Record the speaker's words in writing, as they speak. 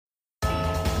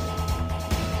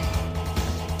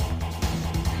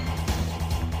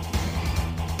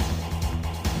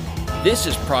This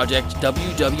is Project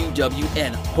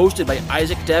WWWN, hosted by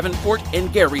Isaac Davenport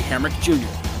and Gary Hamrick Jr.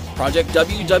 Project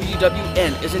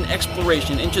WWWN is an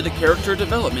exploration into the character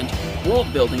development,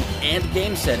 world building, and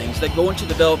game settings that go into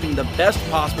developing the best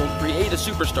possible creative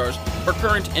superstars for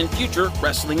current and future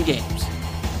wrestling games.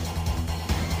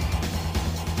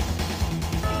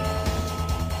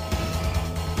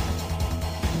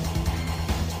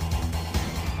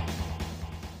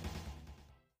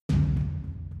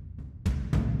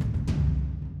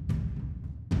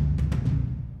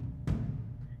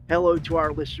 Hello to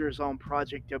our listeners on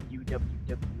Project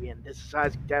WWWN. This is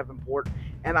Isaac Davenport,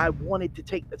 and I wanted to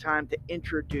take the time to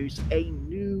introduce a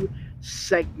new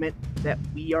segment that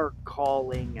we are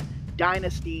calling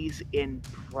Dynasties in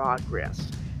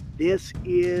Progress. This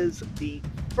is the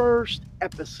first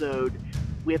episode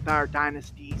with our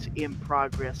Dynasties in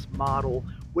Progress model,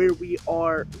 where we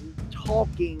are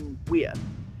talking with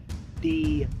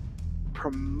the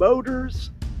promoters,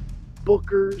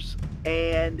 bookers,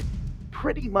 and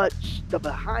pretty much the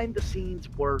behind-the-scenes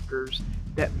workers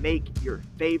that make your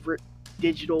favorite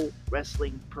digital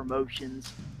wrestling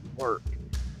promotions work.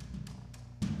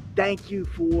 Thank you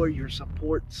for your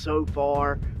support so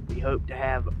far. We hope to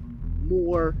have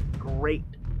more great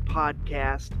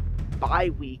podcasts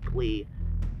bi-weekly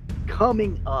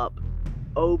coming up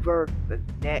over the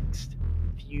next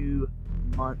few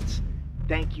months.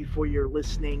 Thank you for your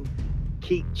listening.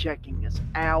 Keep checking us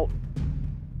out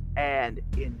and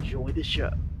enjoy the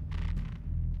show.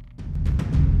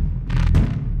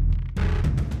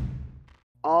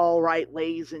 All right,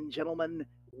 ladies and gentlemen,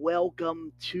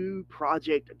 welcome to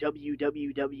Project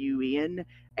WWWN,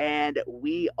 and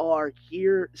we are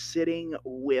here sitting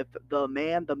with the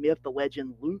man, the myth, the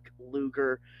legend, Luke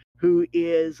Luger, who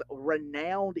is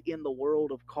renowned in the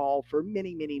world of Call for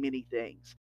many, many, many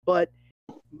things. But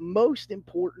most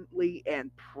importantly, and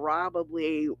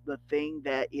probably the thing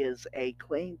that is a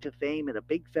claim to fame and a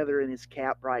big feather in his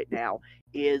cap right now,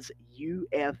 is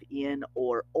UFN,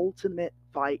 or Ultimate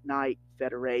Fight Night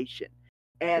Federation.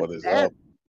 And What is up?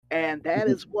 And that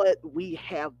is what we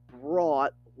have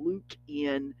brought Luke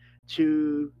in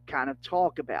to kind of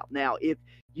talk about. Now, if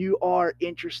you are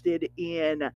interested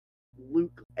in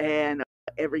Luke and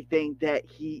everything that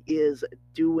he is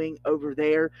doing over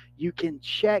there, you can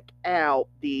check out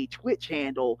the Twitch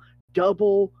handle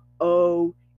Double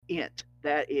O Ent.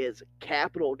 That is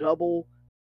capital Double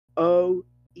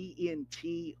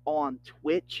OENT on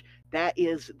Twitch. That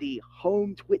is the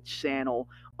home Twitch channel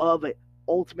of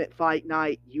Ultimate Fight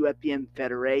Night UFN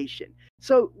Federation.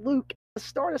 So, Luke,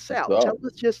 start us out. Tell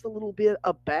us just a little bit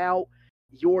about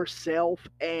yourself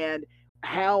and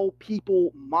how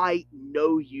people might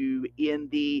know you in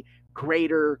the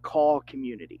greater Call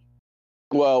community.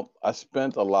 Well, I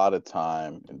spent a lot of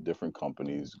time in different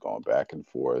companies going back and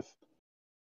forth,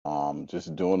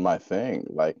 just doing my thing.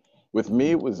 Like with me,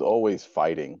 it was always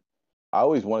fighting. I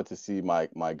always wanted to see my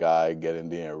guy get in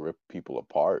there and rip people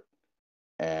apart.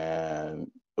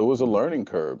 And it was a learning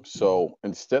curve. So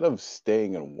instead of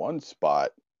staying in one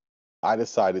spot, I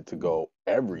decided to go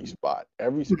every spot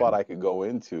I could go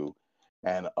into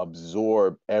and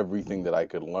absorb everything that I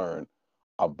could learn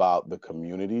about the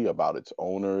community, about its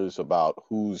owners, about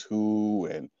who's who.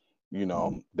 And,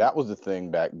 that was the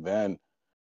thing back then.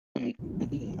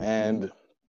 And,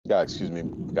 God, excuse me,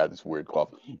 got this weird cough.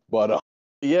 But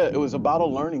yeah, it was about a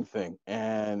learning thing.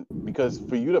 And because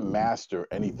for you to master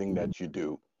anything that you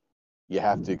do, you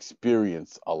have to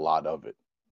experience a lot of it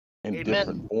in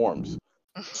different forms.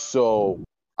 So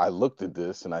I looked at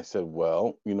this and I said,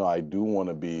 well, I do want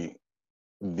to be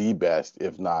the best,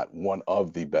 if not one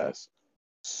of the best.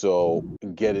 So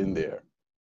get in there,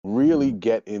 really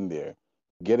get in there,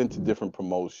 get into different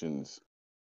promotions,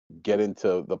 get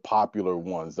into the popular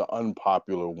ones, the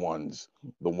unpopular ones,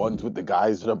 the ones with the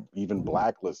guys that are even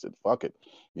blacklisted. Fuck it.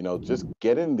 Just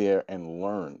get in there and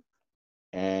learn.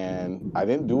 And I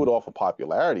didn't do it off of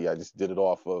popularity. I just did it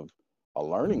off of a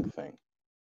learning thing.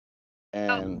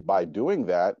 And by doing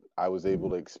that, I was able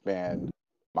to expand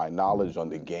my knowledge on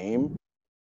the game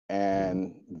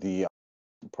and the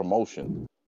promotion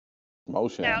Now,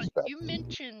 aspect. you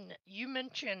mentioned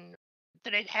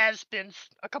that it has been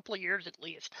a couple of years at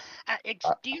least.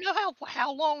 Do you know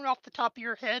how long off the top of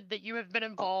your head that you have been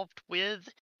involved with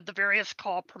the various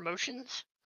Call promotions?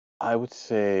 I would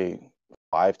say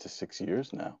 5 to 6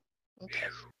 years now. Okay.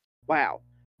 Wow.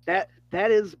 That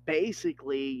is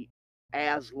basically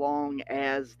as long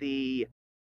as a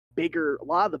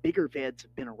lot of the bigger feds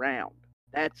have been around.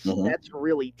 That's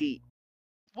really deep.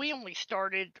 We only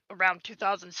started around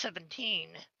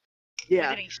 2017 Yeah.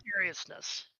 with any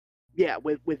seriousness. Yeah,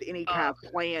 with any kind of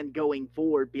plan going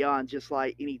forward beyond just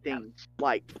like anything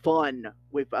like fun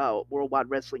with Worldwide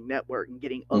Wrestling Network and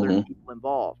getting other Mm-hmm. people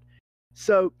involved.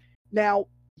 So now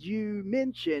you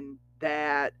mentioned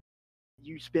that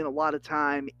you spent a lot of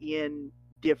time in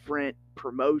different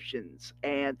promotions,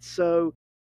 and so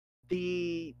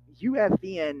the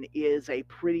UFN is a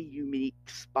pretty unique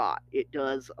spot. It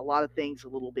does a lot of things a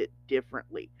little bit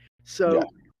differently. Yeah. So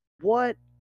what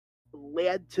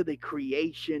led to the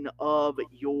creation of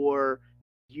your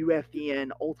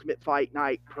UFN Ultimate Fight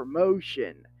Night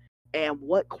promotion, and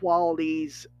what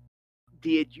qualities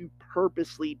did you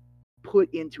purposely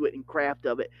put into it and craft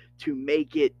of it to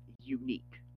make it unique?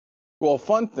 Well,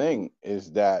 fun thing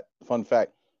is that, fun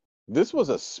fact, this was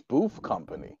a spoof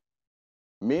company.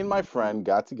 Me and my friend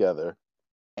got together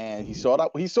and he saw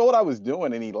what I was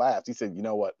doing and he laughed. He said, "You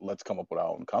know what? Let's come up with our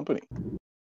own company."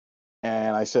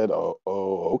 And I said,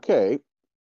 okay."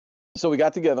 So we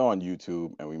got together on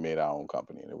YouTube and we made our own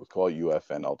company, and it was called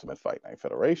UFN Ultimate Fight Night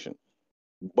Federation.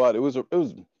 But it was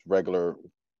regular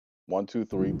 1, 2,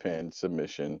 3 pin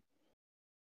submission,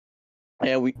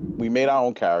 and we made our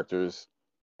own characters,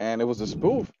 and it was a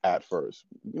spoof at first.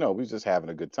 We was just having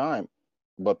a good time,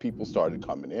 but people started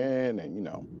coming in,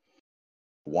 and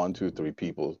 1, 2, 3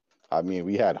 people. I mean,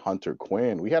 we had Hunter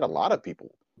Quinn. We had a lot of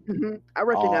people. I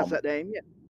recognize Um, that name.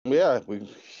 Yeah.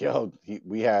 yeah,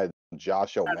 we had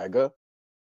Josh Omega.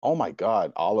 Oh my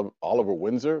God, Oliver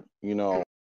Windsor.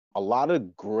 A lot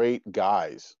of great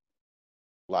guys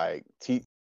like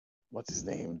what's his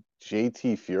name,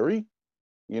 JT Fury.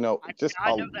 Just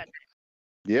I know that.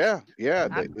 yeah,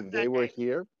 I know they that were name.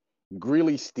 here.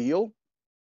 Greeley Steele.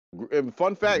 And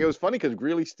fun fact, it was funny because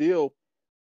Greeley Steele,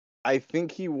 I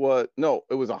think he was no,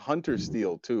 it was a Hunter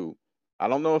Steele too. I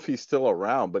don't know if he's still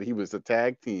around, but he was a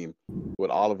tag team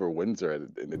with Oliver Windsor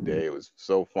in the day. It was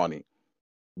so funny.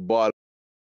 But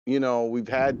we've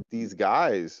had these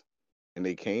guys, and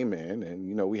they came in,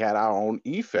 and we had our own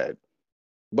EFED.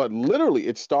 But literally,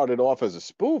 it started off as a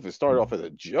spoof. It started off as a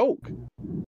joke.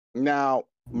 Now,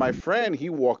 my friend, he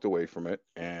walked away from it,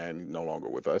 and no longer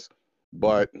with us.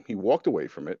 But he walked away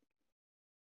from it,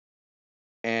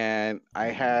 and I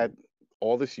had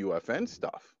all this UFN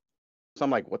stuff. So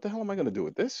I'm like, what the hell am I going to do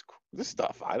with this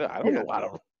stuff? I don't Yeah. know how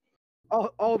to.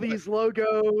 All these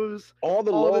logos, All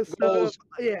the all this stuff. logos,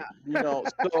 Yeah.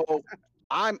 So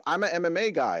I'm an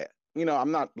MMA guy.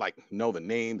 I'm not like know the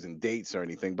names and dates or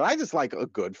anything, but I just like a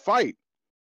good fight.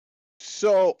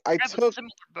 So I I have a took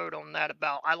similar vote on that.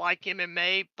 About I like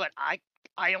MMA, but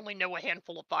I only know a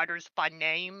handful of fighters by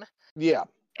name, yeah.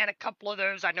 and a couple of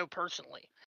those I know personally.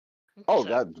 Oh,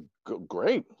 So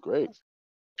great.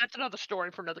 that's another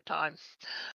story for another time.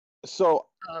 So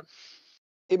Uh,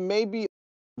 it may be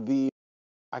the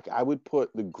I would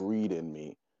put the greed in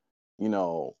me. You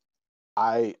know,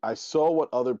 I saw what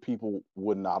other people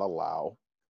would not allow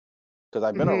because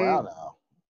I've been Hmm. around now.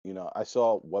 I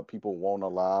saw what people won't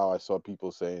allow. I saw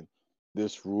people saying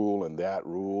this rule and that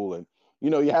rule, and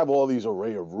you have all these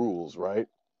array of rules, right?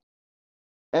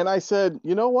 And I said,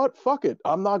 you know what? Fuck it.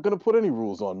 I'm not gonna put any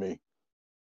rules on me.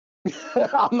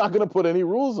 I'm not gonna put any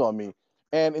rules on me.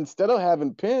 And instead of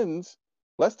having pins,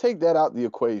 let's take that out the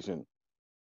equation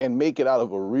and make it out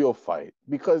of a real fight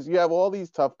because you have all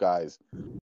these tough guys.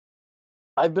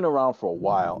 I've been around for a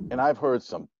while and I've heard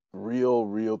some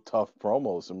real tough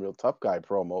promos, some real tough guy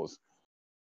promos.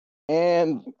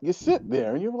 And you sit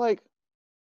there and you're like,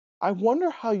 I wonder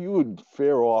how you would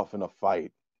fare off in a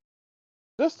fight.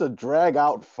 Just a drag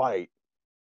out fight.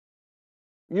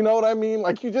 You know what I mean?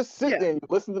 Like you just sit Yeah. there and you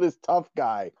listen to this tough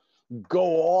guy go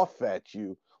off at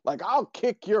you. Like, I'll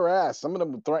kick your ass. Some of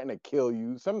them threaten to kill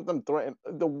you. Some of them threaten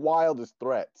the wildest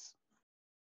threats.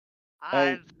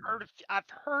 And I've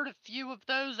heard a few of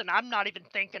those, and I'm not even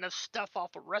thinking of stuff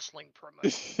off a wrestling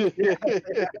promotion.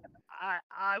 Yeah.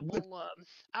 I will.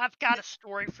 I've got a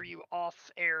story for you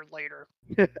off air later.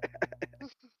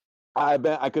 I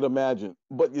bet I could imagine.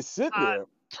 But you sit Uh,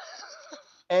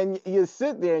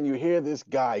 there and you hear this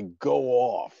guy go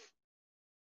off.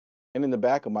 And in the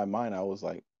back of my mind, I was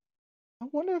like, I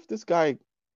wonder if this guy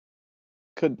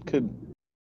could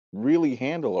really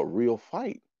handle a real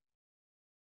fight.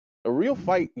 A real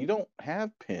fight, you don't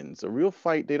have pins. A real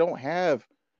fight, they don't have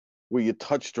where you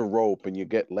touch the rope and you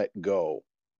get let go.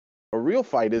 A real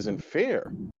fight isn't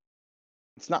fair.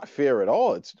 It's not fair at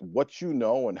all. It's what you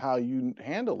know and how you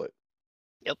handle it.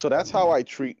 yep. So that's how I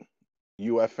treat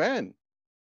UFN.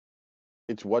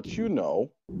 It's what you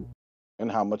know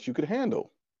and how much you could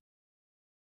handle.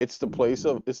 It's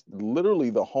literally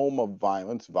the home of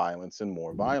violence, and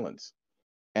more violence.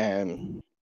 And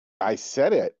I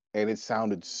said it, and it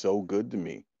sounded so good to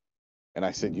me. And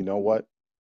I said, you know what?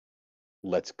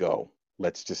 let's go.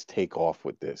 Let's just take off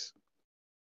with this.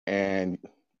 And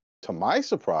to my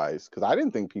surprise, because I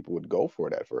didn't think people would go for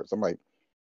it at first. I'm like,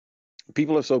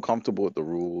 people are so comfortable with the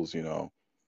rules,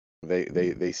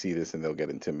 they see this and they'll get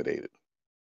intimidated.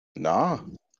 Nah,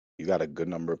 you got a good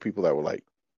number of people that were like,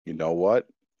 you know what?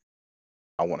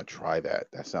 I want to try that.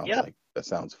 That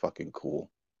sounds fucking cool.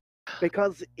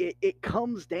 Because it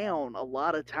comes down a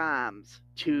lot of times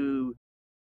to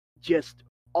just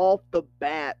off the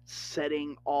bat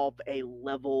setting off a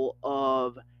level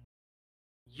of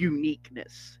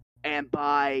uniqueness. And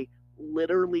by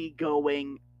literally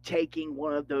taking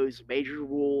one of those major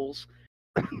rules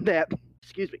that,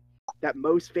 that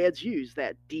most feds use,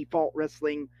 that default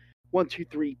wrestling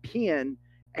 1-2-3 pin,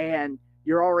 and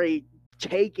you're already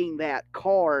taking that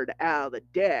card out of the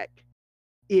deck,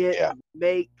 it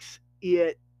makes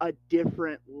it a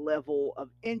different level of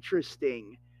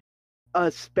interesting,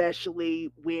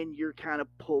 especially when you're kind of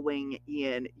pulling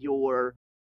in your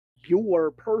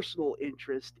personal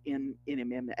interest in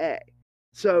MMA.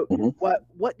 So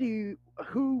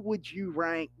who would you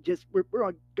rank? Just we're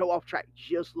going to go off track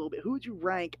just a little bit. Who would you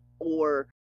rank, or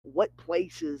what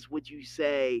places would you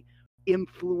say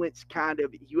influence kind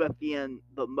of UFN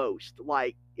the most?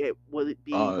 Like, would it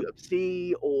be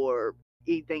UFC or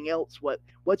anything else? What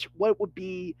would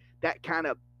be that kind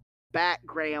of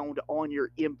background on your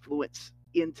influence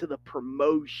into the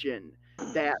promotion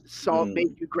that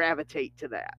made you gravitate to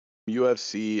that?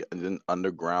 UFC and then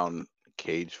underground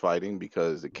cage fighting,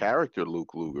 because the character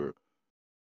Luke Luger,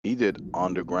 he did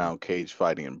underground cage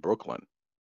fighting in Brooklyn.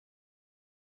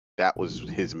 That was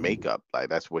his makeup. Like,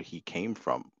 that's where he came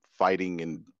from, fighting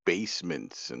in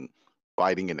basements and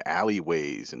fighting in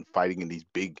alleyways and fighting in these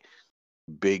big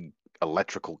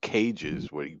electrical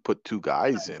cages where you put two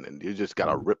guys in and you just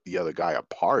gotta rip the other guy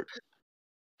apart.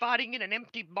 Fighting in an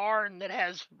empty barn that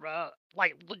has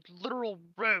like literal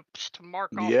ropes to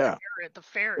mark off the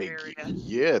fair area.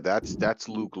 Yeah, that's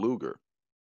Luke Luger.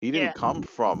 He didn't come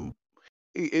from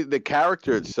the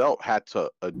character itself had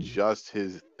to adjust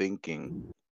his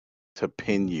thinking to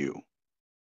pin you,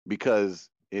 because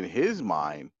in his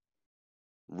mind,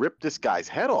 rip this guy's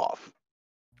head off.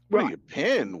 What do you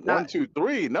pin? 1, 2,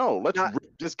 3. No, let's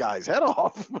rip this guy's head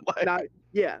off.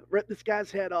 Rip this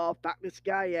guy's head off, knock this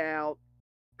guy out,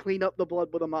 clean up the blood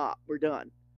with a mop. We're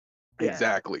done.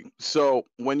 Exactly. So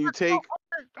when you take,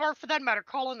 or for that matter,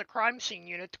 call in the crime scene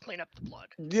unit to clean up the blood.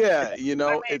 Yeah,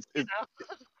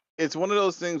 it's one of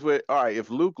those things where, all right, if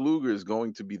Luke Luger is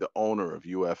going to be the owner of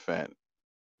UFN,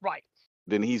 right,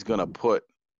 then he's gonna put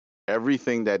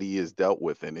everything that he has dealt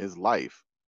with in his life,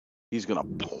 he's gonna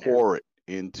pour it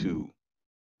into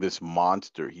this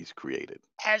monster he's created.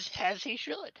 As he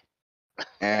should.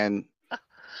 And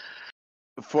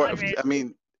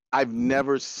I've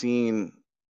never seen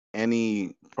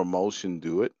any promotion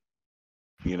do it.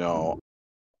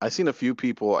 I've seen a few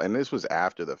people, and this was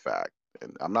after the fact,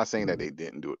 and I'm not saying that they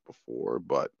didn't do it before,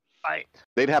 but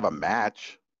they'd have a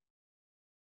match,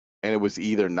 and it was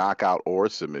either knockout or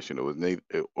submission.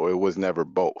 It was never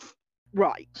both.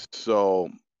 Right. So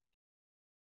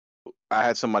I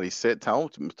had somebody tell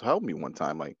me one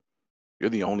time, like, you're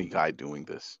the only guy doing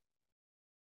this.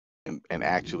 And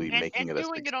actually making it a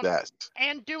success.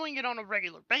 And doing it on a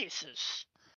regular basis.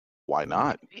 Why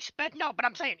not? No, but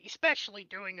I'm saying especially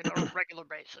doing it on a regular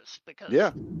basis, because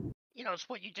it's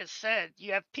what you just said.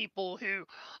 You have people who,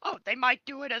 they might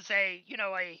do it as a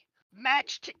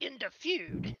match to end a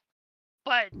feud,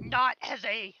 but not as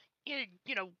a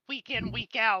week in,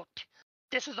 week out,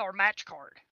 this is our match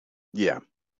card. Yeah.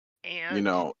 And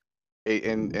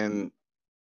and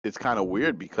it's kind of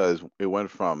weird, because it went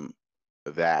from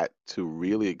that to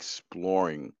really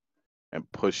exploring and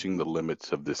pushing the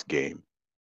limits of this game.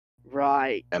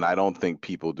 Right. And I don't think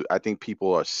people do. I think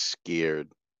people are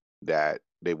scared that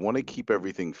they want to keep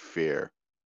everything fair,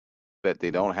 that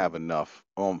they don't have enough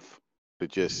oomph to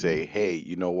just say, hey,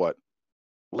 you know what?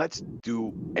 Let's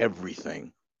do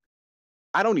everything.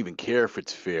 I don't even care if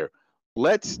it's fair.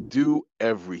 Let's do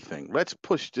everything. Let's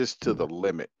push this to the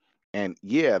limit. And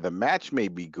yeah, the match may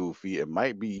be goofy. It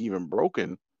might be even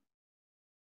broken.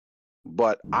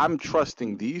 But I'm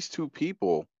trusting these two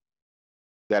people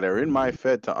that are in my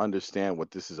Fed to understand what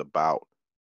this is about.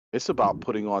 It's about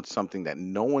putting on something that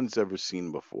no one's ever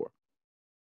seen before.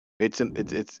 It's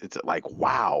like,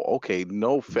 wow, okay,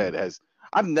 no Fed has.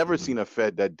 I've never seen a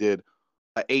Fed that did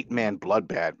an 8-man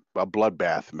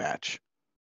bloodbath match.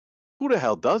 Who the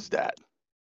hell does that?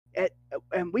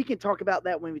 And we can talk about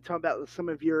that when we talk about some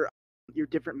of your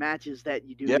different matches that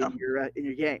you do in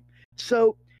your game.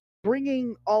 So,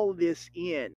 bringing all of this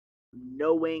in,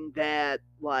 knowing that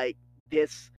like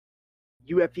this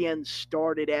UFN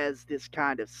started as this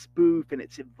kind of spoof, and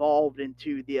it's evolved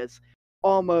into this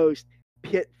almost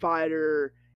pit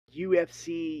fighter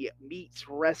UFC meets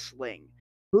wrestling.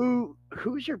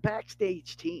 Who's your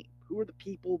backstage team? Who are the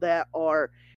people that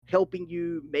are helping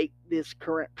you make this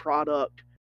current product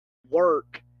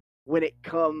work when it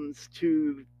comes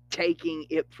to taking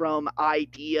it from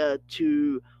idea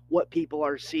to what people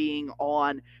are seeing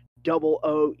on Double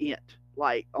O Int,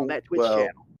 like on that Twitch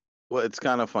channel? Well, it's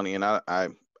kind of funny, and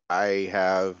I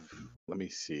have, let me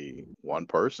see, one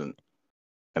person,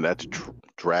 and that's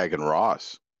Dragon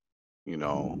Ross. You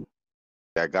know,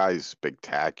 that guy's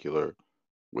spectacular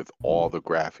with all the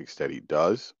graphics that he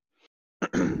does.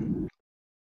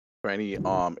 For any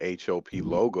HOP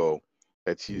logo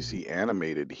that you see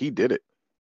animated, he did it.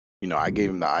 You know, I gave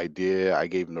him the idea, I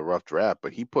gave him the rough draft,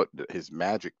 but he put his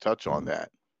magic touch on that.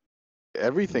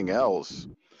 Everything else,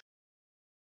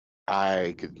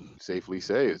 I could safely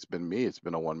say it's been me. It's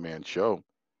been a one-man show.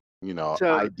 You know,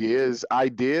 So-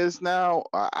 ideas now.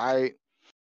 I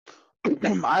I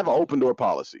have an open door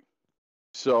policy.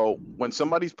 So when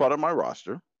somebody's part of my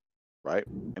roster, right,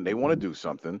 and they want to do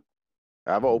something,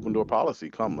 I have an open door policy.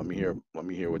 Come, let me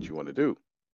hear what you want to do.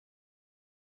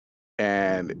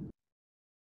 And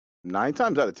 9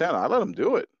 times out of 10, I let them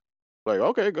do it. Like,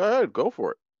 okay, go ahead, go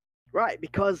for it. Right,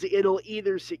 because it'll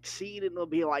either succeed and it'll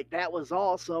be like, that was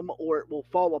awesome, or it will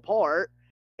fall apart.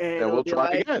 And And it'll we'll be try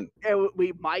like, again. and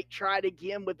we might try it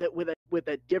again with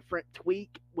a different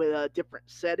tweak, with a different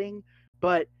setting.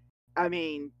 But I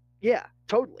mean, yeah,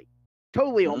 totally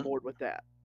on Mhm. board with that.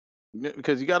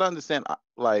 Because you got to understand,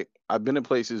 like, I've been in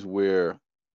places where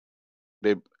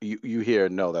you hear,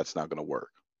 no, that's not going to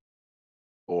work.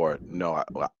 Or, no,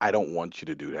 I don't want you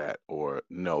to do that. Or,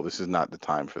 no, this is not the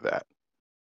time for that.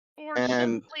 Or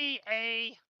And- simply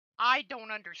I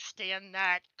don't understand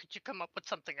that. Could you come up with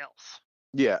something else?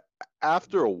 Yeah,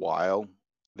 after a while,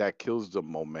 that kills the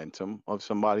momentum of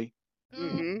somebody.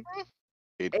 hmm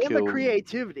It And the kills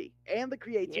creativity. And the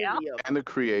creativity of it. and the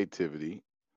creativity.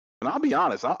 And I'll be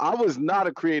honest, I was not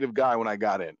a creative guy when I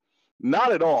got in.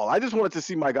 Not at all. I just wanted to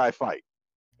see my guy fight.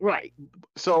 Right.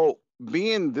 So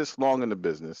being this long in the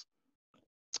business,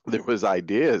 there was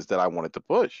ideas that I wanted to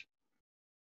push.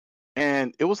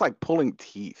 And it was like pulling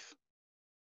teeth.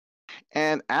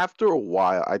 And after a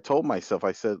while, I told myself,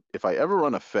 I said, if I ever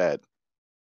run a Fed,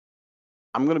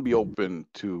 I'm going to be open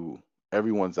to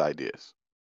everyone's ideas.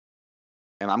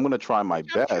 And I'm going to try my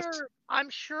best. I'm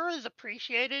sure is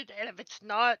appreciated, and if it's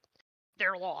not,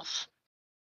 their loss.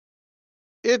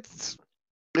 It's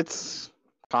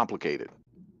complicated.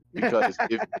 Because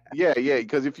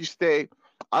because if you stay,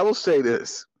 I will say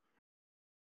this.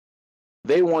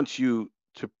 They want you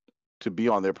to be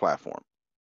on their platform,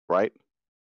 right?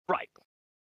 Right.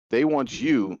 They want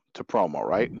you to promo,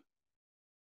 right?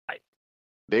 Right.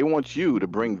 They want you to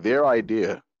bring their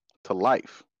idea to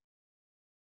life.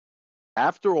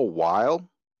 After a while,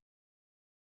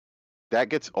 that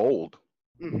gets old.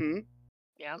 hmm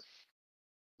Yeah.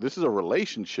 This is a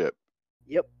relationship.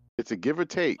 Yep. It's a give or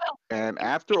take. Well, And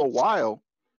after a while,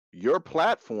 your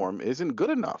platform isn't good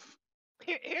enough.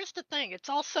 Here's the thing. It's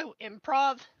also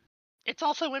improv.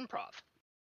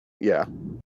 Yeah.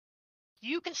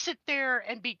 You can sit there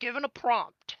and be given a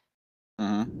prompt,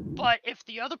 Mm-hmm. but if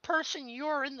the other person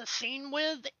you're in the scene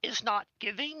with is not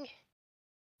giving,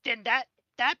 then that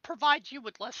provides you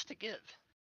with less to give.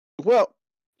 Well,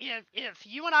 If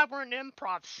you and I were in an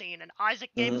improv scene and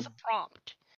Isaac gave us a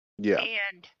prompt, yeah.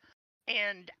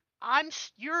 and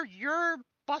you're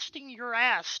busting your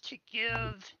ass to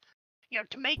give,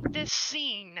 to make this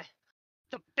scene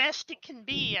the best it can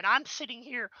be, and I'm sitting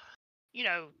here,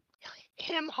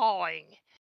 him-hawing,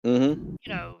 Mm-hmm.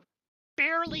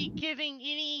 barely giving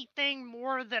anything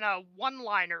more than a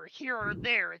one-liner here or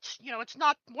there. It's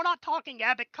we're not talking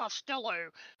Abbott Costello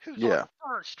who's Yeah. on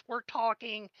first. We're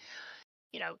talking,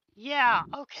 yeah,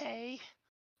 okay,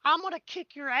 I'm gonna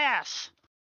kick your ass.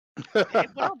 Okay,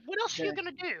 what else are you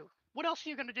gonna do? What else are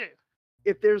you gonna do?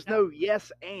 If there's no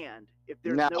yes and, if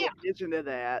there's Now- no Yeah. addition to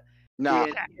that, Now, then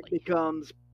Exactly. it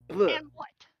becomes bleh. And what?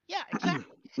 Yeah, exactly.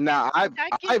 now And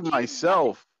that gives I you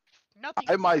myself nothing.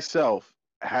 I myself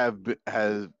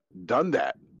has done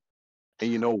that.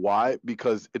 And you know why?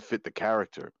 Because it fit the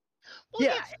character. Well,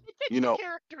 Yes. yeah, if it fits You know- the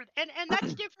character, and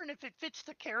that's different. If it fits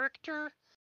the character,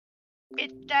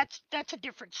 that's a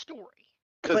different story.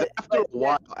 Because But- after a but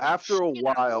while, that- after a you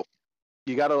know- while,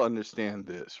 you got to understand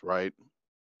this, right?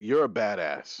 You're a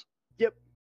badass. Yep.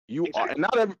 You are, Exactly. and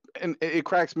not every, and it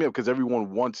cracks me up because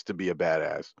everyone wants to be a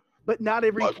badass. But not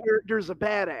every But- character's a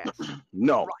badass.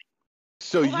 No. Right.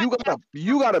 So Well,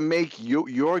 you gotta make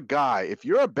your guy. If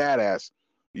you're a badass,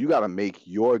 you gotta make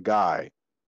your guy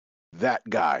that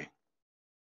guy.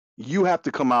 You have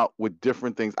to come out with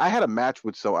different things. I had a match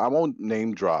with I won't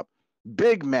name drop.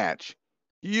 Big match.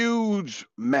 Huge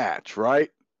match, right?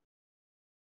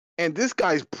 And this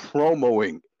guy's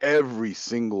promoing every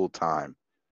single time.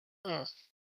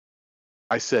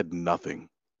 I said nothing.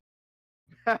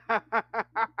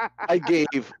 I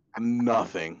gave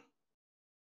nothing.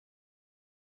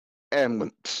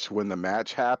 And when the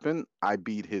match happened, I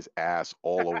beat his ass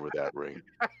all over that ring.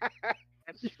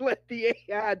 You let the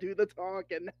AI do the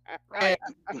talking. Right.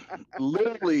 And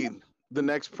literally, the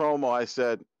next promo, I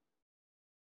said,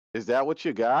 "Is that what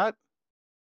you got?"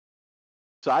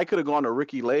 So I could have gone to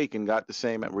Ricky Lake and got the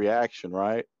same reaction,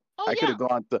 right? Oh, I could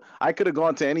have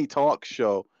gone to any talk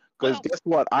show because Well- guess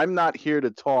what? I'm not here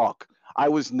to talk. I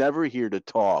was never here to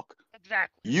talk.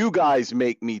 Exactly. You guys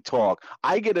make me talk.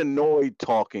 I get annoyed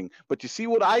talking, but you see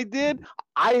what I did?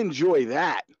 I enjoy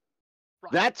that.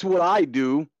 Right. That's what I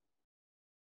do.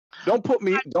 Don't put.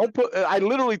 I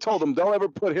literally told them, don't ever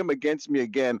put him against me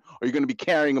again, or you're going to be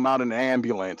carrying him out in an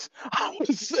ambulance.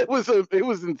 It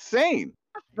was insane.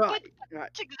 Right.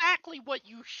 That's exactly what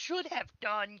you should have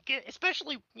done,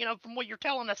 especially from what you're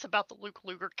telling us about the Luke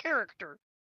Luger character.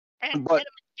 And But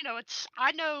it's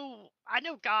I know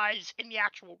guys in the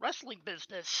actual wrestling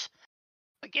business.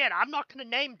 Again, I'm not going to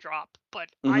name drop, but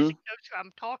Isaac knows who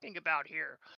I'm talking about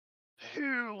here.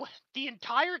 Who the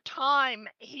entire time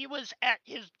he was at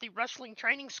the wrestling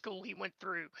training school he went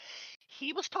through,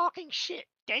 he was talking shit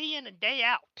day in and day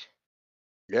out.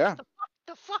 yeah,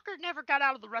 The fucker never got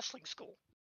out of the wrestling school.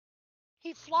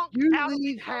 He flunked You out.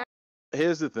 leave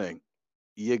here's the thing.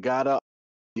 You gotta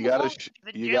The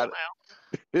you jail gotta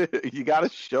now. you gotta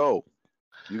show.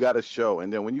 You gotta show.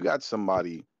 And then when you got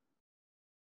somebody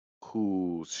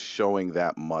who's showing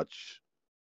that much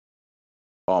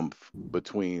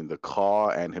between the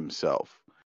car and himself,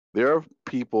 there are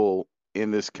people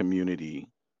in this community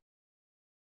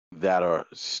that are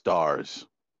stars.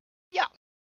 Yeah.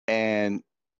 And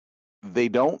they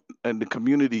don't, and the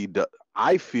community,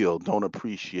 I feel, don't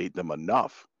appreciate them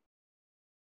enough.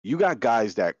 You got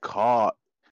guys that car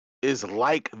is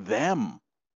like them.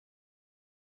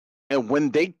 And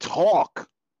when they talk,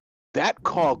 that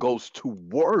car goes to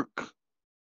work.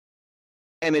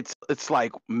 And it's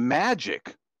like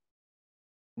magic.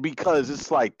 Because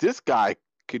it's like this guy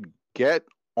could get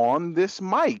on this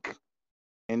mic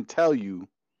and tell you,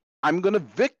 I'm gonna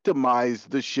victimize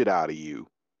the shit out of you.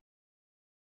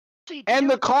 See, And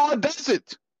the car does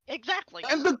it. Exactly.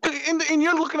 And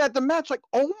you're looking at the match like,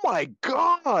 oh my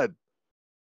God.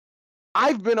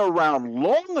 I've been around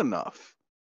long enough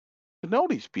to know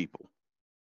these people.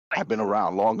 I've been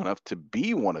around long enough to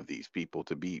be one of these people,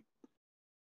 to be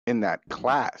in that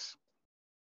class.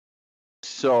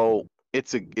 So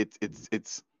it's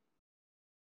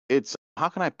how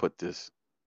can I put this?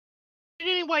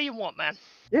 Any way you want, man.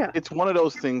 Yeah. It's one of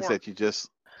those things that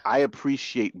I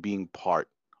appreciate being part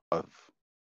of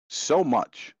so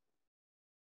much.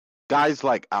 Guys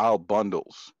like Al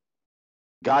Bundles,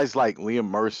 guys like Liam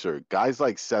Mercer, guys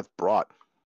like Seth Brock,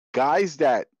 guys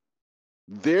that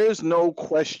there's no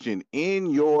question in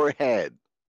your head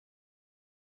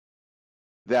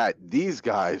that these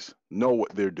guys know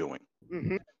what they're doing.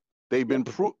 Mm-hmm. They've been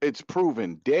it's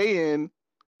proven day in,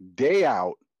 day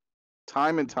out,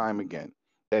 time and time again,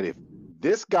 that if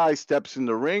this guy steps in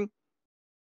the ring,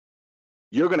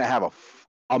 you're going to have a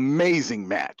amazing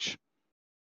match.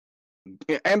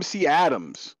 MC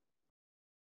Adams,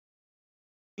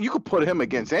 you could put him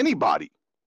against anybody.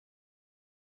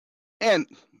 And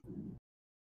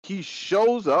he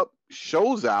shows up,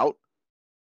 shows out,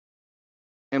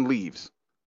 and leaves.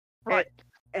 Right.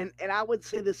 And I would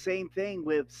say the same thing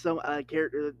with some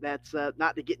character that's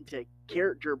not to get into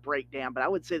character breakdown, but I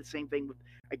would say the same thing with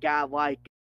a guy like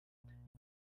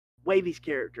Wavy's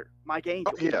character, Mike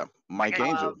Angel. Oh, yeah, Mike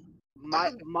Angel.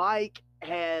 Mike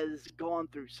has gone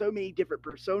through so many different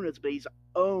personas, but he's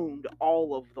owned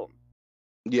all of them.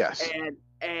 Yes.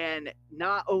 And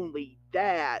not only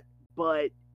that,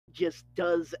 but just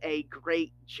does a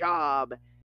great job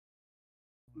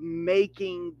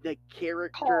making the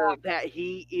character that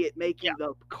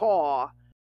the Caw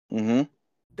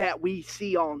that we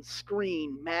see on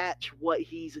screen match what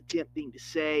he's attempting to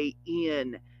say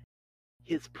in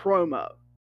his promo.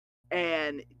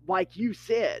 And like you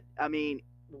said, I mean,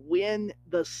 when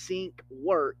the sync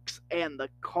works and the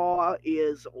Caw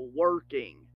is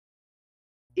working,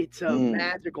 it's a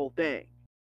magical thing.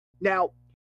 Now,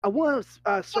 I want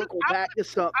to circle back to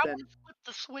something. I want to flip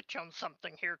the switch on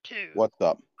something here too. What's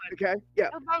up? Okay, yeah,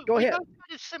 go ahead.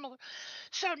 It's similar.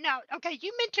 So now, okay,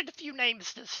 you mentioned a few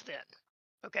names this then,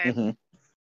 okay? Mm-hmm.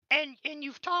 And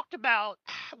you've talked about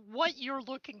what you're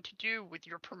looking to do with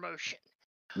your promotion.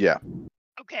 Yeah.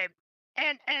 Okay.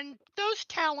 And those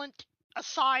talent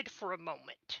aside for a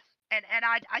moment, and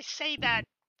I say that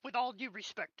with all due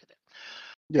respect to them.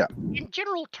 Yeah. In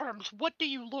general terms, what do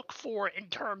you look for in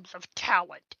terms of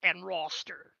talent and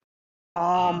roster?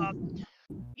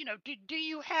 You know, do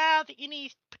you have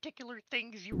any particular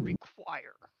things you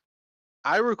require?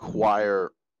 I'm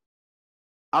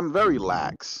very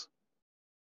lax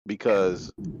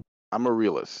because I'm a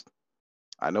realist.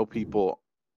 I know people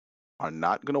are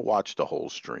not going to watch the whole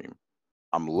stream.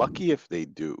 I'm lucky if they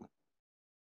do.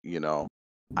 You know,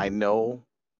 I know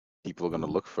people are going to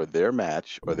look for their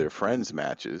match or their friends'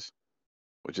 matches,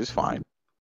 which is fine.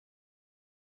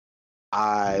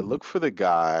 I look for the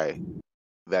guy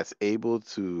that's able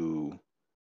to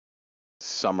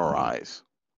summarize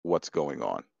what's going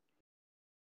on,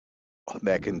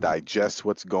 that can digest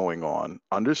what's going on,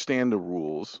 understand the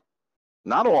rules,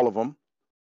 not all of them,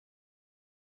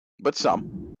 but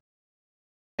some,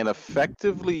 and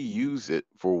effectively use it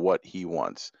for what he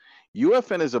wants.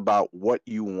 UFN is about what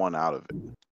you want out of it.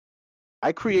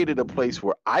 I created a place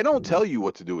where I don't tell you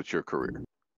what to do with your career.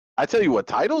 I tell you what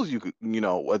titles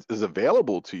what is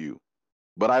available to you,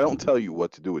 but I don't tell you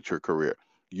what to do with your career.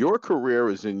 Your career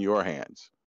is in your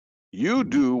hands. You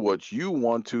do what you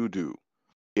want to do.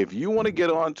 If you want to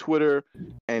get on Twitter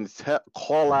and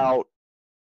call out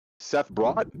Seth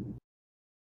Broad,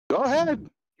 go ahead.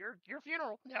 Your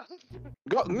funeral. Yeah.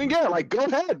 Go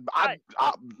ahead. Right.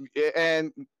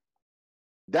 And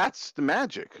that's the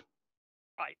magic.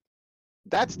 Right.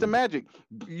 That's the magic.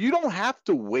 You don't have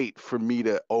to wait for me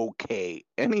to okay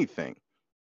anything.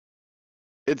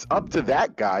 It's up to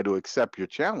that guy to accept your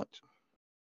challenge.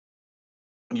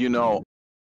 You know,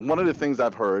 one of the things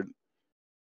I've heard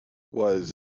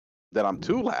was that I'm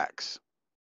too lax,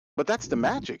 but that's the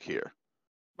magic here.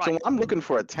 Right. So when I'm looking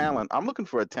for a talent, I'm looking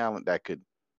for a talent that could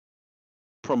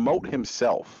promote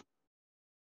himself.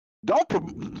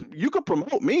 You could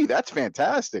promote me. That's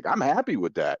fantastic. I'm happy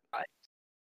with that. Right.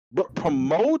 But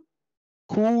promote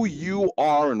who you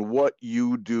are and what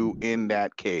you do in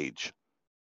that cage.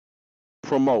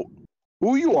 Promote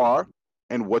who you are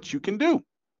and what you can do.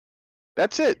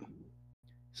 That's it.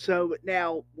 So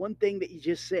now, one thing that you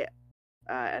just said,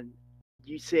 and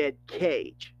you said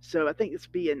cage. So I think this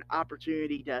would be an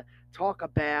opportunity to talk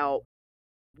about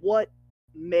what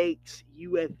makes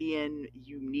UFN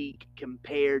unique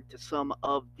compared to some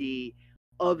of the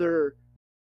other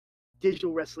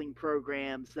digital wrestling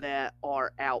programs that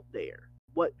are out there.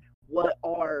 What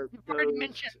are You've already those?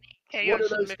 mentioned What are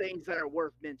those things that are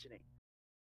worth mentioning?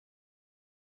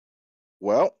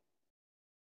 Well,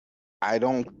 I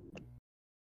don't.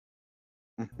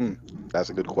 That's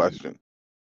a good question.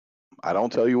 I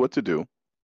don't tell you what to do.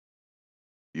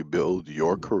 You build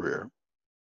your career.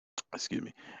 Excuse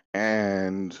me.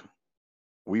 And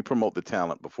we promote the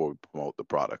talent before we promote the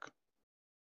product.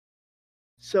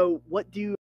 So, when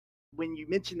you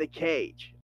mention the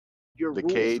cage, your The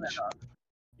rule cage, setup,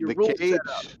 the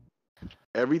cage,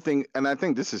 everything, and I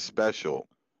think this is special.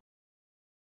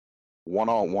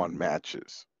 One-on-one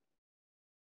matches.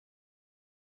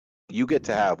 You get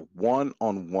to have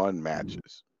one-on-one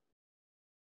matches.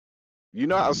 You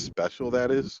know how special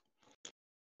that is?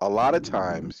 A lot of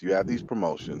times you have these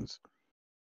promotions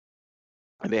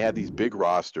and they have these big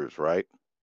rosters, right?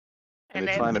 And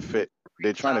they're trying to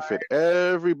fit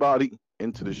everybody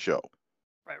into the show.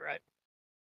 Right.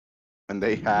 And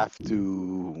they have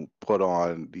to put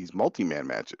on these multi-man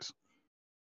matches.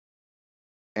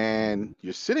 And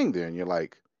you're sitting there and you're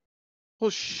like, well,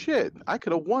 shit, I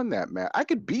could have won that match. I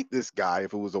could beat this guy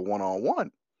if it was a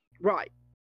one-on-one. Right.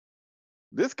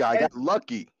 This guy got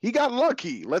lucky. He got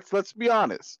lucky. Let's be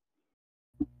honest.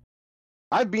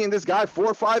 I've beaten this guy 4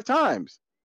 or 5 times.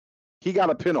 He got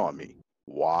a pin on me.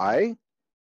 Why?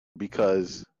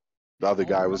 Because the other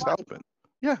guy was helping.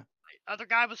 Yeah. The other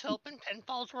guy was helping.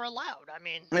 Pinfalls were allowed. I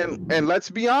mean. And let's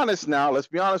be honest now. Let's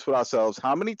be honest with ourselves.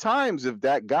 How many times have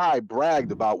that guy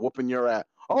bragged about whooping your ass?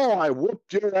 Oh, I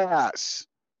whooped your ass.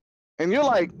 And you're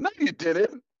like, no, you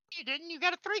didn't. You didn't. You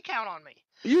got a 3 count on me.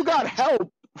 You got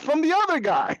help from the other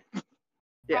guy.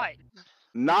 Yeah. Right.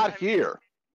 Not here.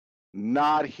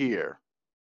 Not here.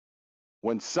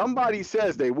 When somebody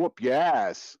says they whoop your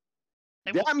ass,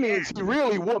 that means he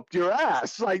really whooped your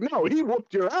ass. Like, no, he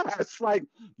whooped your ass. Like,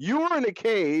 you were in a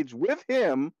cage with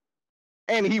him,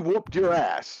 and he whooped your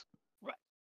ass. Right.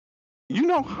 You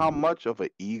know how much of an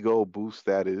ego boost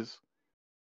that is?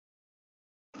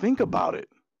 Think about it.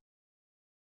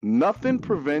 Nothing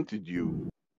prevented you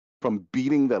from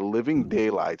beating the living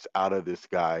daylights out of this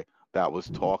guy that was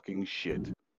talking shit.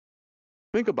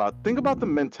 Think about the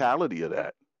mentality of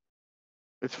that.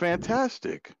 It's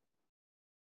fantastic.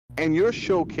 And you're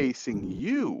showcasing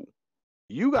you.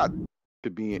 You got to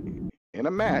be in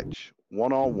a match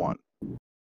one-on-one.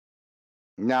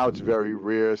 Now it's very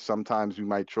rare. Sometimes we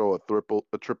might throw a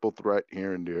triple threat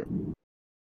here and there.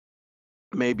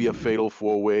 Maybe a fatal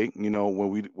four-way,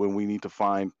 when we need to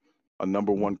find a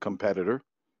number one competitor,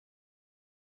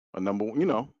 but a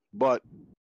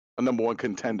number one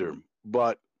contender.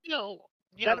 But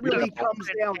that really comes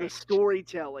down to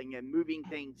storytelling and moving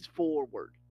things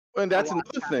forward. And that's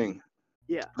another thing.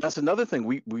 Yeah. That's another thing.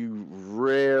 We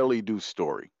rarely do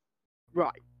story.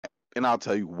 Right. And I'll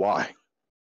tell you why.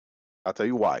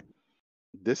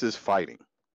 This is fighting.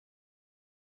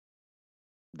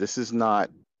 This is not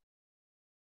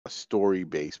a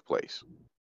story-based place.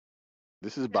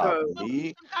 This is about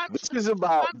me. This is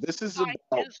about is the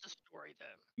story, though.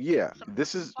 Yeah,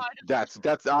 that's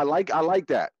I like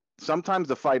that. Sometimes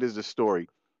the fight is the story,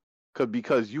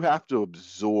 because you have to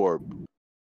absorb.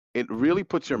 It really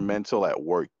puts your mental at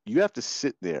work. You have to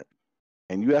sit there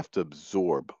and you have to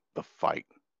absorb the fight.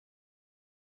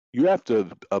 You have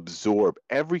to absorb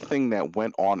everything that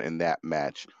went on in that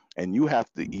match, and you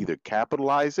have to either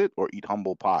capitalize it or eat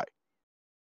humble pie.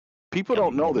 People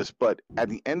don't know this, but at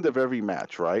the end of every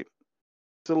match, right?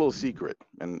 It's a little secret,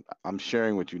 and I'm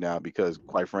sharing with you now because,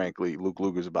 quite frankly, Luke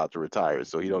Luger's about to retire,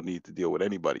 so he don't need to deal with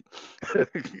anybody.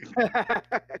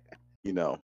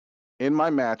 In my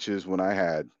matches when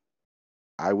I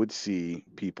would see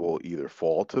people either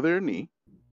fall to their knee,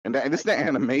 and this is the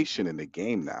animation in the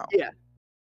game now. Yeah.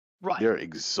 Right. They're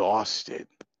exhausted.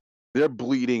 They're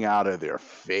bleeding out of their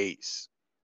face.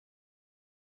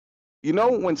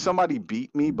 When somebody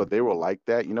beat me, but they were like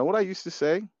that, you know what I used to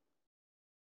say?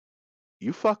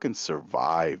 You fucking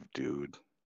survived, dude.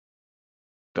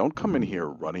 Don't come in here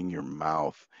running your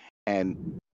mouth.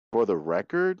 And for the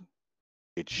record,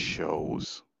 it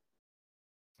shows.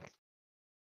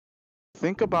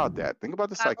 Think about that. Think about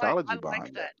the psychology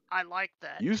behind that. I like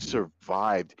that. You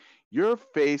survived. Your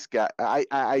face got.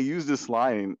 I use this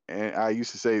line, and I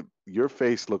used to say, "Your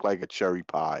face looked like a cherry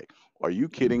pie." Are you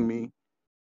kidding me?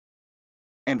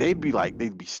 And they'd be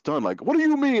stunned, like, "What do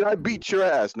you mean? I beat your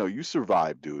ass?" No, you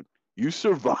survived, dude. You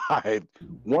survived.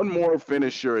 One more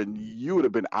finisher, and you would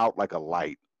have been out like a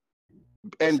light.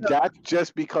 And that's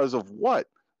just because of what?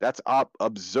 That's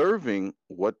observing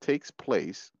what takes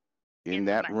place in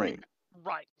that ring.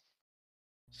 Right.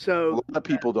 So a lot of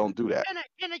people don't do that.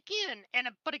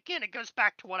 But again, it goes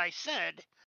back to what I said.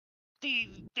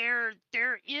 There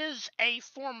is a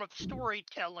form of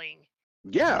storytelling.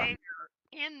 Yeah. There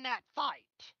in that fight.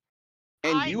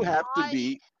 And you have to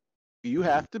be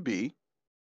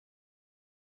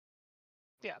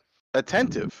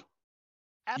attentive.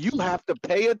 Absolutely. You have to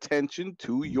pay attention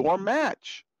to your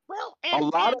match. Well, a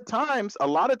lot of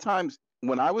times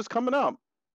when I was coming up,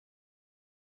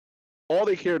 all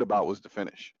they cared about was the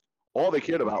finish. All they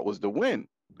cared about was the win.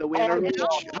 The winner. I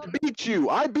beat you.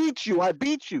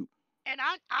 And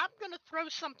I'm gonna throw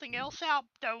something else out,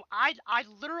 though. I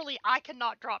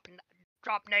cannot drop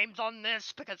names on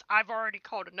this because I've already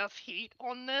caught enough heat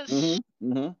on this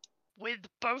with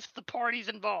both the parties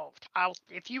involved.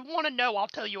 If you want to know, I'll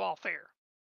tell you off air.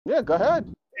 Yeah, go ahead.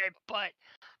 Okay, but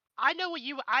I know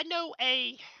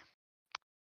a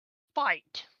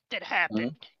fight that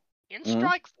happened in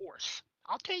Strike Force.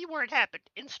 I'll tell you where it happened,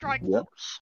 in Strike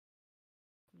Force.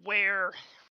 Where,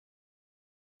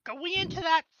 going into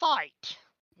that fight,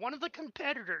 one of the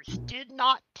competitors did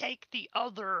not take the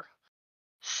other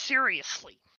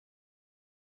seriously.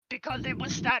 Because it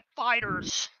was that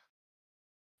fighter's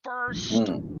first,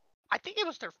 I think it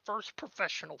was their first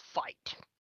professional fight.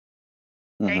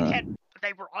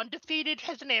 They were undefeated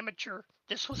as an amateur.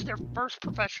 This was their first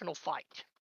professional fight.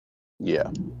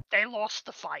 Yeah. They lost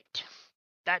the fight.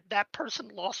 That person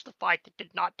lost the fight that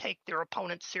did not take their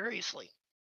opponent seriously.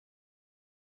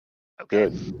 Okay.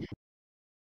 Good.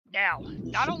 Now,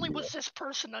 not only was this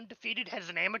person undefeated as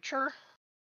an amateur,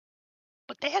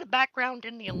 but they had a background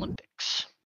in the Olympics.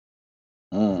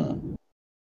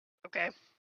 Okay.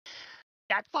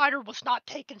 That fighter was not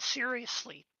taken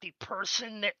seriously. The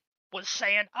person that was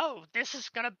saying, "Oh, this is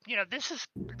gonna, this is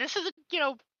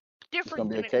different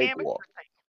than an amateur thing."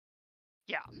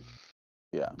 Yeah.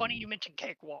 Yeah. Funny you mentioned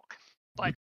cakewalk,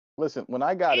 but listen, when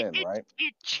I got in, right?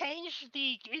 It changed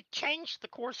the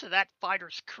course of that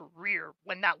fighter's career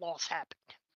when that loss happened.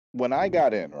 When I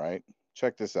got in, right?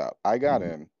 Check this out. I got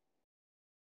in,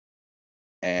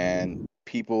 and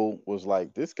people was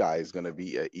like, "This guy is gonna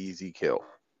be an easy kill."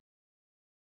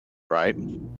 Right?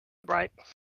 Right.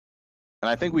 And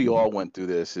I think we all went through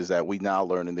this, is that we now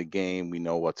learn in the game, we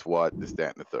know what's what, this,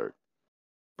 that, and the third.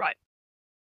 Right.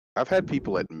 I've had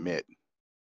people admit,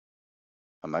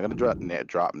 I'm not going to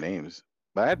drop names,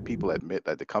 but I had people admit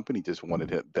that the company just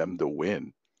wanted them to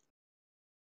win.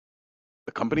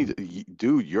 The company,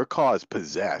 dude, your car is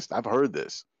possessed. I've heard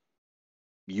this.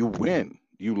 You win,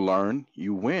 you learn,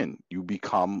 you win, you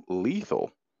become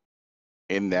lethal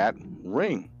in that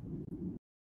ring.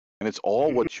 And it's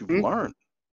all what you've learned.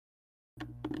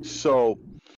 So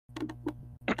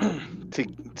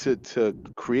to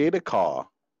create a car,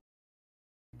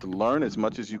 to learn as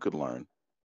much as you could learn,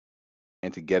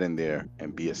 and to get in there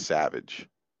and be a savage,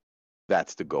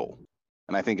 that's the goal.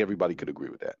 And I think everybody could agree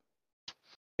with that.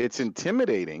 It's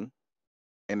intimidating,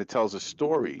 and it tells a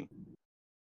story,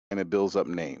 and it builds up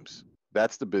names.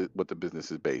 That's what the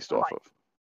business is based off of.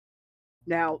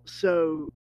 Now, so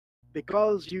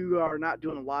because you are not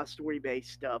doing a lot of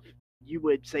story-based stuff, you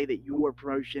would say that your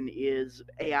promotion is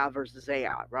AI versus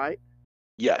AI, right?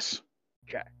 Yes.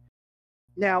 Okay.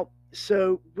 Now,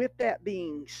 so with that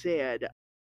being said,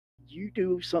 you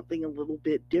do something a little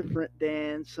bit different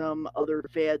than some other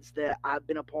feds that I've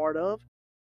been a part of.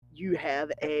 You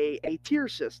have a tier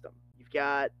system. You've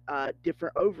got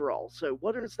different overalls. So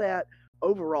what is that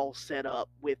overall setup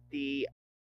with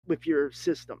your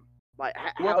system? Like,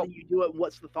 how do you do it?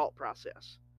 What's the thought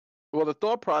process? Well, the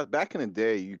thought process back in the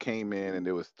day, you came in and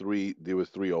there was three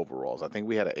overalls. I think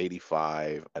we had an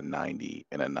 85, a 90,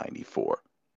 and a 94.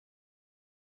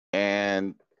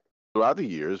 And throughout the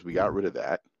years, we got rid of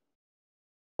that.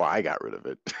 Well, I got rid of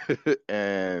it,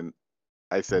 and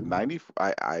I said 90.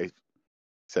 I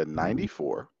said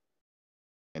 94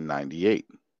 and 98.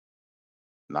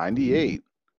 98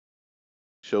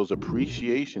 shows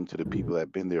appreciation to the people that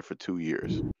have been there for 2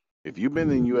 years. If you've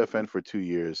been in UFN for 2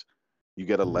 years, you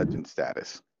get a legend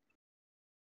status,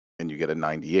 and you get a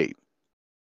 98,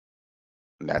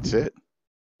 and that's it.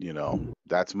 You know,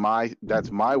 that's my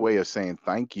way of saying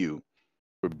thank you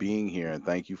for being here and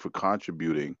thank you for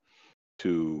contributing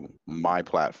to my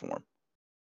platform.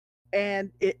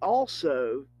 And it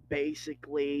also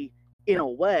basically, in a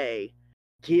way,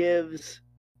 gives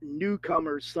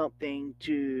newcomers something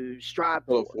to strive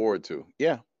for. Look forward to.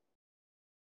 Yeah.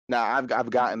 Now I've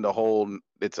gotten the whole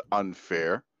it's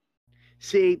unfair.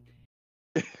 See,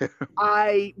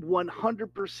 I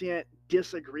 100%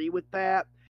 disagree with that,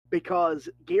 because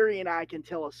Gary and I can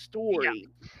tell a story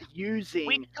using.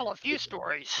 We can tell a few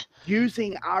stories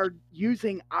using our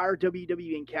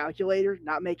WWN calculator.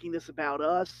 Not making this about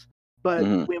us, but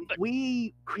when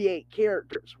we create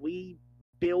characters, we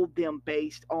build them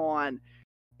based on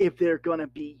if they're going to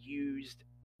be used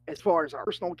as far as our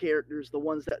personal characters, the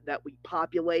ones that we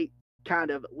populate,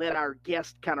 kind of let our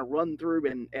guest kind of run through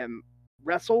and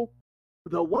wrestle.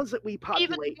 The ones that we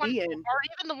populate or even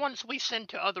the ones we send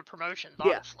to other promotions,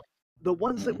 honestly. The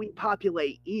ones that we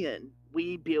populate in,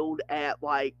 we build at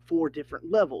like 4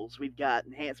 different levels. We've got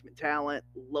enhancement talent,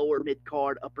 lower mid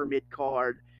card, upper mid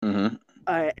card, and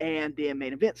then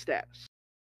main event status.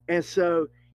 And so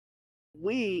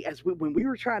when we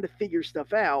were trying to figure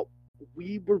stuff out,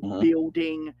 we were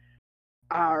building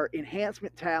our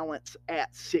enhancement talents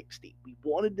at 60. We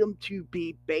wanted them to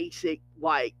be basic,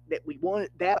 like that.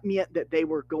 That meant that they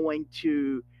were going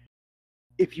to,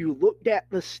 if you looked at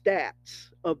the stats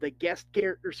of the guest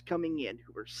characters coming in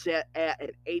who were set at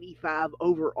an 85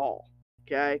 overall,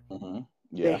 okay?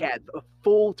 They had a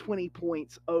full 20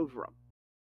 points over them.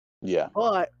 Yeah.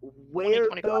 But where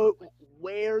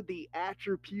the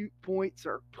attribute points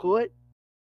are put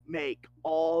make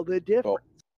all the difference.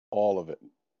 All of it.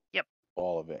 Yep.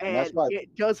 All of it. And that's why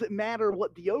it doesn't matter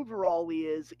what the overall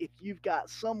is if you've got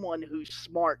someone who's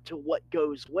smart to what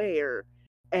goes where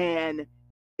and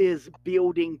is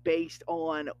building based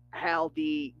on how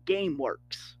the game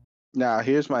works. Now,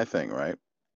 here's my thing, right?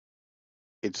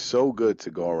 It's so good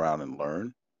to go around and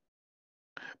learn.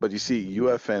 But you see,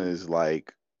 UFN is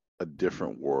like a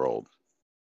different world.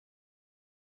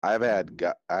 All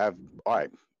right,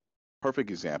 perfect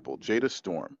example, Jada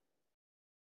Storm.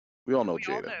 We all know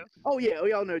Jada. Oh yeah,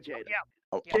 we all know Jada.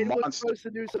 Yeah. Jada was supposed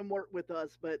to do some work with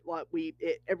us, but like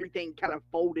everything kind of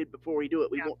folded before we do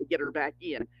it. We want to get her back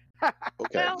in.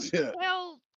 Okay.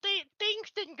 Well,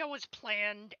 things didn't go as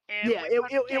planned. And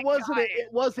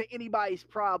it wasn't anybody's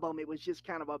problem. It was just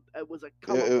kind of a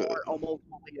color part on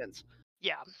multiple ends.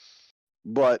 Yeah.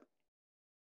 But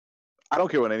I don't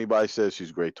care what anybody says.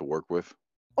 She's great to work with.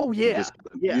 Oh yeah.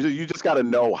 You just got to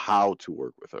know how to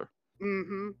work with her.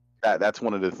 Mm-hmm. That's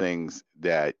one of the things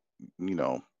that,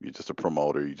 you're just a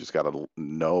promoter. You just got to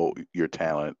know your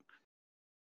talent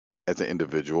as an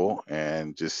individual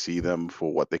and just see them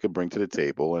for what they could bring to the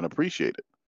table and appreciate it.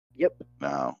 Yep.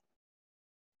 Now,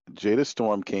 Jada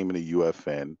Storm came into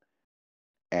UFN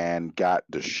and got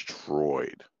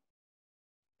destroyed.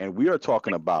 And we are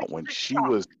talking about when she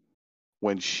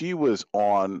was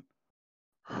on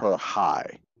her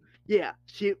high. Yeah,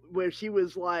 she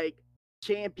was like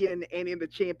champion and in the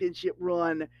championship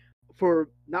run for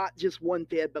not just one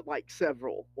Fed but like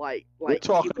several. We're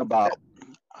talking about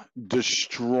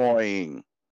destroying,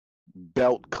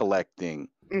 belt collecting,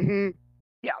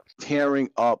 tearing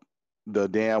up the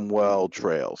damn well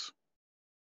trails.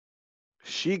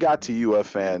 She got to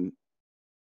UFN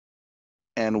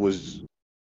and was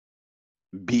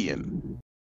beaten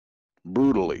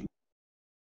brutally.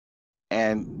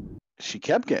 And she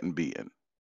kept getting beaten.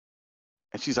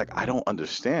 And she's like, I don't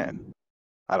understand.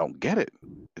 I don't get it.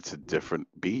 It's a different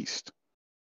beast.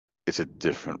 It's a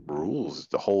different rules.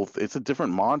 It's a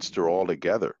different monster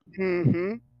altogether.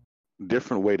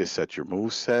 Different way to set your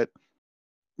move set,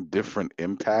 different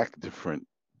impact, different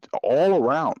all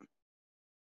around.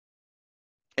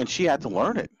 And she had to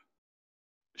learn it.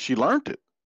 She learned it.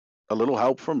 A little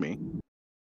help from me,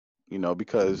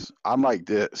 because I'm like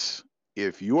this.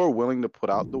 If you are willing to put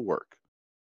out the work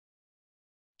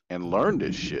and learn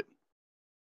this shit,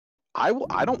 I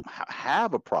don't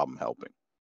have a problem helping.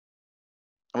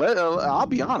 I'll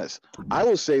be honest. I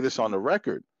will say this on the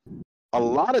record. A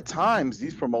lot of times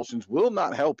these promotions will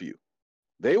not help you.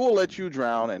 They will let you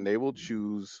drown and they will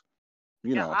choose,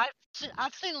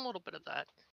 I've seen a little bit of that.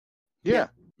 Yeah.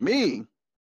 Me,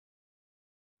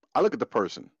 I look at the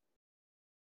person.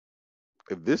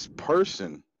 If this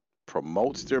person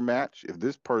promotes their match, if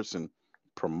this person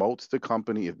promotes the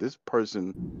company, if this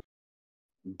person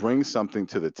brings something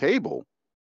to the table,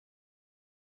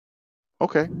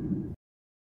 okay.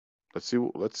 Let's see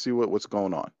what's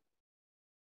going on.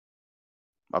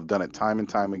 I've done it time and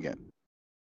time again.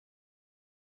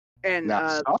 And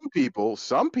now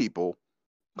some people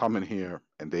come in here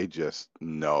and they just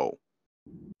know.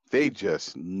 They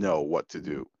just know what to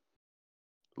do.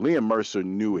 Liam Mercer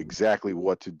knew exactly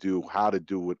what to do, how to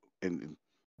do it, and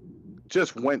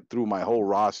just went through my whole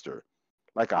roster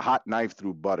like a hot knife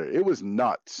through butter. It was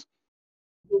nuts.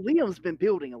 Well, Liam's been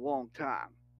building a long time.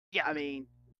 Yeah, I mean,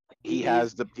 he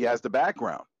has the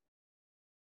background.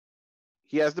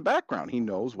 He has the background. He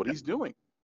knows what he's doing.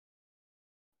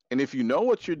 And if you know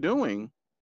what you're doing,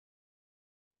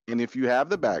 and if you have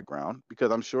the background,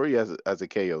 because I'm sure he has a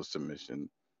KO submission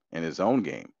in his own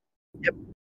game. Yep.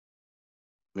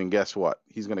 Then guess what?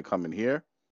 He's going to come in here,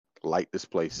 light this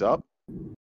place up,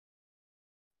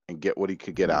 and get what he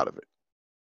could get out of it.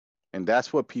 And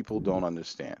that's what people don't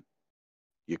understand.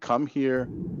 You come here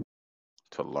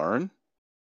to learn,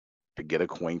 to get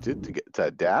acquainted, to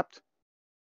adapt,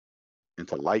 and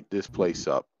to light this place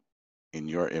up in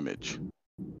your image.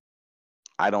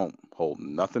 I don't hold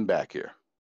nothing back here.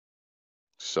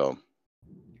 So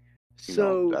that's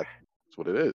what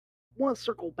it is. I want to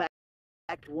circle back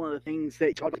to one of the things that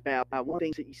you talked about. One of the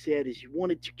things that you said is you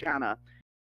wanted to kind of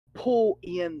pull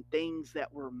in things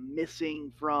that were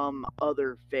missing from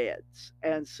other feds.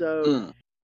 And so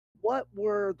what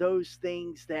were those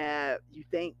things that you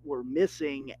think were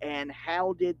missing, and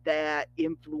how did that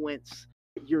influence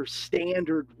your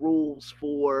standard rules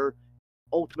for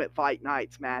Ultimate Fight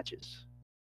Nights matches?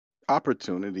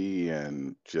 Opportunity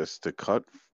and just to cut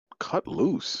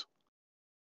loose.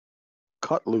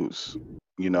 The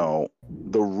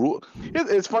rule.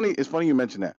 It's funny you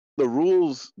mentioned that. The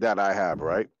rules that I have,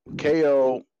 right?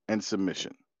 KO and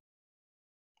submission,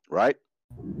 right?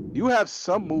 You have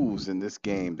some moves in this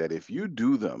game that if you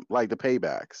do them, like the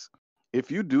paybacks,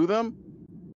 if you do them,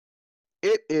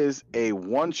 it is a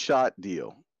one-shot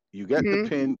deal. You get the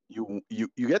pin, you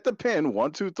get the pin,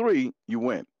 1, 2, 3, you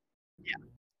win. Yeah.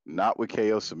 Not with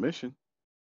KO submission.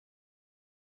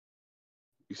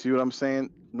 You see what I'm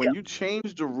saying? When you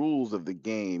change the rules of the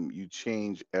game, you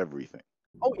change everything.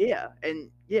 Oh yeah, and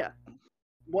 100%.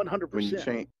 When you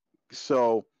change,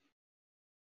 so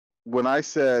when I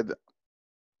said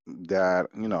that,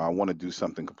 I want to do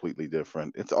something completely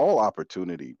different, it's all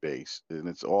opportunity based, and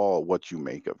it's all what you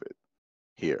make of it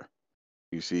here.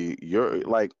 You see, you're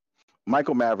like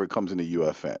Michael Maverick comes into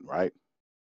UFN, right?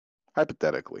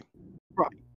 Hypothetically.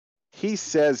 Right. He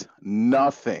says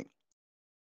nothing.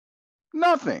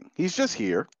 Nothing. He's just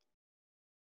here.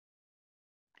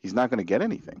 He's not going to get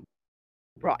anything.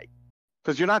 Right.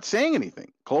 Because you're not saying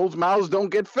anything. Closed mouths don't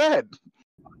get fed.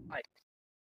 Right.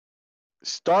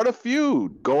 Start a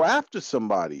feud. Go after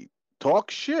somebody. Talk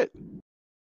shit.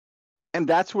 And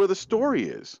that's where the story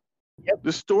is. Yep.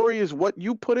 The story is what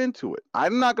you put into it.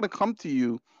 I'm not going to come to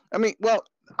you. I'm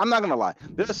not going to lie.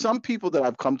 There are some people that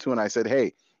I've come to and I said,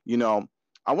 hey,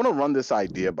 I want to run this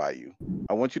idea by you.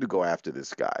 I want you to go after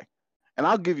this guy. And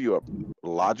I'll give you a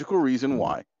logical reason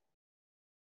why.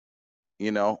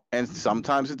 and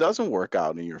sometimes it doesn't work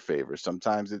out in your favor.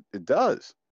 Sometimes it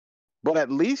does. But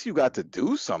at least you got to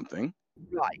do something.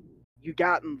 Right. You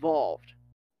got involved.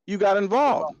 You got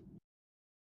involved.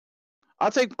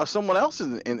 I'll take someone else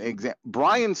in example.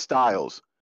 Brian Styles.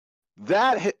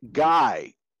 That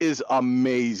guy is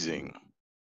amazing.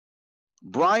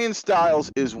 Brian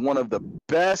Styles is one of the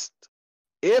best,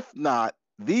 if not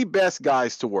the best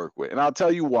guys to work with. And I'll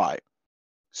tell you why.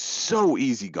 So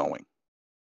easygoing.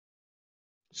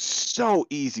 So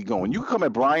easygoing. You come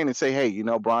at Brian and say, hey,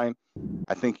 Brian,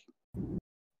 I think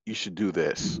you should do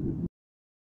this.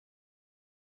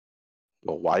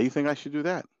 Well, why do you think I should do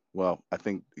that? Well, I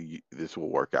think this will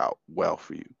work out well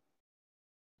for you.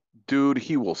 Dude,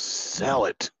 he will sell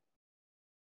it.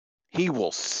 He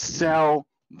will sell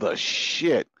the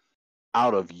shit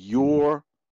out of your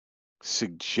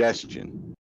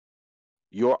suggestion,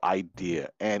 your idea.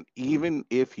 And even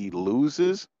if he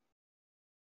loses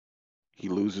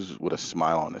with a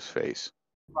smile on his face.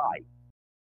 Right.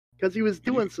 Because he was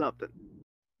doing something.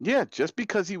 Yeah, just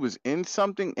because he was in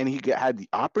something and he had the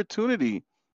opportunity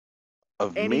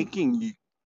of making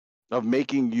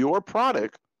your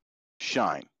product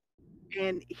shine.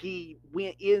 And he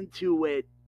went into it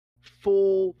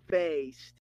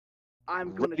full-faced.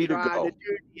 I'm going to try to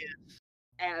do this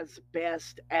as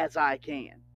best as I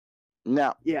can.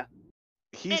 Now, yeah,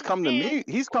 he's come to me.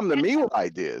 He's come to me with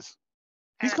ideas.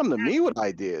 He's come to me with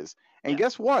ideas. And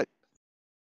guess what?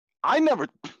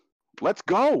 Let's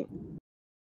go.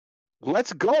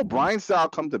 Let's go. Brian Style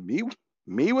come to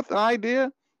me with an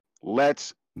idea.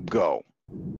 Let's go.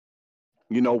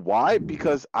 You know why?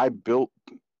 Because I built,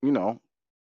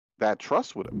 that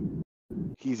trust with him.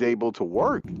 He's able to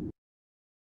work.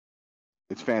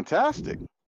 It's fantastic.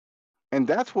 And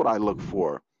that's what I look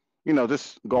for.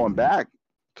 Just going back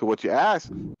to what you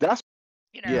asked, that's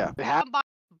someone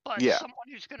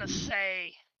who's going to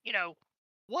say,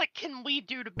 what can we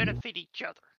do to benefit each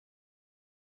other?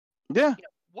 Yeah.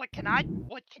 What can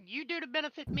you do to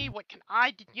benefit me? What can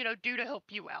I, do to help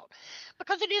you out?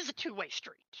 Because it is a two-way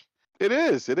street. It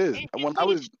is. At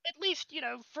least,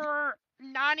 for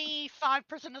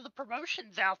 95% of the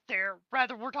promotions out there,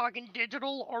 whether we're talking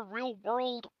digital or real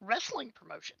world wrestling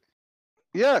promotion.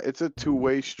 Yeah, it's a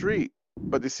two-way street.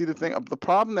 But you see the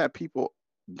problem that people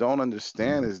don't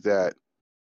understand is that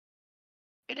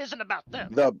it isn't about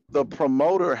them. The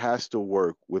promoter has to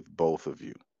work with both of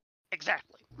you.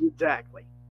 Exactly.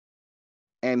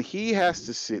 And he has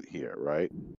to sit here,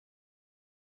 right?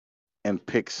 And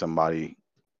pick somebody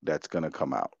that's going to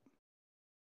come out.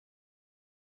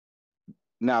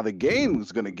 Now, the game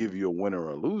is going to give you a winner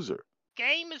or a loser.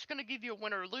 Game is going to give you a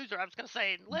winner or loser. I was going to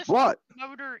say, unless the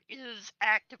promoter is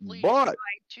actively trying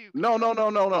to...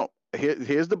 No.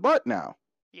 Here's the but now.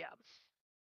 Yeah.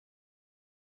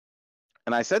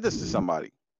 And I said this to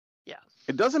somebody. Yeah.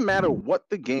 It doesn't matter what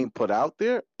the game put out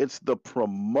there. It's the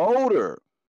promoter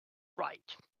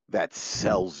that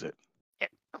sells it. Yeah.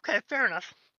 Okay, fair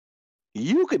enough.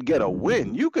 You could get a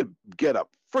win. You could get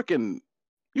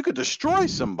you could destroy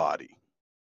somebody.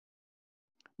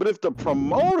 But if the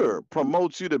promoter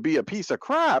promotes you to be a piece of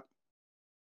crap,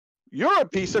 you're a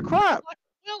piece of crap.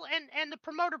 Well, and the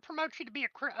promoter promotes you to be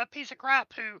a piece of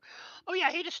crap who,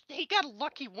 he got a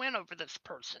lucky win over this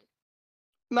person.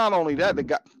 Not only that,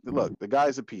 the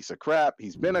guy's a piece of crap.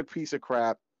 He's been a piece of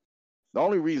crap. The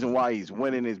only reason why he's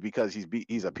winning is because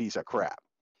he's a piece of crap.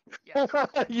 Yeah.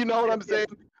 You know what I'm saying?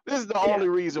 This is the only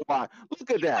reason why.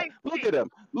 Look at that. Look at him.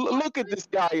 Look at this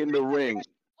guy in the ring.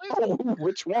 Oh,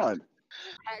 which one?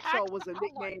 Hacksaw was a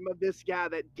nickname of this guy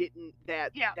that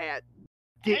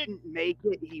didn't make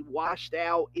it. He washed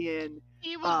out in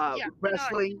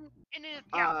wrestling.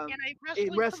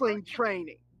 In wrestling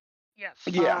training. Yes.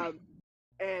 Yeah.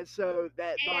 And so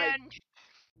that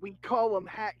we call him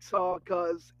Hacksaw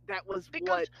because that was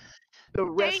what the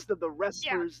rest of the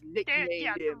wrestlers nicknamed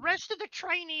him. The rest of the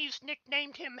trainees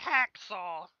nicknamed him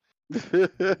Hacksaw.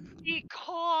 Because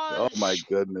oh my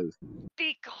goodness.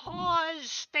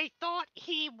 Because they thought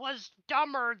he was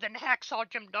dumber than Hacksaw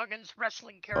Jim Duggan's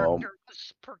wrestling character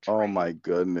was portrayed. Oh my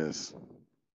goodness.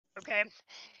 Okay.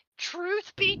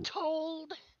 Truth be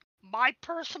told, my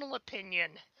personal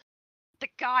opinion, the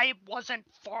guy wasn't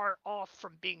far off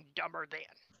from being dumber than.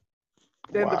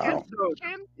 Wow.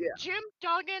 Jim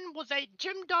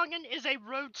Duggan is a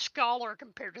Rhodes Scholar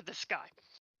compared to this guy.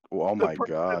 Oh my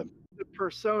God. The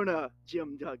persona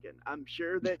Jim Duggan. I'm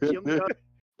sure that Jim Duggan.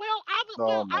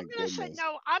 I'm gonna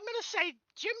say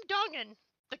Jim Duggan,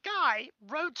 the guy,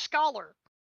 Rhodes Scholar,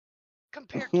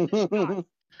 compared to this guy.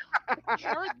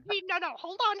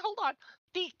 Hold on.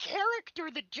 The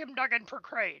character that Jim Duggan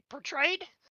portrayed,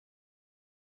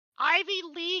 Ivy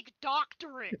League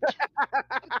doctorate.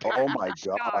 Oh my This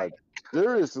guy. God.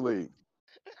 Seriously.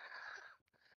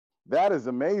 That is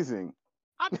amazing.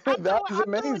 That is I'm going.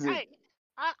 amazing. Hey,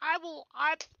 I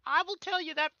will tell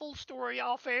you that full story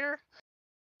off air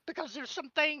because there's some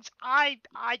things I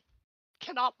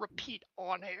cannot repeat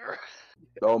on air.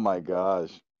 Oh my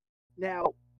gosh.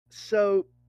 Now, so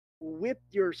with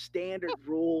your standard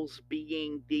rules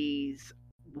being these,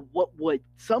 what would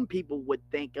some people would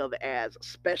think of as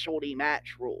specialty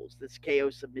match rules, this KO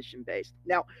submission based.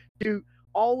 Now, do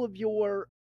all of your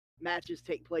matches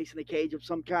take place in a cage of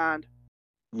some kind?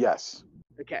 Yes.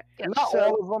 Okay. Not So,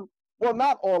 all of them. Well,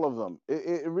 not all of them.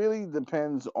 It really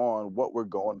depends on what we're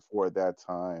going for at that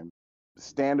time.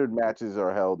 Standard matches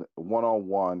are held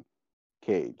one-on-one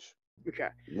cage. okay.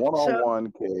 So,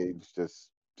 One-on-one cage, just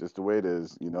the way it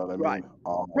is. You know what I right.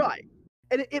 mean? Right.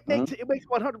 And it Mhm. makes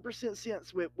 100%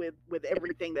 sense with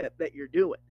everything that you're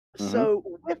doing. Mhm. So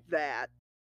with that,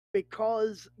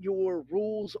 because your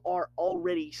rules are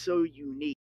already so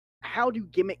unique, how do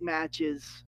gimmick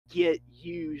matches get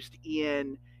used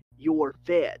in your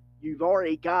Fed? You've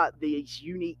already got these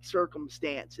unique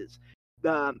circumstances.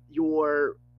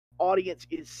 Your audience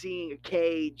is seeing a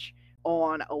cage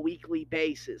on a weekly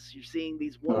basis. You're seeing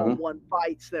these one-on-one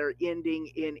fights that are ending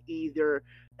in either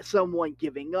someone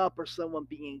giving up or someone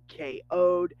being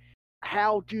KO'd.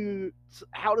 How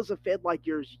does a Fed like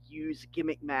yours use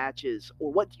gimmick matches,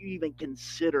 or what do you even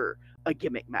consider a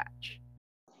gimmick match?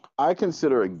 I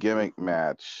consider a gimmick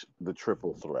match the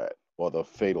triple threat or the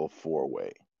fatal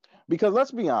four-way. Because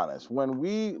let's be honest, when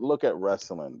we look at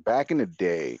wrestling back in the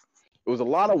day, it was a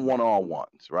lot of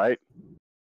one-on-ones, right?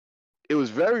 It was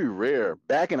very rare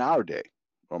back in our day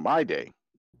or my day.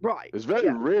 Right. It's very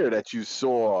Yeah. rare that you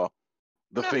saw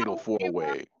the No, fatal how old you are.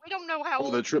 four-way We don't know how or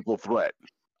old the you triple threat.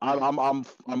 I'm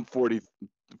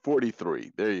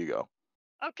 43. There you go.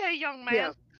 Okay, young Yeah.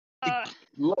 man. Uh,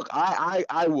 Look,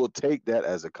 I will take that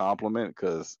as a compliment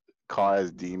because Carr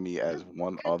has deemed me as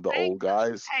one good of the thing. old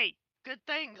guys. Hey, good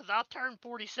thing because I'll turn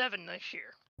 47 this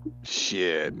year.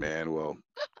 Shit, man. Well,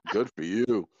 good for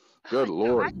you. Good I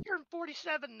Lord. turned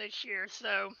 47 this year,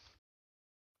 so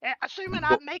assuming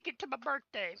I Well, make it to my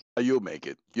birthday. you'll make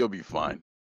it. You'll be fine.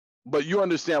 But you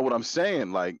understand what I'm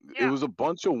saying? Like it Yeah. was a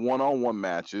bunch of one-on-one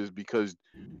matches because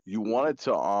you wanted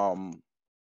to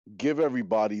give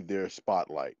everybody their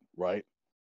spotlight, right?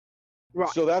 Right.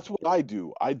 So that's what I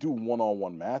do. I do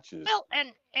one-on-one matches, Well,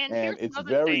 and and here's it's another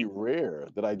very thing. rare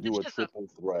that I do This a is a triple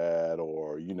threat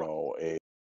or a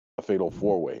fatal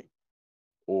four-way.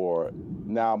 Or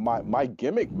now my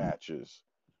gimmick matches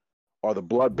are the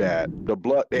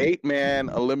 8-man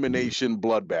elimination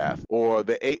bloodbath, or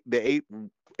the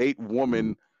eight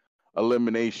woman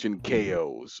elimination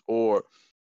KOs, or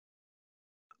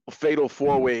fatal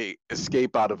four-way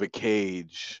escape out of a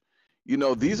cage. You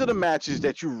know, these are the matches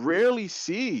that you rarely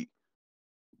see.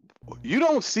 You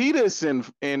don't see this in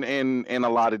a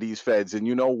lot of these feds, and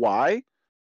you know why?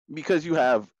 Because you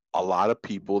have a lot of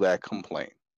people that complain,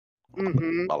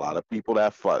 Mm-hmm. a lot of people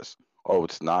that fuss. Oh,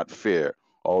 it's not fair.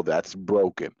 Oh, that's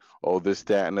broken. Oh, this,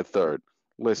 that, and the third.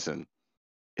 Listen,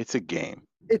 it's a game,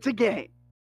 It's a game.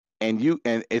 and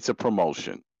it's a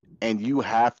promotion, and you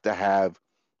have to have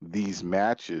these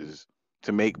matches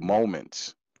to make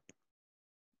moments.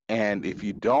 And if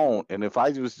you don't, and if I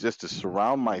was just to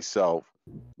surround myself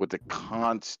with the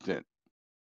constant,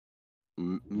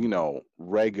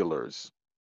 regulars,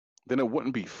 then it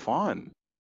wouldn't be fun.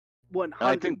 And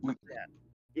I 100%. think we, I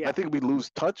Yeah. think we lose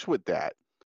touch with that.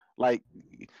 Like,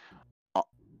 uh,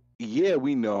 yeah,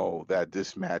 we know that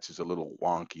this match is a little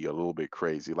wonky, a little bit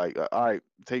crazy. Like, all right,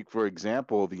 take for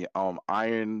example the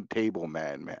Iron Table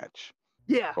Man match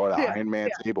Yeah. or the Yeah. Iron Man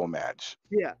Yeah. table match.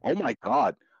 Yeah. Oh my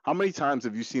God, how many times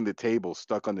have you seen the table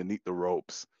stuck underneath the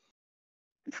ropes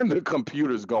and the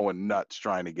computer's going nuts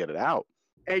trying to get it out?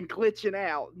 And glitching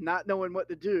out, not knowing what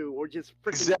to do, or just freaking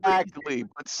Exactly,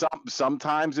 but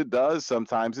sometimes it does,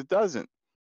 sometimes it doesn't.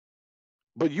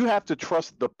 But you have to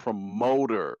trust the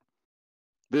promoter.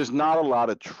 There's not a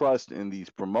lot of trust in these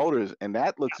promoters, and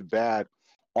that looks bad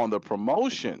on the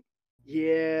promotion.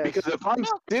 Yes. Because if I'm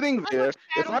Well, sitting I there, look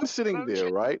bad if on I'm the sitting there,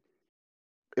 promotion. right?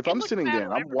 If It I'm looks sitting bad there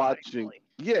and on I'm everybody, watching, really.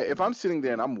 yeah, if I'm sitting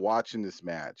there and I'm watching this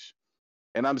match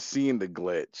and I'm seeing the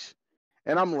glitch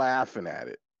and I'm laughing at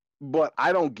it, but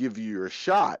I don't give you your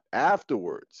shot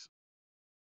afterwards,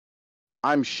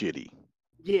 I'm shitty.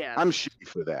 Yes. I'm shitty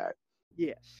for that.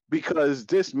 Yes. Because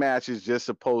this match is just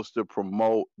supposed to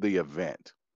promote the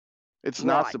event. It's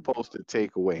not Right. supposed to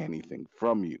take away anything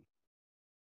from you.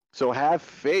 So have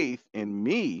faith in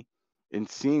me in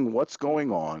seeing what's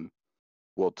going on.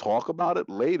 We'll talk about it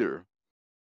later.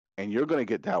 and you're going to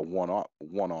get that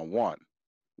one-on-one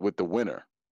with the winner.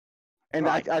 And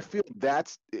Right. I feel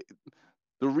that's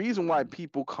the reason why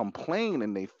people complain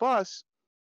and they fuss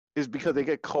is because they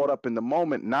get caught up in the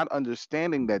moment, not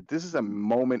understanding that this is a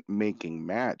moment-making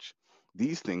match.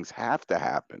 These things have to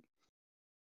happen.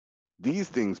 These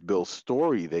things build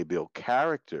story. They build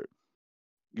character.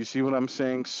 You see what I'm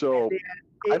saying? So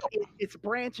It's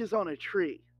branches on a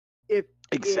tree. If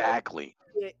exactly.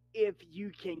 if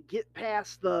you can get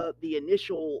past the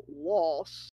initial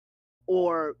loss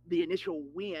or the initial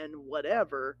win,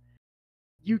 whatever,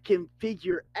 you can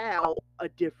figure out a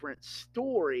different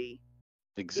story.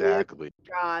 Exactly. If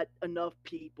you got enough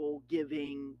people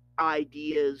giving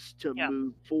ideas to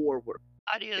move forward.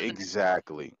 Ideas.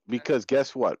 Exactly. Because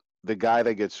guess what? The guy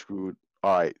that gets screwed,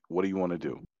 all right, what do you want to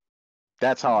do?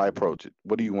 That's how I approach it.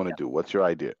 What do you want to do? What's your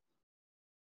idea?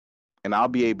 And I'll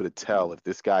be able to tell if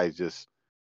this guy is just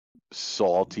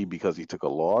salty because he took a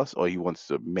loss or he wants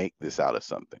to make this out of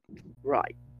something.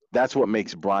 Right. That's what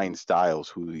makes Brian Styles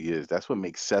who he is. That's what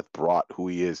makes Seth Brott who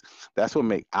he is. That's what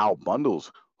makes Al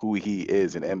Bundles who he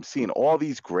is, and MC and all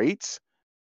these greats.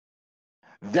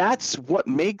 That's what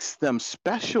makes them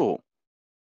special.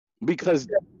 Because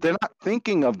they're not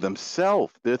thinking of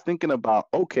themselves. They're thinking about,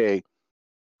 okay,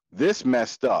 this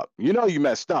messed up. You know you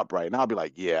messed up, right? And I'll be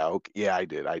like, yeah, okay, yeah, I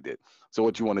did. So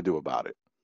what you want to do about it?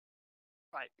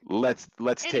 Right. Let's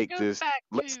take this.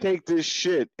 Let's take this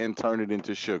shit and turn it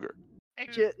into sugar.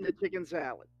 Shit in the chicken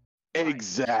salad.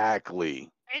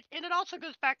 Exactly. And it also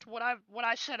goes back to what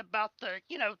I said about the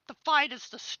fight is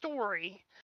the story.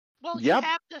 Well, you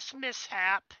have this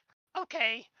mishap.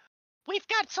 Okay, we've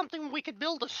got something we could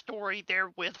build a story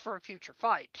there with for a future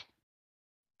fight.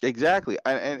 Exactly.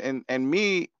 And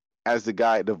me as the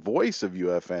guy, the voice of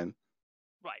UFN,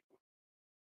 right?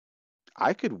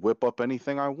 I could whip up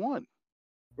anything I want.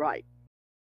 Right.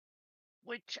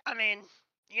 Which, I mean,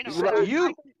 I can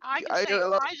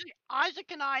say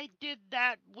Isaac and I did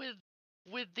that with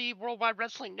the Worldwide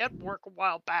Wrestling Network a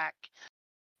while back.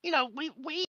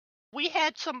 We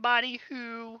had somebody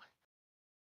who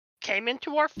came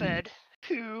into our Fed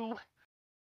who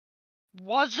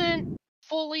wasn't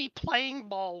fully playing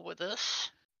ball with us,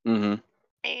 and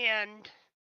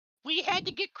we had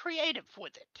to get creative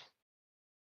with it.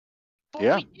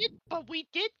 But we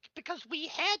did because we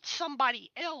had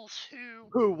somebody else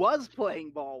who was playing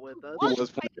ball with us,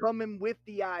 was coming with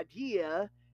the idea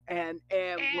and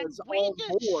was on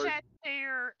board. Sat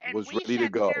there and was ready to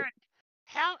go.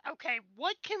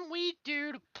 What can we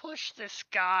do to push this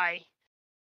guy?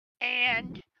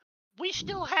 And we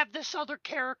still have this other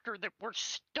character that we're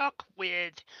stuck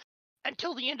with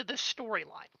until the end of this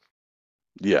storyline.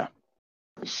 Yeah.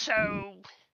 So,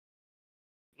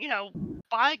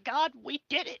 by God, we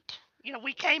did it.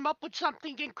 We came up with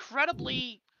something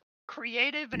incredibly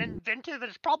creative and inventive, and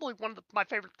it's probably one of my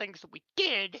favorite things that we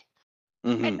did.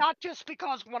 And not just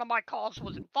because one of my calls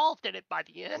was involved in it by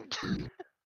the end.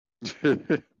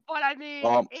 But I mean,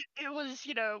 it was,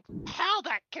 how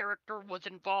that character was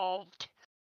involved,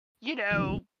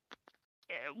 it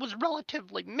was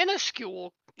relatively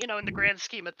minuscule, in the grand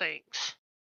scheme of things.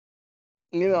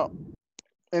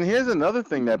 And here's another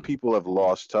thing that people have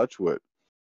lost touch with.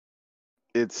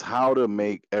 It's how to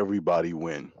make everybody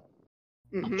win.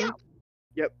 Mm-hmm. Yeah.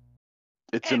 Yep.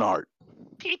 It's an art.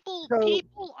 People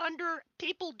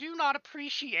do not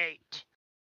appreciate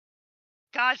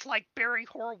guys like Barry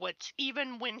Horowitz,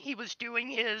 even when he was doing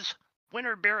his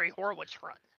Winter Barry Horowitz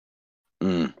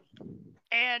run.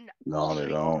 And no, they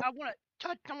don't. I want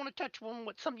to touch on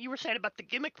what you were saying about the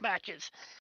gimmick matches.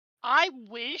 I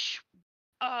wish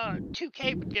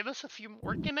 2K would give us a few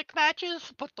more gimmick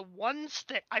matches, but the ones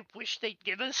that I wish they'd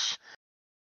give us,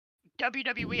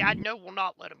 WWE I know will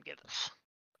not let them give us.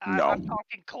 No. I'm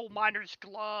talking coal miner's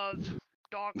glove,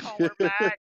 dog collar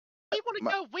match. We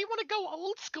want to go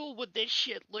old school with this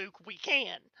shit, Luke. We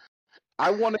can.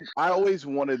 I always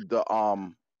wanted the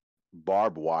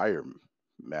barbed wire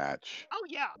match. Oh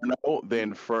yeah. The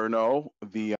Inferno,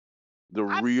 the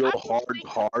real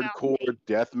hardcore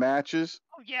death matches.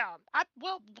 Oh yeah.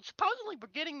 Supposedly we're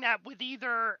getting that with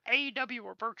either AEW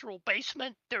or Virtual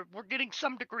Basement. We're getting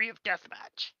some degree of death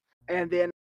match. And then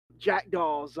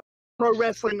Jackdaw's Pro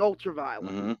Wrestling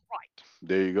Ultraviolet. Mm-hmm. Right.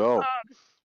 There you go.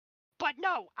 But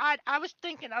no, I was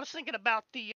thinking about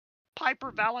the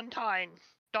Piper Valentine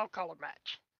dog collar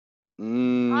match.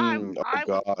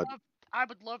 I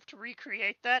would love to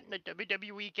recreate that in a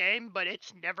WWE game, but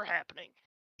it's never happening.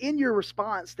 In your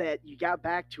response that you got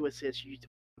back to us, you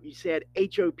said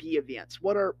HOP events.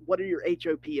 What are your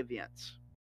HOP events?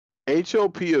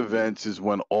 HOP events is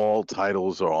when all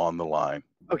titles are on the line.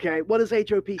 Okay, what does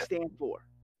HOP stand for?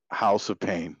 House of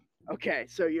Pain. Okay,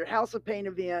 so your House of Pain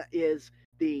event is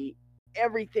the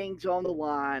everything's on the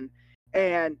line,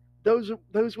 and those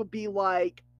would be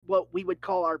like what we would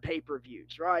call our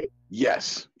pay-per-views, right?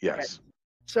 Yes, Okay. yes.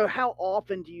 So how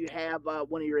often do you have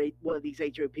one of these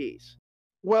HOPs?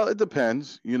 Well, it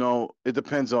depends. It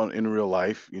depends on in real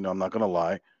life. I'm not gonna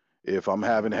lie. If I'm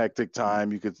having a hectic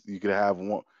time, you could have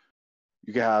one.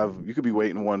 You could be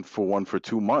waiting one for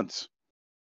 2 months,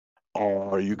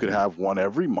 or you could have one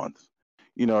every month.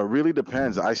 It really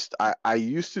depends. I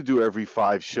used to do every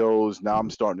 5 shows. Now I'm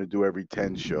starting to do every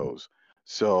 10 shows.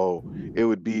 So it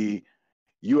would be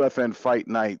UFN Fight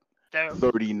Night So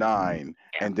 39,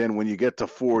 yeah. and then when you get to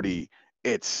 40,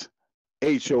 it's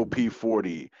HOP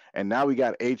 40, and now we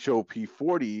got HOP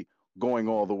 40 going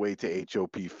all the way to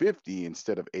HOP 50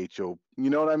 instead of HO. You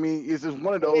know what I mean? It's just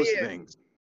one of those Yeah. things.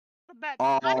 But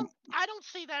Um, I don't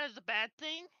see that as a bad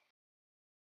thing.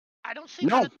 I don't see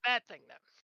that no, as a bad thing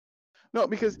though. no,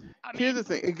 because I here's mean, the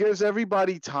thing: it gives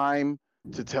everybody time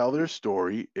to tell their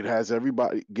story. It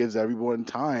gives everyone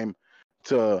time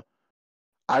to,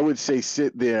 I would say,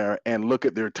 sit there and look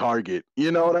at their target.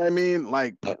 You know what I mean?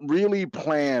 Like really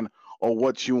plan on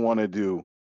what you want to do.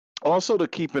 Also, to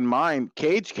keep in mind,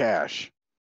 Cage Cash,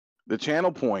 the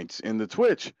channel points in the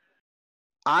Twitch,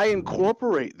 I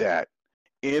incorporate that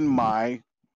in my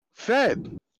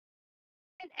Fed.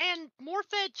 and more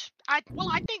feds. I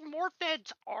think more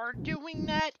feds are doing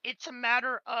that. It's a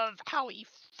matter of how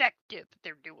effective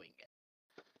they're doing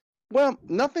it. Well,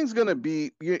 nothing's gonna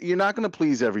be. You're not gonna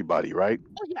please everybody, right?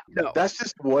 Oh yeah. No. That's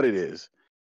just what it is.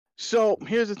 So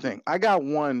here's the thing: I got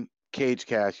one Cage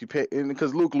Cash. You pay, and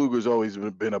because Luke Luger's always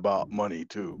been about money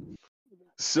too.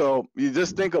 So you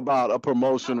just think about a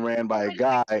promotion ran by a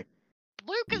guy.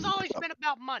 Luke has always been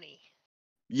about money.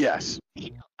 Yes,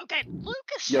 Okay, Luke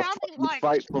is you sounding you like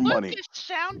fight for money.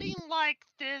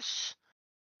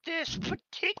 this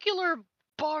particular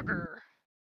bugger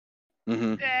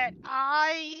Hmm. that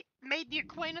I made the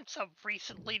acquaintance of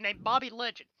recently named Bobby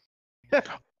Legend.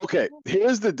 Okay,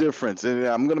 here's the difference, and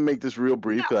I'm gonna make this real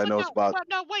brief because I know it's about.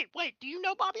 No, wait. Do you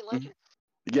know Bobby Legend?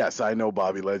 Yes, I know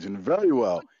Bobby Legend very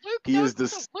well. Luke He knows. is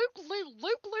this. Luke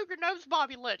Luger knows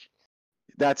Bobby Legend.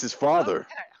 That's his father.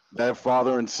 Okay. That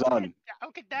father and son.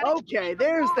 Okay, that Okay, explains a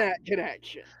there's lot. that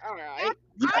connection. All right. I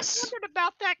Yes. wondered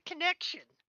about that connection.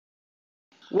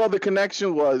 Well, the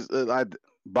connection was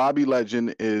Bobby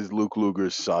Legend is Luke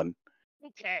Luger's son,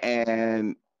 Okay.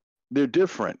 and they're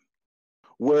different.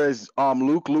 Whereas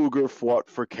Luke Luger fought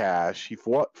for cash, he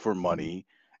fought for money,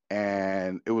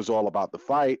 and it was all about the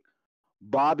fight.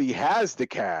 Bobby has the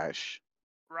cash.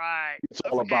 Right. It's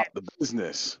all about the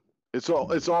business. It's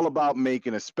all about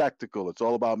making a spectacle. It's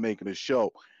all about making a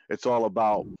show. It's all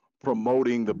about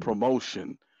promoting the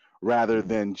promotion rather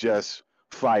than just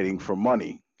fighting for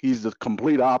money. He's the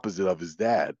complete opposite of his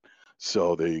dad.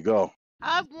 So there you go.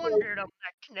 I've wondered on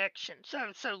that connection.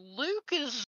 So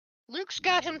Luke's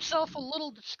got himself a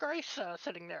little disgrace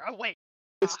sitting there. Oh wait.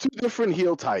 It's two different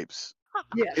heel types.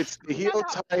 Yes. It's the heel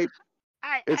type.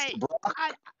 It's Hey, the Brock.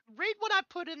 I read what I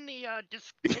put in the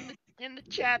in the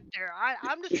chat there.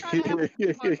 I'm just trying to have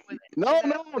fun with it.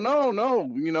 No,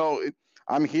 no.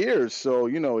 I'm here, so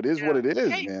it is what it is,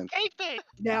 man. Kayfabe.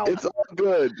 Now, It's all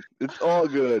good. It's all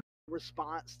good.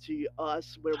 response to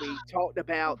us where we talked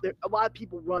about a lot of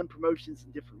people run promotions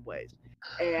in different ways,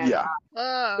 and Yeah.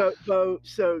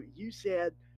 so you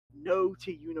said no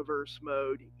to universe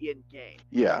mode in game.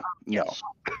 Yeah. No.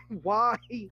 Why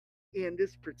in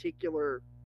this particular?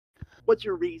 What's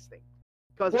your reasoning?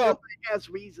 Because Well, everybody has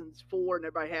reasons for and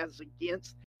everybody has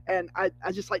against, and I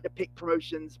just like to pick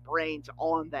promotions' brains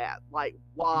on that. Like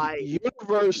why?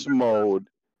 universe mode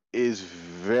is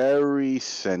very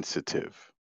sensitive.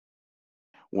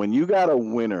 When you got a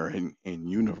winner in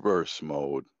universe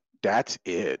mode, that's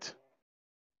it.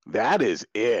 That is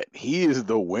it. He is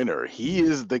the winner. He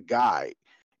is the guy.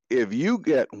 If you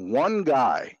get one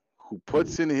guy who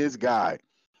puts in his guy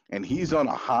and he's on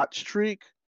a hot streak,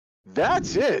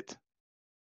 that's it.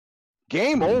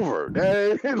 Game over.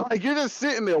 Like you're just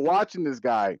sitting there watching this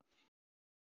guy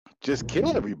just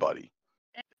kill everybody.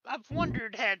 I've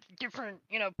wondered, had different,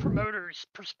 promoters'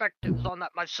 perspectives on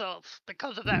that myself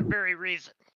because of that very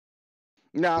reason.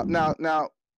 Now,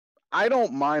 I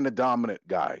don't mind a dominant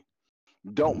guy.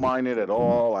 Don't mind it at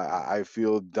all. I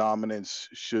feel dominance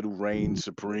should reign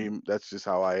supreme. That's just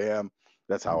how I am.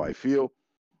 That's how I feel.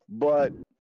 But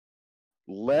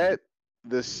let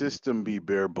the system be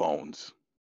bare bones.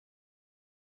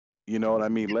 You know what I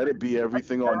mean? Let it be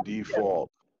everything on default.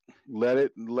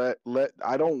 Let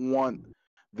I don't want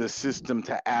the system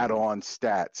to add on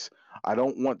stats. I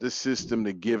don't want the system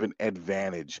to give an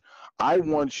advantage. I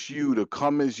want you to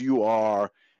come as you are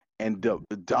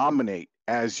and dominate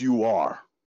as you are.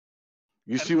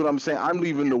 You see what I'm saying? I'm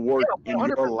leaving the work in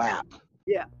your 100%. lap.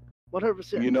 Yeah,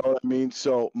 100%. You know what I mean?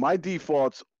 So my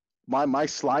defaults, my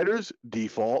sliders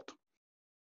default.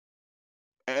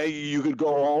 And you could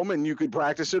go home and you could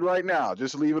practice it right now.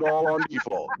 Just leave it all on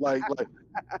default. Like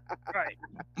Right.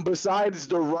 besides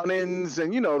the run-ins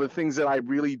and the things that I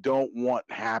really don't want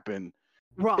happen.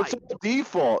 Right. It's all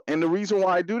default. And the reason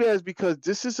why I do that is because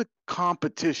this is a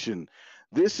competition.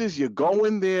 This is you go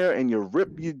in there and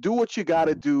you do what you got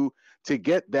to do to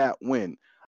get that win.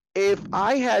 If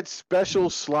I had special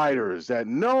sliders that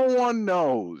no one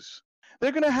knows,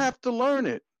 they're going to have to learn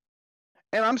it.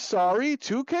 And I'm sorry,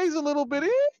 2K is a little bit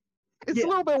it's a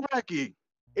little bit wacky.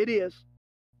 It is.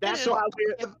 That's So- why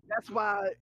that's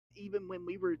why even when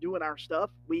we were doing our stuff,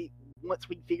 once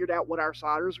we figured out what our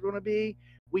sliders were going to be,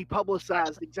 we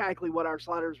publicized exactly what our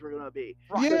sliders were going to be.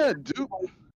 Yeah, dude.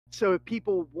 So if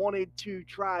people wanted to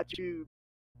try to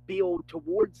build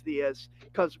towards this,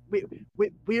 because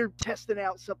we're testing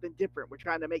out something different. We're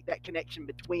trying to make that connection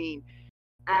between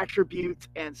attributes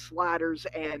and sliders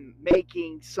and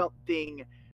making something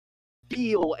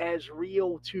feel as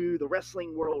real to the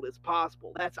wrestling world as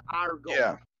possible. That's our goal.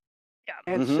 Yeah.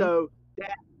 And Mhm. so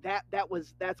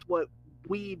that's what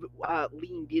we've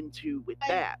leaned into with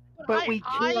that. But we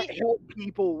can't help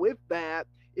people with that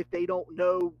if they don't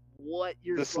know what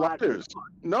your The sliders.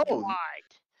 No. Right.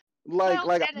 Like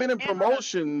Well, I've been in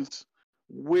promotions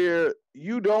where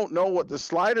you don't know what the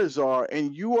sliders are,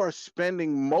 and you are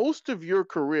spending most of your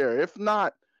career, if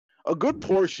not a good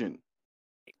portion,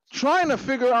 trying to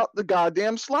figure out the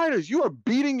goddamn sliders. You are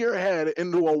beating your head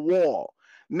into a wall.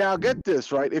 Now get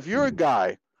this, right? If you're a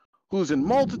guy who's in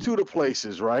multitude of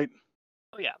places, right?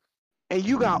 Oh yeah. And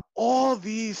you got all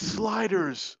these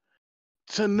sliders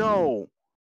to know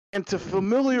and to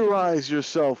familiarize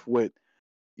yourself with.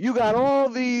 You got all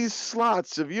these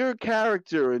slots of your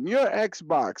character and your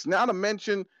Xbox, not to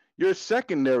mention your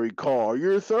secondary car,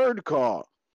 your third car.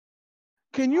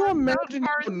 Can you imagine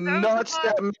how nuts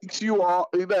that makes you all?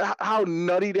 How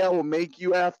nutty that will make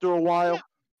you after a while? Yeah.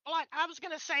 Like I was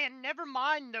gonna say, and never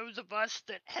mind those of us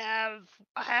that have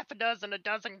a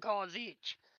dozen cars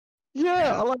each.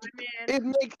 Yeah, I like mean, it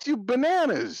makes you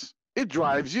bananas. It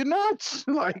drives you nuts.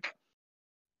 Like,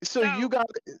 so you got.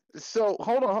 So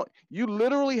hold on. You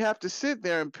literally have to sit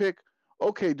there and pick.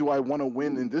 Okay, do I want to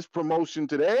win in this promotion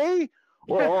today,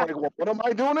 or all right, well, what am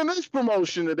I doing in this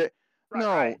promotion today?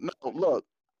 Right. No. Look,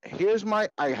 here's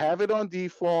I have it on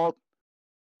default.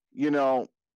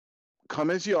 Come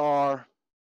as you are,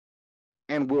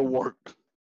 and we'll work.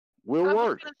 We'll I was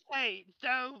work. gonna say,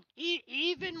 so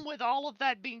even with all of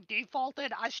that being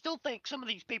defaulted, I still think some of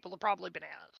these people are probably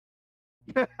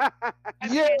bananas.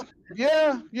 Yeah,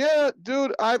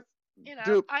 dude. I've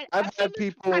had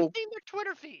people. I've seen their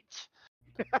Twitter feeds.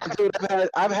 Dude,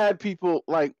 I've had people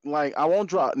like I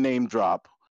won't name drop,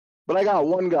 but I got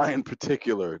one guy in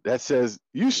particular that says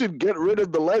you should get rid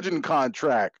of the legend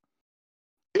contract.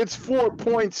 It's 4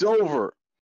 points over,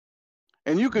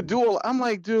 and you could do I'm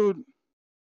like, dude,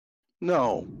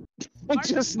 no,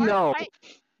 just no.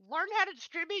 Learn how to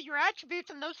distribute your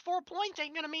attributes, and those 4 points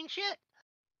ain't gonna mean shit.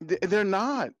 They're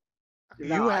not.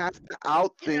 You have to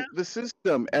outthink the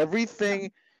system.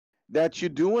 Everything that you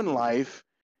do in life,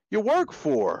 you work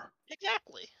for.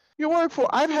 Exactly. You work for.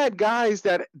 I've had guys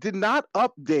that did not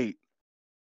update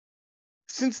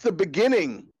since the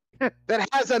beginning that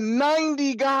has a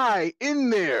 90 guy in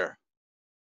there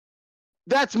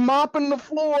that's mopping the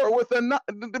floor with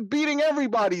beating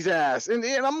everybody's ass. And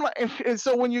I'm like, and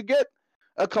so when you get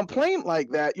a complaint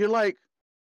like that, you're like,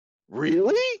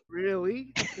 really?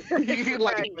 Really?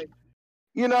 Like,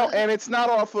 and it's not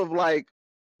off of like,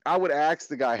 I would ask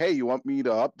the guy, hey, you want me to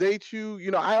update you?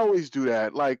 I always do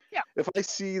that. Like, if I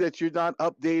see that you're not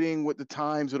updating with the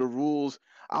times or the rules,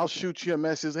 I'll shoot you a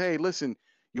message. Hey, listen,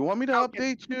 you want me to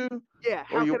update you? Yeah.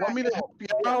 Or you want me to help you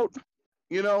out?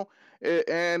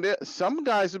 And some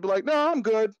guys would be like, no, I'm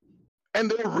good. And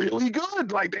they're really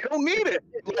good. Like, they don't need it.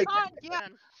 Like,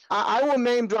 I will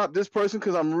name drop this person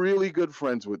because I'm really good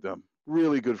friends with them.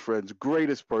 Really good friends.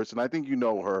 Greatest person. I think you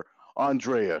know her.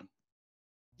 Andrea.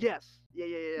 Yes.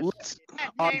 Yeah.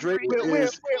 Andrea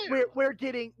we're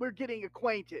getting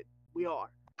acquainted. We are.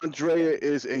 Andrea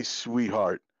is a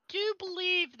sweetheart. Do you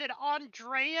believe that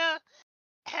Andrea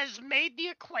has made the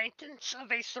acquaintance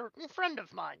of a certain friend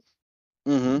of mine?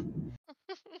 Mm-hmm.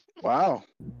 Wow.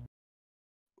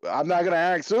 I'm not gonna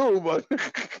ask who, but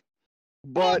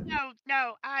but no.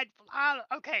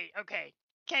 Okay.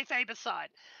 Kayfabe aside.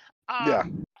 Yeah.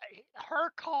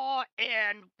 Her call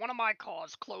and one of my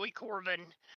calls, Chloe Corvin,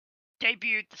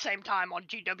 debuted at the same time on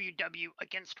GWW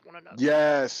against one another.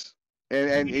 Yes.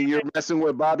 And you're messing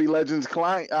with Bobby Legend's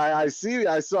client. I see.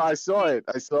 I saw it.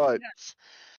 Yes.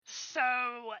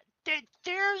 So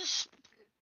there's.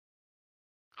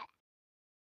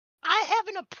 I have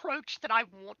an approach that I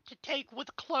want to take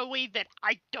with Chloe that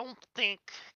I don't think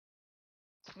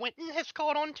Quentin has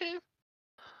caught on to,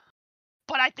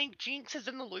 but I think Jinx is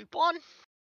in the loop on.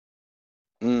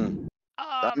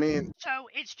 I mean, so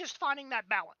it's just finding that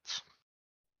balance.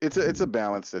 It's a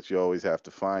balance that you always have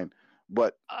to find.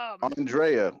 But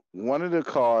Andrea, one of the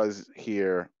cause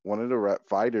here, one of the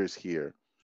fighters here.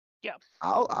 Yeah.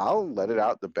 I'll let it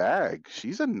out the bag.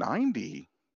 She's a 90.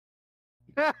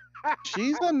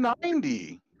 She's a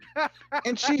 90.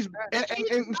 And she's a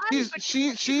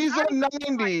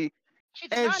 90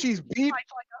 and she's beat like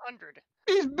 100.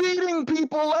 She's beating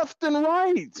people left and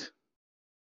right.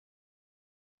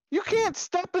 You can't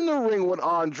step in the ring with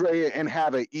Andrea and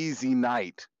have an easy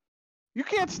night. You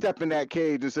can't step in that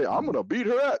cage and say, "I'm gonna beat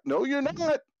her up." No, you're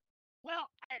not. Well,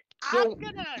 I'm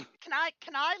gonna. Can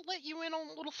I let you in on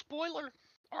a little spoiler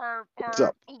or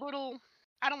a little?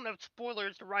 I don't know if spoiler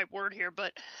is the right word here,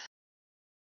 but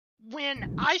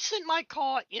when I sent my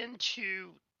call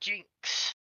into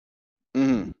Jinx,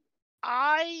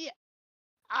 I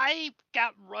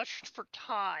got rushed for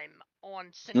time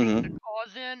on sending the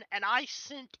calls in, and I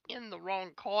sent in the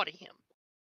wrong call to him.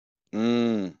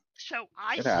 So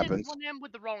I sent one in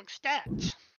with the wrong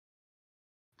stats.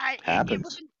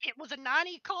 It was a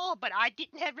 90 call, but I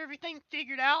didn't have everything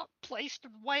figured out, placed the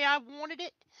way I wanted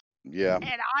it. Yeah.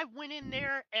 And I went in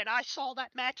there and I saw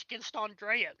that match against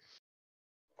Andrea.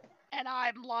 And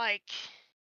I'm like,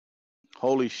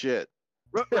 holy shit.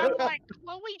 I'm like,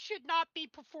 Chloe should not be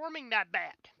performing that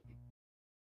bad.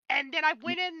 And then I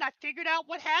went in and I figured out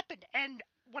what happened. And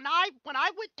when I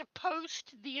went to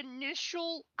post the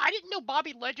initial, I didn't know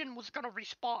Bobby Legend was going to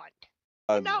respond.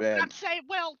 I'm saying,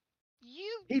 well,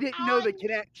 he didn't know the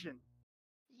connection.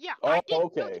 Yeah, I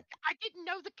didn't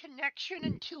know the connection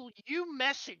until you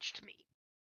messaged me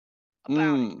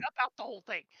about the whole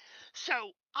thing.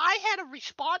 So I had a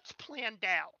response planned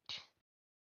out.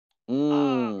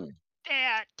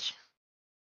 That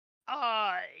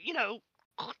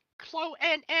Chloe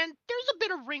and there's a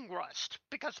bit of ring rust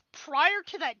because prior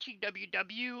to that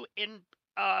GWW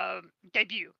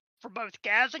debut for both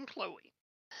Gaz and Chloe,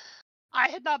 I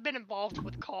had not been involved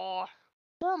with Caw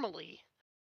formally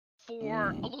for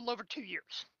a little over 2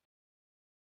 years.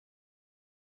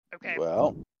 Okay.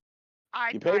 Well,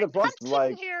 you pay the price.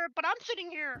 I'm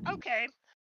sitting here. Okay,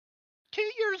 2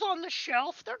 years on the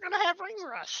shelf. They're gonna have ring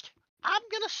rust. I'm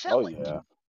gonna sell it. Yeah.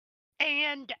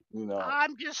 And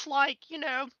I'm just like,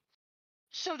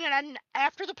 so then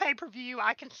after the pay-per-view,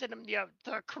 I can send them the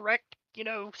correct,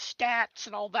 stats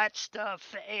and all that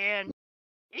stuff. And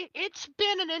it's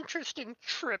been an interesting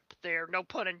trip there, no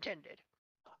pun intended.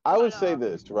 I would say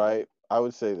this, right? I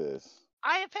would say this.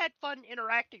 I have had fun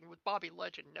interacting with Bobby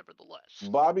Legend, nevertheless.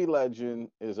 Bobby Legend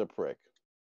is a prick.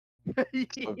 But he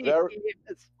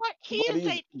is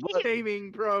a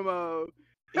gaming promo.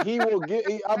 He will get.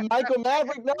 Michael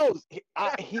Maverick knows.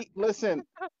 Listen.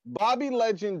 Bobby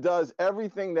Legend does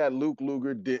everything that Luke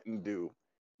Luger didn't do.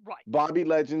 Right. Bobby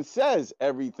Legend says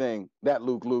everything that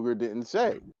Luke Luger didn't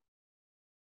say.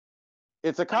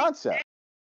 It's a concept.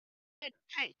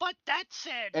 Hey, but that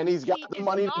said, and he's got the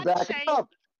money to back it up.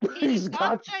 He does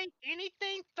not say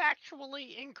anything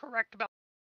factually incorrect about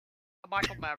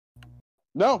Michael Maverick.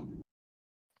 No.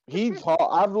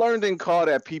 I've learned in Caw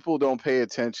that people don't pay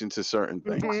attention to certain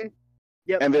things.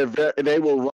 Yep. And they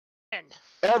will run.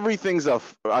 Everything's a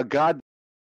goddamn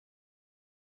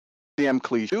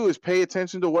cliche. Do is pay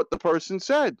attention to what the person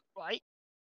said. Right.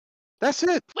 That's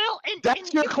it. Well,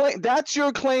 that's your claim. That's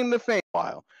your claim to fame.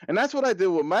 And that's what I did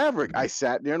with Maverick. I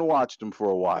sat there and watched him for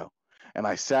a while, and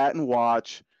I sat and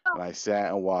watched,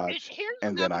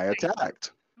 and then I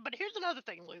attacked. But here's another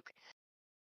thing, Luke.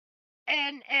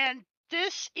 And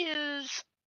this is,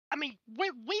 I mean,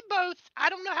 we both. I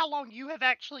don't know how long you have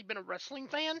actually been a wrestling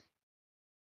fan.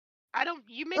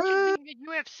 You mentioned being a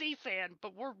UFC fan,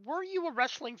 but were you a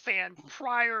wrestling fan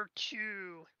prior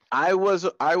to? I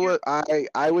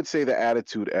would say the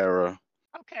Attitude Era.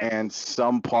 Okay. And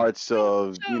some parts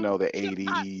of, the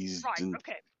 80s. Right,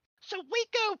 okay. So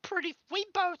we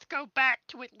both go back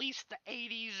to at least the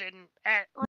 80s and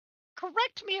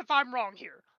correct me if I'm wrong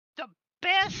here. The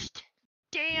best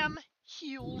damn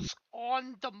heels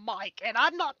on the mic, and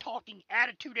I'm not talking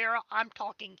Attitude Era, I'm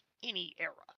talking any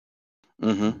era.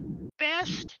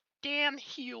 Best damn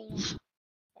heels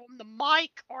on the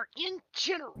mic or in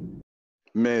general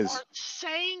Miz are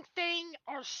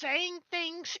saying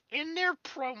things in their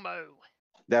promo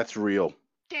That's real.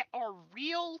 that are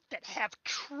real, that have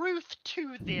truth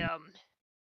to them.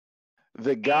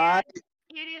 The guy.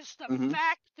 And it is the Mhm.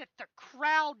 fact that the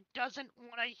crowd doesn't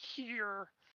want to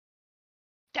hear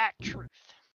that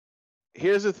truth.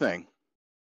 Here's the thing.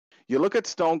 You look at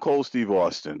Stone Cold Steve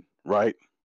Austin, right?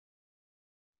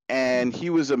 And he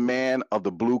was a man of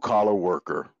the blue collar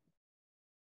worker.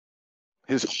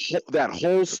 That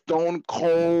whole Stone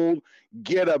Cold,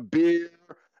 get a beer,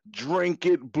 drink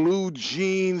it, blue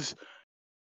jeans,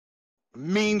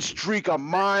 mean streak a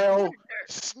mile,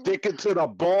 stick it to the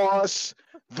boss.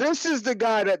 This is the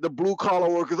guy that the blue collar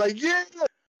workers like, yeah.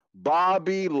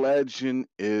 Bobby Legend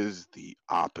is the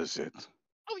opposite.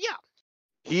 Oh yeah.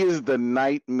 He is the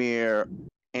nightmare,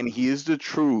 and he is the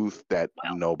truth that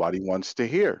nobody wants to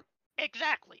hear.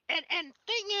 Exactly. And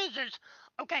thing is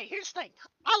okay, here's the thing.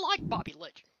 I like Bobby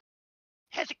Legend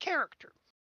as a character.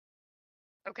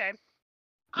 Okay?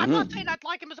 I'm not saying I'd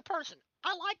like him as a person.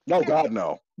 I like the No, character. God,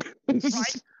 no.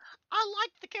 Right? I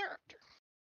like the character.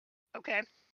 Okay?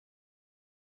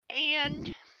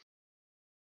 And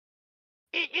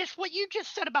it's what you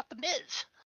just said about The Miz.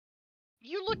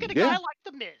 You look at a guy like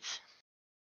The Miz.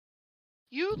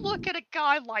 You look at a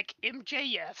guy like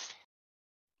MJF.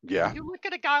 Yeah. You look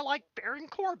at a guy like Baron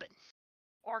Corbin.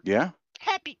 Or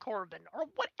Happy Corbin. Or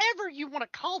whatever you want to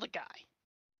call the guy.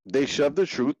 They shove the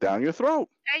truth down your throat.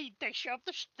 They shove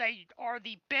they are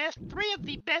the best, 3 of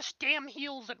the best damn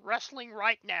heels in wrestling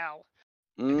right now.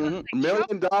 $1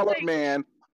 Million Man.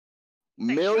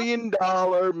 $1 Million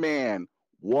Man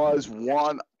was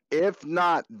one, if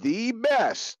not the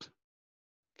best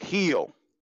heel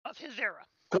of his era.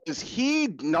 Because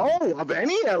of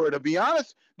any era, to be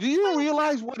honest. Do you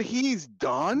realize what he's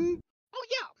done? Oh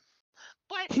yeah,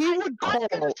 but he would call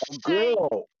a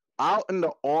girl out in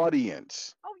the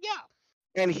audience. Oh yeah.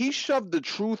 And he shoved the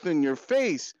truth in your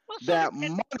face that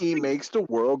money makes the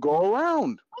world go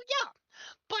around. Oh yeah,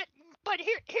 but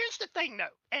here's the thing though,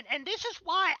 and this is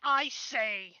why I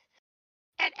say,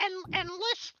 and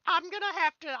let's, I'm gonna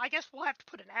have to, I guess we'll have to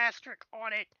put an asterisk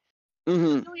on it. The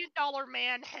 $1 Million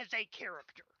Man has a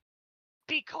character,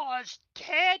 because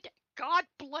Ted, God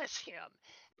bless him.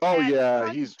 He's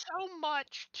done so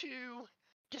much to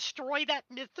destroy that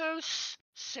mythos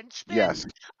since then. Yes.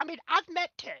 I mean, I've met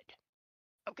Ted.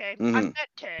 Okay, I've met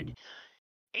Ted.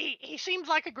 He seems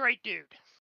like a great dude.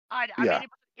 I mean,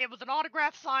 it was an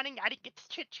autograph signing. I didn't get to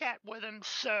chit chat with him,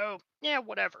 so yeah,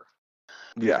 whatever.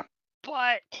 Yeah.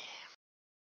 But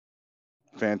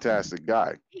fantastic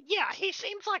guy. Yeah, he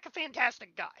seems like a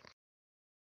fantastic guy.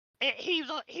 He's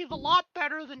a lot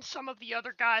better than some of the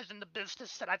other guys in the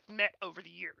business that I've met over the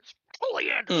years. Holy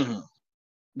Anderson.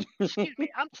 Excuse me.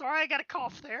 I'm sorry, I got a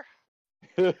cough there.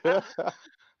 I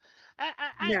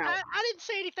didn't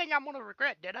say anything I'm gonna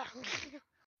regret, did I?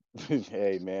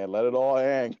 Hey man, let it all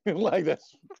hang. Like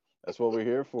that's what we're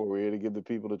here for. We're here to give the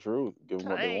people the truth, give them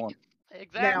what they want.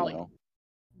 Exactly. Now,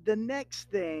 the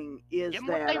next thing is give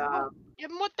that give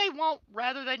them what they want,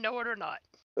 whether they know it or not.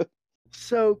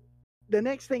 So the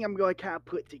next thing I'm going to kind of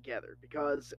put together,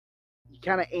 because you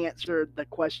kind of answered the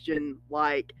question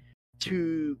like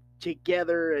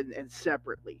together and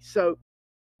separately. So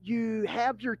you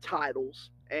have your titles,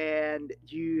 and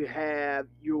you have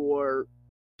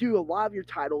do a lot of your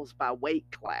titles by weight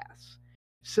class.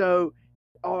 So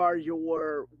are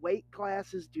your weight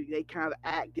classes, do they kind of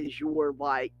act as your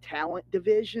like talent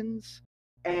divisions?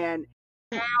 And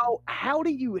how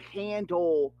do you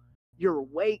handle your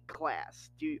weight class?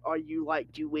 Are you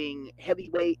like doing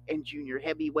heavyweight and junior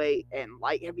heavyweight and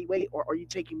light heavyweight, or are you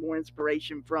taking more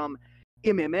inspiration from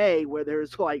MMA where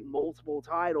there's like multiple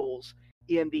titles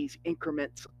in these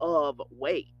increments of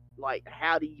weight? Like,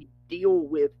 how do you deal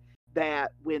with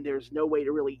that when there's no way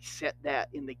to really set that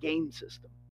in the game system?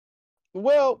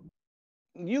 Well,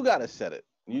 you got to set it.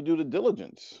 You do the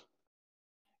diligence.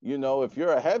 You know, if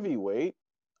you're a heavyweight,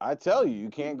 I tell you, you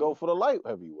can't go for the light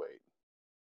heavyweight.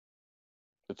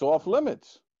 It's off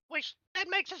limits. Which that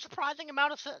makes a surprising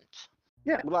amount of sense.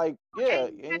 Yeah. Like, yeah,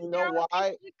 and you know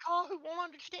why? Who won't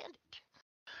understand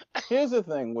it. Here's the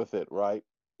thing with it, right?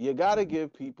 You got to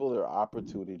give people their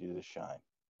opportunity to shine.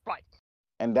 Right.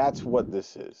 And that's what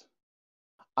this is.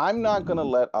 I'm not going to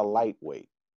let a lightweight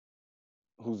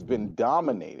who's been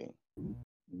dominating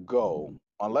go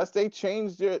unless they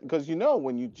change their, because you know,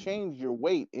 when you change your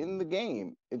weight in the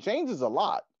game, it changes a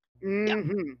lot.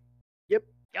 Mm-hmm. Yep.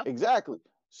 Exactly.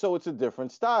 So it's a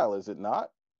different style, is it not?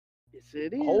 Yes,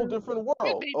 it is. A whole different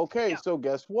world. Okay, so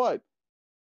guess what?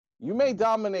 You may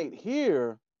dominate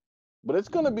here, but it's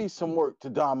going to be some work to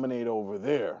dominate over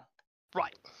there.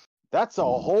 Right. That's a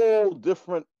whole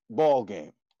different ball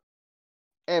game.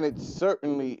 And it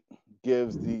certainly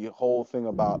gives the whole thing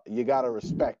about you got to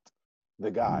respect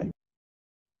the guy.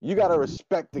 You got to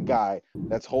respect the guy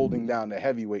that's holding down the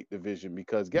heavyweight division,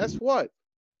 because guess what?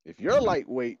 If your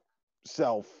lightweight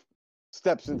self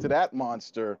steps into that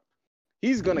monster,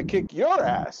 he's going to kick your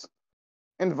ass,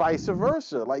 and vice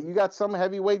versa. Like, you got some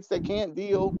heavyweights that can't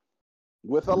deal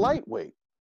with a lightweight.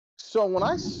 So when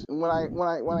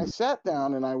I sat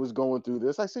down and I was going through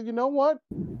this, I said, you know what?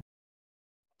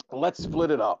 Let's split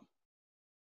it up.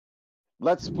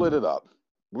 Let's split it up.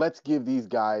 Let's give these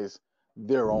guys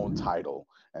their own title,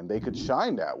 and they could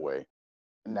shine that way.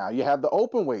 Now you have the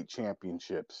open weight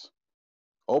championships.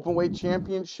 Open weight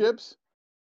championships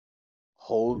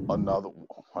hold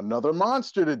another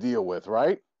monster to deal with,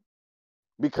 right?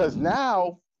 Because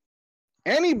now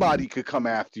anybody could come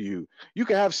after you. You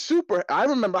could have I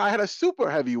remember I had a super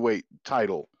heavyweight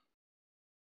title.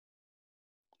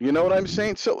 You know what I'm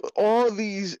saying? So all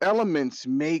these elements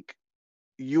make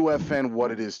UFN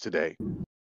what it is today.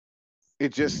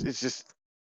 It's just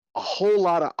a whole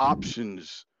lot of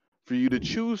options for you to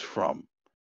choose from.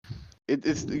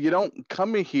 It's you don't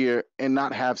come in here and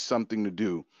not have something to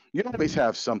do. You always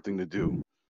have something to do.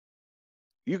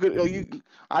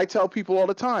 I tell people all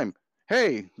the time,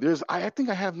 hey, I think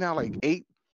I have now like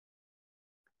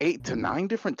eight to 9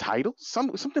 different titles,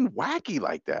 something wacky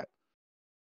like that.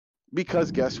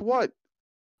 Because guess what?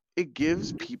 It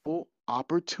gives people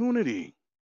opportunity.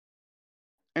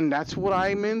 And that's what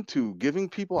I'm into, giving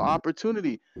people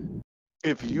opportunity.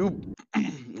 If you've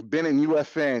been in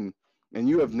UFN and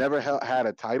you have never had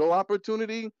a title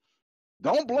opportunity,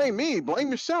 don't blame me,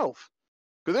 blame yourself.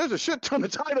 Because there's a shit ton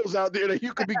of titles out there that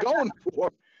you could be going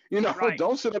for. You know, Right.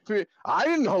 Don't sit up here. I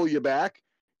didn't hold you back.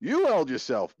 You held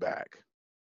yourself back.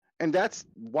 And that's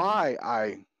why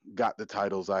I got the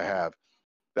titles I have.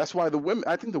 That's why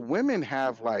I think the women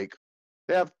have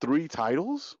they have 3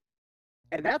 titles.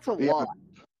 And that's a lot.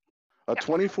 A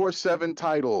 24/7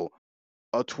 title,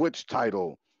 a Twitch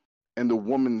title, and the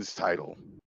women's title.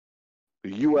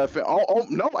 The UFN. Oh,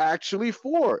 no, actually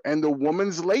 4. And the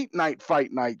women's late night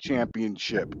fight night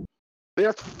championship.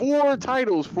 There's 4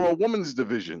 titles for a women's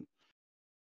division.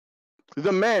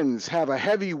 The men's have a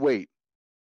heavyweight,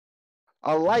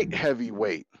 a light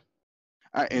heavyweight,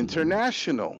 an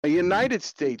international, a United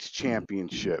States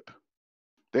championship.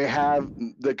 They have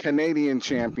the Canadian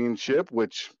championship,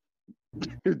 which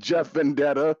Jeff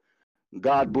Vendetta,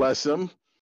 God bless him,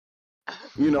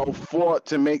 fought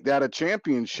to make that a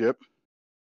championship.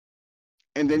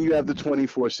 And then you have the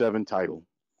 24/7 title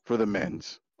for the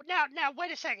men's. Now,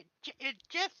 wait a second.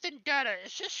 Jeff Vendetta,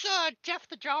 is this Jeff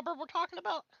the Jobber we're talking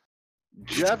about?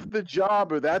 Jeff the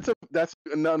Jobber. That's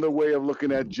another way of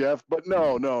looking at Jeff, but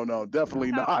no,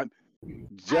 definitely not.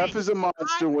 Jeff is a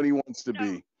monster when he wants to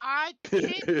be. I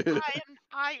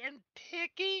am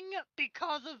picking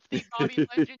because of the Bobby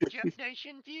Legend Jeff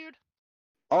Nation feud.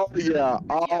 Oh yeah.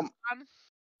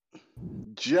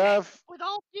 Jeff. With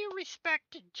all due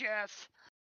respect to Jeff,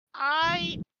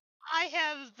 I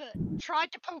have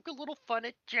tried to poke a little fun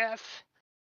at Jeff.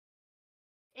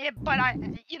 But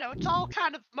it's all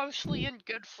kind of mostly in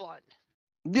good fun.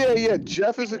 Yeah.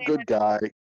 Jeff is a good guy.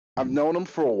 I've known him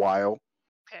for a while.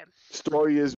 Okay.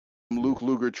 Story is Luke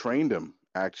Luger trained him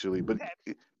actually, but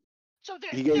so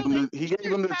he gave him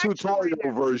the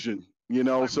tutorial version.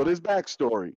 So there's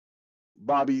backstory.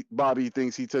 Bobby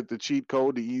thinks he took the cheat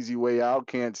code, the easy way out,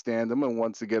 can't stand him, and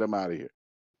wants to get him out of here.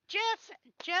 Jeff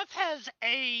has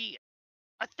a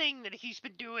thing that he's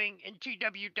been doing in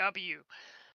GWW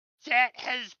that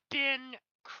has been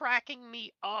cracking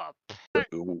me up.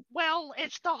 Well,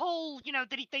 it's the whole,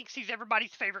 that he thinks he's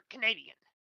everybody's favorite Canadian.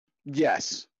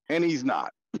 Yes, and he's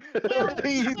not. Well,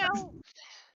 here's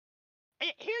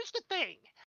the thing.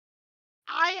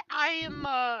 I am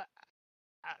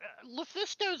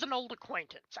Lufisto's an old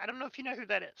acquaintance. I don't know if you know who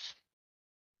that is.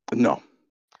 No.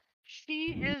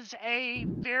 She is a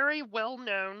very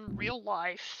well-known,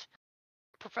 real-life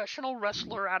professional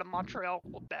wrestler out of Montreal,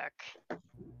 Quebec.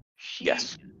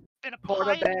 She's been a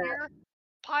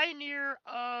pioneer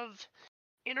of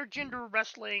intergender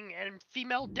wrestling and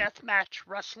female deathmatch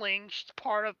wrestling. She's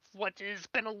part of what has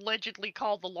been allegedly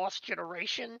called the Lost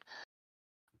Generation.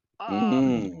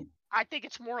 I think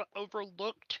it's more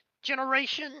overlooked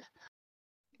generation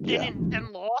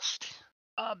than lost,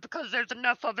 because there's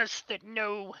enough of us that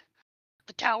know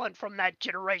the talent from that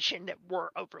generation that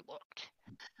were overlooked.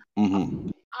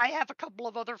 I have a couple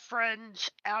of other friends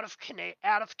out of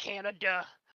Canada,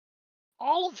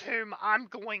 all of whom I'm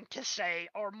going to say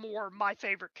are more my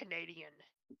favorite Canadian.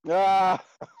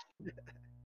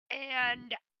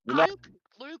 And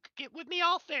Luke, get with me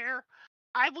off there.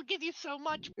 I will give you so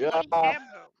much bloody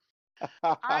ammo.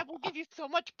 I will give you so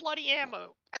much bloody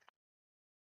ammo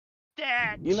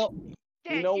that You know,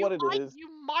 what it is? you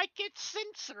might get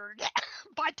censored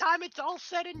by the time it's all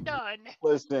said and done.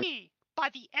 Listen, By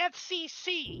the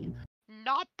FCC,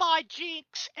 not by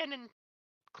Jinx and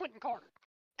Quentin Carter.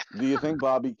 do you think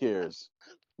Bobby cares?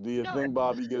 Do you No, think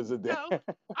Bobby gives a damn? no.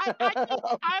 I think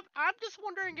I'm just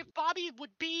wondering if Bobby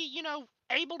would be,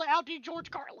 able to outdo George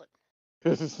Carlin.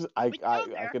 I We can go I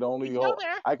there. could only We can go hope.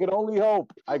 there. I could only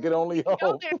hope. I could only We can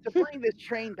go hope. there. To bring this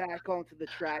train back onto the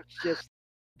tracks,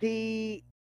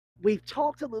 we've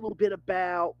talked a little bit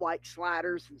about like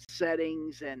sliders and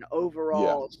settings and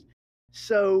overalls.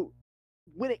 So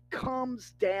when it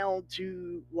comes down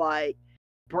to like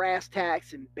brass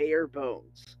tacks and bare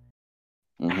bones,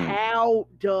 Mhm. how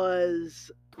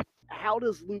does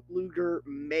Luke Luger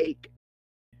make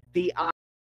the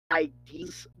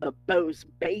ideas, those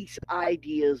base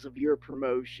ideas of your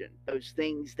promotion, those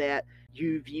things that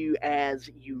you view as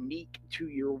unique to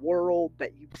your world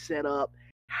that you've set up?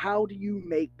 How do you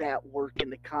make that work in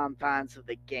the confines of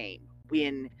the game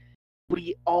when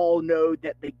we all know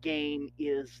that the game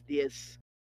is this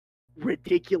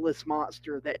ridiculous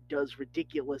monster that does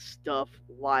ridiculous stuff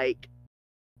like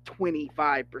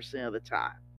 25% of the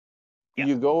time? Yep.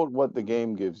 You go with what the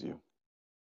game gives you.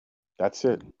 That's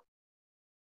it.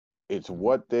 It's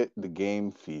what the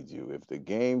game feeds you. If the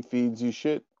game feeds you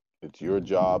shit, it's your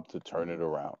job to turn it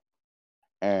around.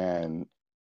 And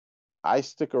I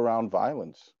stick around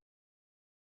violence.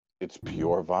 It's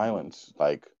pure violence.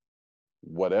 Like,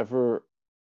 whatever,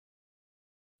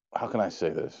 how can I say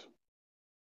this?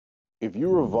 If you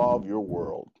revolve your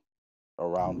world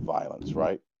around violence,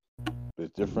 right?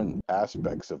 There's different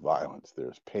aspects of violence.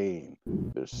 There's pain,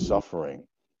 there's suffering,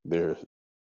 there's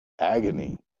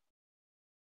agony.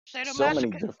 So many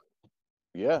different,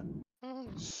 yeah,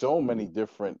 Mhm. so many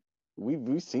different.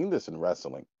 We've seen this in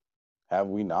wrestling, have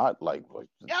we not? Like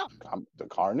Yeah. the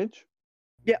carnage.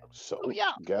 Yeah. So Oh,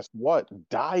 yeah. guess what?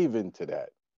 Dive into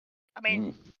that. I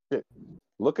mean, Shit.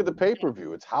 Look at the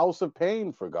pay-per-view. It's House of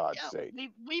Pain, for God's yeah, sake.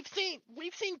 we've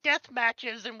seen death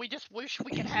matches, and we just wish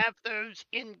we could have those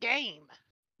in game.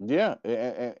 Yeah,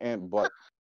 but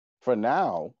for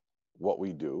now, what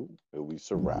we do is we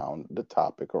surround the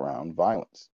topic around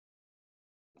violence.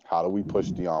 How do we push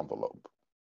the envelope?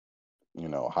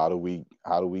 How do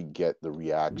we get the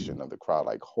reaction of the crowd?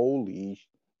 Like,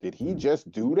 did he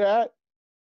just do that?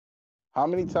 How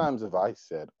many times have I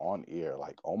said on air,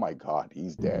 like, oh my God,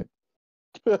 he's dead.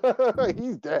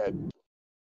 He's dead.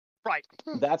 Right.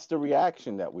 That's the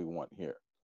reaction that we want here.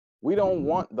 We don't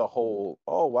want the whole,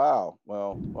 oh wow,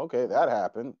 well, okay, that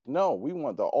happened. No, we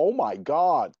want the, oh my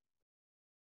God,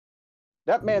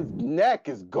 that man's neck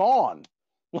is gone.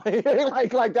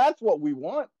 like that's what we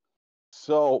want.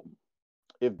 So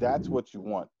if that's what you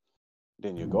want,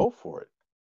 then you go for it.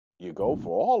 You go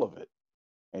for all of it.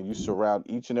 And you surround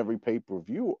each and every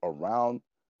pay-per-view around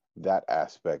that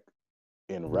aspect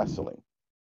in wrestling,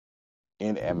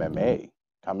 in MMA.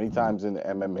 How many times in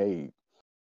MMA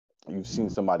you've seen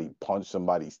somebody punch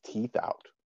somebody's teeth out?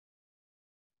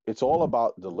 It's all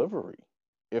about delivery.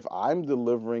 If I'm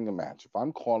delivering a match, if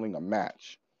I'm calling a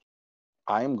match,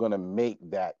 I am going to make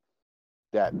that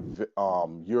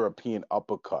European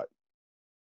uppercut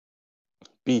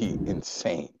be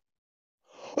insane.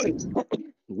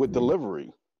 With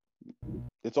delivery,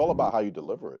 it's all about how you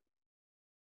deliver it,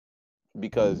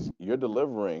 because you're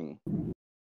delivering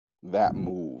that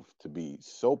move to be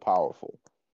so powerful,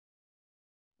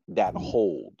 that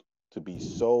hold to be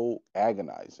so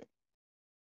agonizing.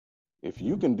 If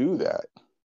you can do that,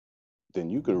 then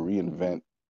you could reinvent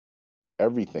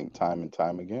everything time and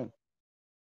time again.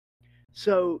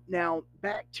 So now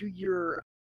back to your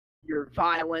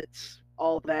violence,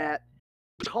 all that.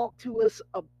 Talk to us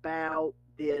about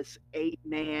this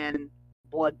 8-man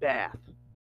bloodbath.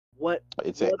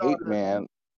 It's an 8-man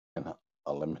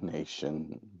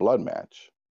elimination blood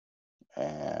match,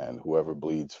 and whoever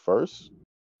bleeds first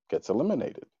gets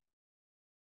eliminated.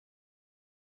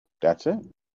 That's it.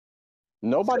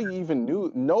 Nobody even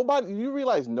knew. You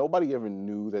realize nobody ever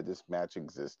knew that this match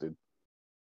existed.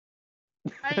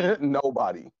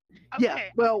 Nobody. Okay, Yeah,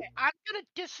 well, I'm gonna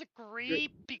disagree,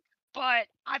 but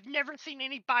I've never seen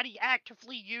anybody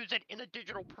actively use it in a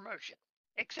digital promotion.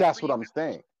 That's what I'm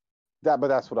saying. But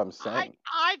that's what I'm saying.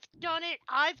 I've done it.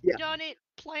 I've done it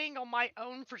playing on my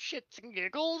own for shits and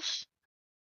giggles.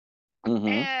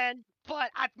 Mm-hmm.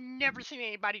 But I've never seen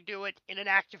anybody do it in an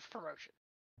active promotion.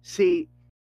 See,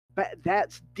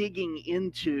 that's digging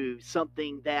into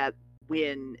something that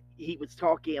when he was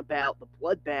talking about the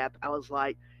bloodbath, I was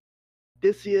like,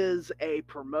 this is a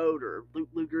promoter. Luke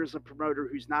Luger is a promoter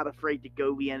who's not afraid to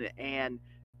go in and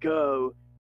go,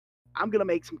 I'm going to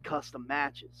make some custom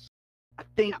matches. I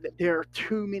think that there are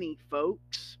too many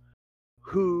folks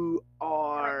who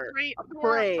are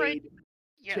afraid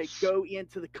to go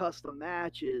into the custom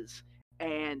matches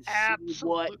and see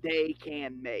what they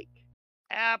can make.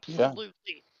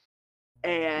 Absolutely.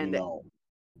 And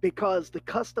because the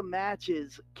custom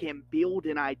matches can build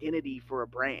an identity for a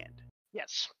brand.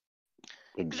 Yes.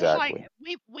 Exactly.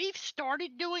 Like, we've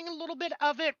started doing a little bit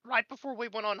of it right before we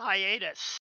went on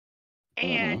hiatus.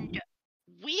 And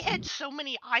we had so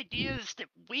many ideas that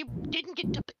we didn't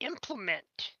get to implement.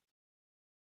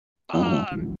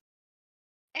 And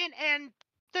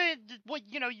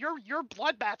your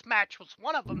bloodbath match was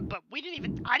one of them, but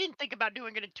I didn't think about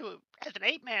doing it as an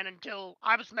 8-man until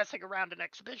I was messing around in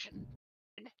exhibition.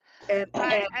 And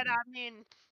I mean,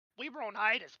 we were on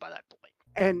hiatus by that point.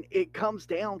 And it comes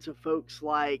down to folks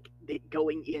like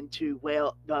going into,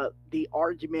 well, the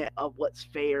argument of what's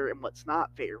fair and what's not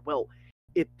fair. Well,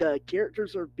 if the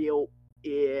characters are built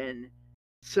in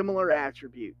similar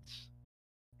attributes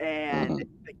and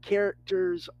the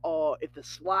characters are, if the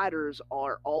sliders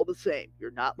are all the same,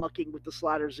 you're not mucking with the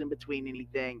sliders in between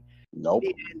anything. Nope.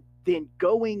 Then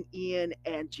going in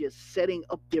and just setting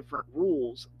up different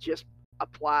rules just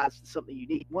applies to something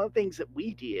unique. One of the things that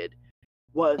we did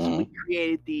was we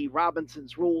created the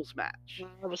Robinson's Rules match.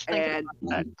 I was thinking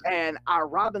about that. And our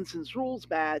Robinson's Rules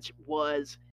match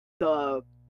was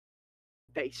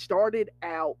they started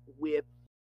out with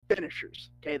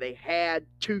finishers. Okay, they had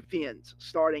 2 fins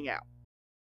starting out.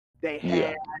 They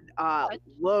had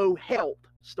low health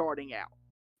starting out.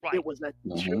 Right. It was a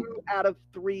 2 out of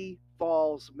 3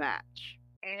 falls match.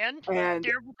 And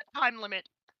there was a time limit.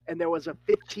 And there was a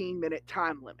 15-minute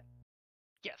time limit.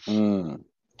 Yes.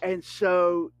 And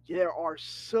so there are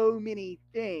so many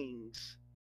things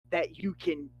that you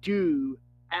can do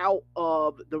out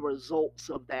of the results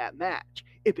of that match.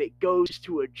 If it goes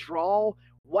to a draw,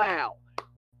 wow,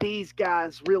 these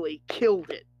guys really killed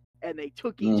it and they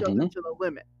took each other to the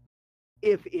limit.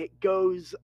 If it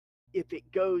goes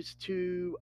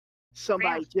to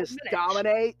somebody just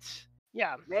dominates,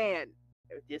 man,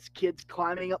 this kid's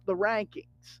climbing up the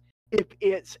rankings. If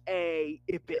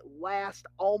it lasts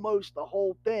almost the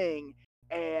whole thing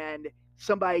and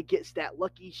somebody gets that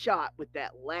lucky shot with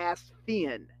that last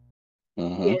fin,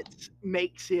 it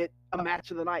makes it a match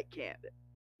of the night candidate.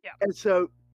 Yeah. And so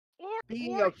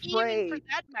being afraid,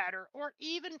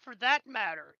 even for that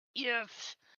matter,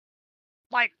 if,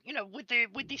 like, with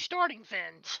the starting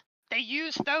fins, they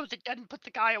use those, it doesn't put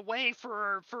the guy away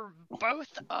for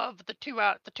both of the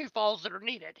two falls that are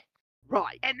needed.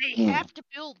 Right. And they have to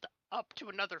build up to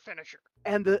another finisher.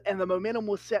 And the momentum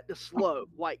was set to slow,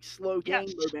 like slow game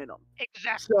momentum.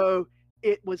 Exactly. So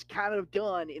it was kind of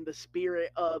done in the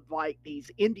spirit of like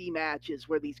these indie matches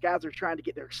where these guys are trying to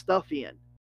get their stuff in.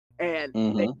 And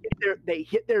they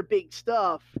hit their big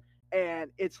stuff,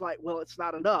 and it's like, well, it's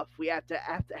not enough. We have to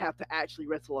actually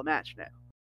wrestle a match now.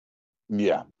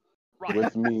 Yeah. Right.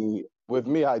 With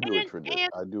me, I do it for this.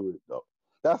 I do it though.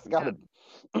 That's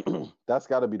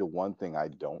gotta be the one thing I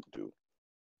don't do.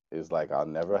 Is like I'll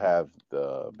never have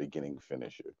the beginning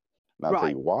finisher. And I'll tell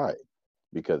you why.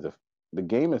 Because if the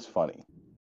game is funny,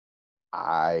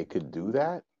 I could do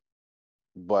that,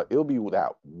 but it'll be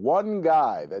that one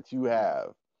guy that you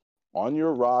have on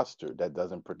your roster that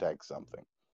doesn't protect something.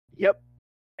 Yep.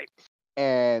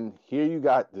 And here you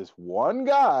got this one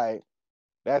guy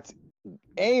that's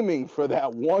aiming for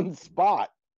that one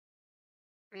spot.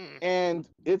 And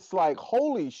it's like,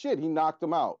 holy shit, he knocked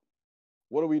him out.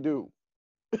 What do we do?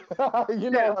 You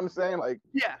know what I'm saying? Like,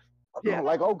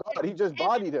 like, oh God, he just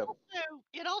bodied him.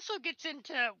 It also gets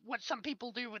into what some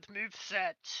people do with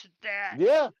movesets that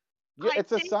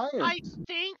it's a science. I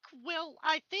think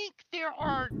there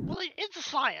are, it's a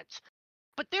science,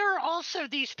 but there are also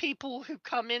these people who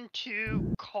come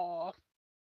into call,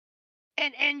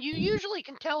 and you usually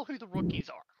can tell who the rookies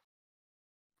are.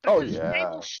 Because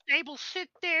they will sit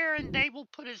there and they will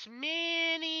put as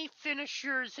many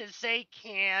finishers as they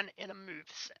can in a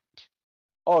moveset.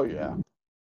 Oh yeah.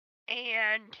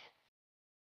 And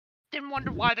then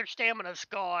wonder why their stamina's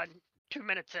gone 2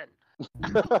 minutes in.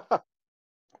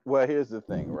 Well, here's the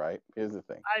thing, right? Here's the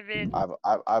thing.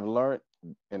 I've learned,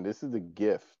 and this is the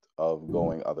gift of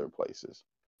going other places.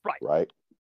 Right?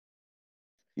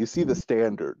 You see the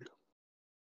standard.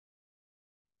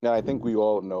 Now I think we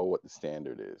all know what the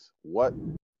standard is.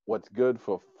 What's good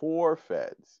for 4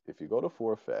 feds? If you go to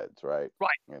 4 feds, right?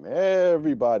 And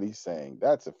everybody's saying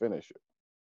that's a finisher.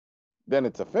 Then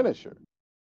it's a finisher.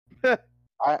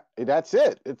 That's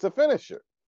it. It's a finisher.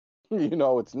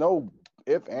 It's no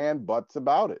if and buts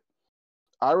about it.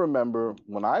 I remember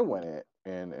when I went in,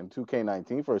 and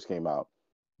 2K19 first came out,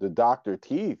 the Doctor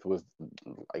Teeth was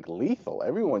like lethal.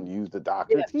 Everyone used the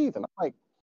Doctor Yeah. Teeth, and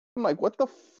I'm like, what the?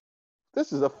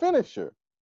 This is a finisher.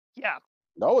 Yeah.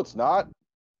 No, it's not.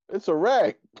 It's a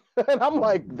reg. And I'm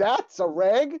like, that's a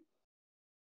reg.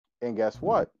 And guess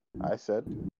what? I said,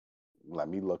 let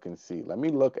me look and see. Let me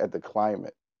look at the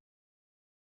climate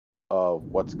of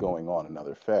what's going on in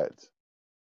other feds.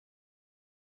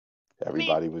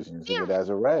 Everybody was using it as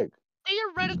a reg.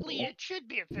 Theoretically, it should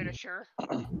be a finisher.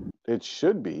 It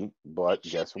should be, but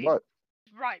guess what?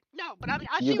 Right. No, but I mean,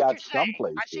 I You see what got you're saying. some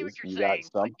I see what places. you're You saying. got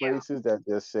some but yeah. places that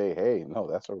just say, "Hey, no,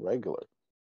 that's a regular."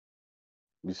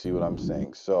 You see what I'm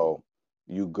saying? So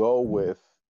you go with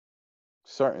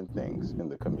certain things in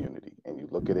the community, and you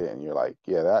look at it, and you're like,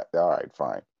 "Yeah, that all right,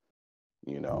 fine."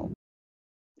 You know,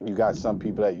 you got some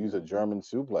people that use a German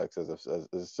suplex as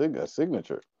a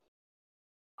signature.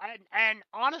 And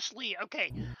honestly,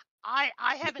 okay, I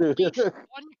have at least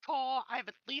one call. I have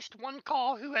at least one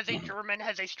call who has a German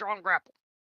has a strong grapple.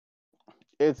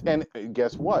 And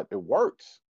guess what? It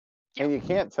works. Yeah. And you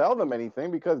can't tell them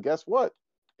anything because guess what?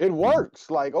 It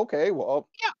works. Like, okay, well,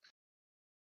 Yeah.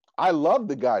 I love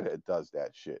the guy that does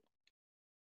that shit.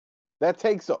 That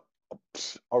takes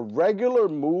a regular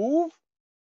move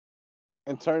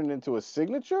and turn it into a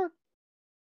signature.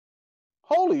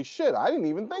 Holy shit! I didn't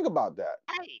even think about that.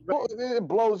 Hey, Well, it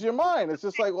blows your mind. It's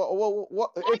just like, well,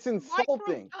 what? It's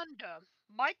insulting.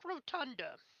 Mike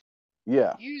Rotunda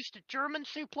Yeah. used a German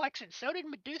suplex, and so did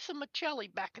Medusa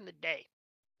Michelli back in the day.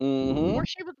 Mm-hmm. Or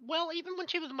she was, well, even when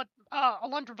she was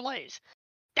Alundra Blaze,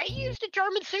 they used a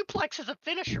German suplex as a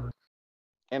finisher.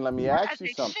 And let me or ask as you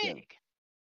a something. sig.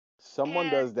 Someone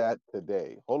And- does that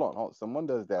today. Hold on. Someone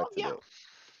does that Oh, yeah. today.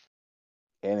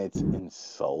 And it's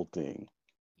insulting.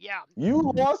 Yeah.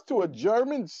 You lost to a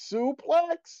German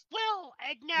suplex? Well,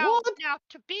 and What? now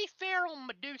to be fair on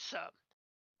Medusa,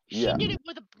 she Yeah. did it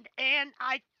with and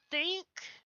I think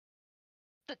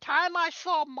the time I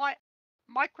saw Mike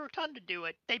Rotunda do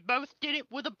it, they both did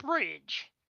it with a bridge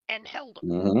and held them.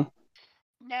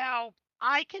 Mm-hmm. Now,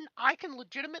 I can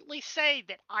legitimately say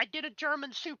that I did a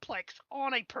German suplex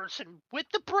on a person with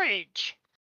the bridge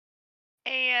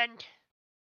and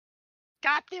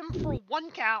got them for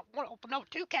one count,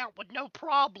 two count with no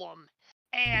problem.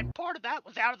 And part of that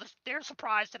was out of their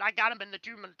surprise that I got them in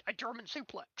a German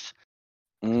suplex.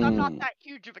 Because I'm not that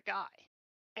huge of a guy.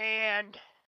 And,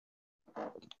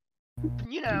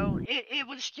 it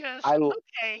was just,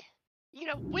 okay.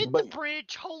 With the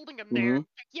bridge holding him there,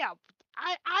 yeah,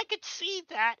 I could see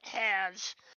that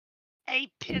as a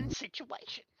pin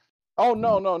situation. Oh,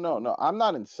 no. I'm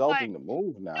not insulting the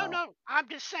move now. No, I'm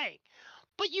just saying.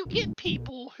 But you get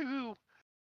people who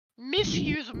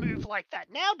misuse a move like that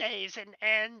nowadays,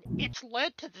 and it's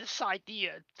led to this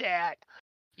idea that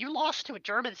you lost to a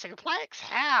German suplex?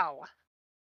 How?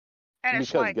 And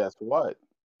it's because like, guess what?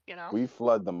 you We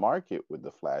flood the market with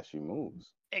the flashy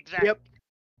moves. Exactly.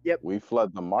 Yep. We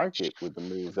flood the market with the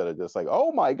moves that are just like,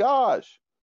 oh my gosh.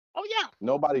 Oh yeah.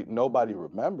 Nobody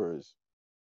remembers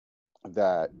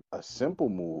that a simple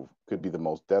move could be the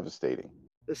most devastating.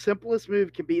 The simplest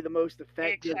move can be the most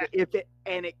effective Exactly.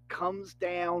 it comes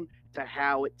down to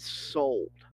how it's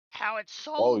sold. How it's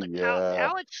sold, Oh yeah.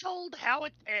 how it's sold,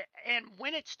 and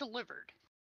when it's delivered.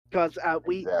 Because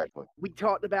we exactly.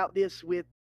 talked about this with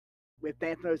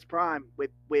Thanos Prime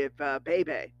with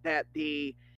Bebe, that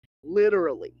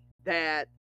that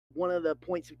one of the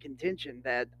points of contention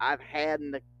that I've had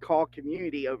in the call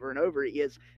community over and over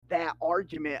is that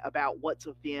argument about what's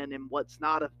a fin and what's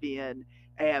not a fin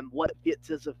and what fits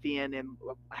as a fin and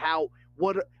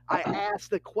what I asked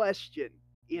the question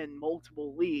in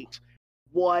multiple leagues,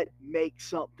 what makes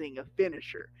something a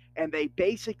finisher? And they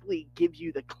basically give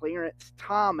you the Clarence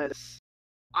Thomas,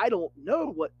 I don't know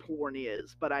what porn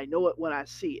is, but I know it when I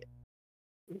see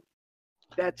it.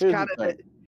 That's kind of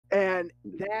and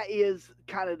that is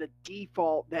kind of the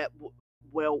default that,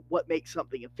 what makes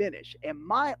something a finish. And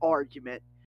my argument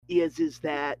is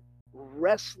that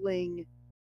wrestling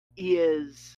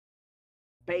is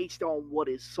based on what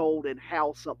is sold and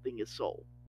how something is sold.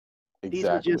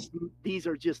 Exactly. These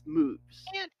are just moves.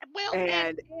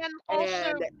 And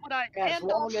also as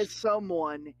long as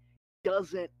someone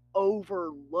doesn't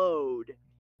overload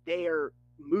their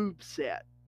move set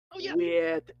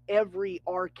with every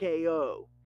RKO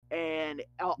and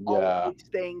all these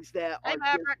things that are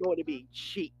just going to be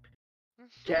cheap.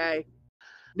 Okay?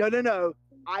 No.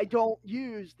 I don't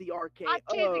use the RKO. I'm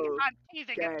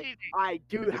teasing. I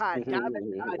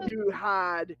do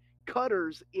hide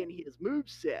cutters in his move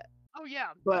set. Oh yeah.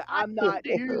 But I'm not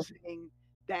using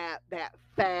that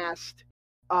fast,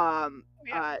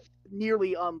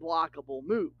 nearly unblockable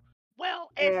move.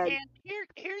 Well, And and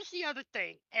here's the other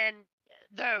thing, and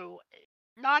though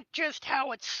not just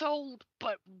how it's sold,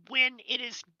 but when it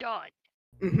is done.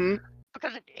 mhm,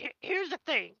 Because here's the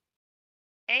thing,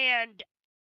 and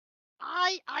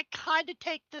I kind of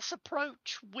take this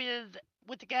approach with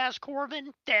the Gaz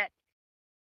Corbin that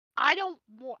I don't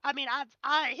want. I mean,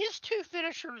 his two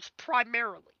finishers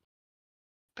primarily,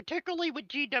 particularly with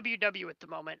GWW at the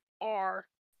moment, are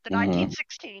the Mm-hmm.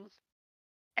 1916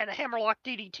 and a Hammerlock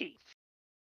DDT.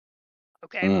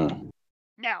 Okay. Mm.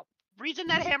 Now, reason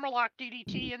that Hammerlock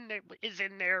DDT is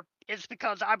in there is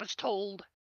because I was told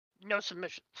no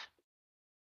submissions.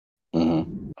 Mm-hmm.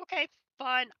 Okay,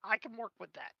 fine, I can work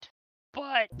with that.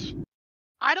 But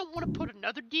I don't want to put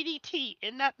another DDT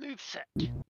in that moveset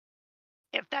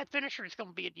if that finisher is going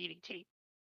to be a DDT.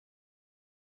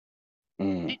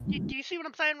 Mm. Do you see what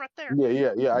I'm saying right there?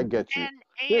 Yeah, I get you.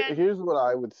 And Here's what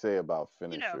I would say about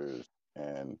you know, finishers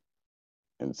and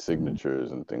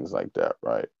signatures and things like that,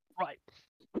 right? right,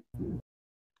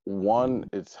 One,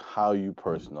 it's how you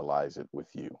personalize it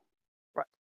with you. right.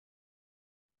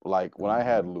 Like when I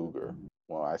had Luger,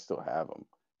 well, I still have him.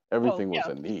 Well, Everything was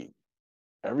yeah, a knee.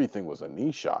 Everything was a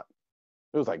knee shot.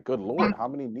 It was like, good Lord, how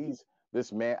many knees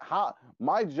this man, how,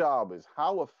 my job is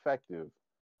how effective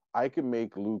I can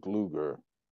make Luke Luger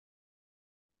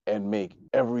and make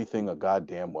everything a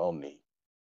goddamn well knee.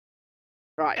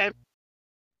 right. and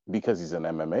Because he's an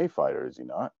MMA fighter, is he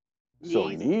not? So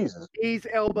Knees, knees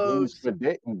elbows. for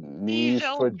knees, knees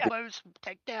for elbows,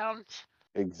 takedowns.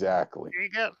 exactly. There you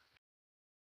go.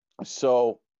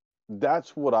 So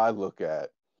that's what I look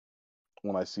at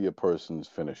when I see a person's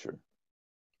finisher.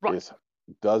 Right. Is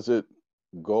does it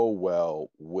go well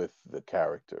with the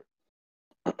character?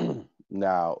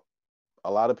 Now,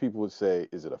 a lot of people would say,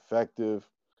 is it effective?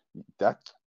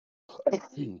 That's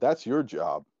that's your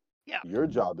job. Yeah. Your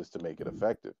job is to make it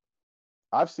effective.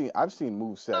 I've seen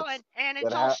move Well, sets and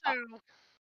that it's have. also,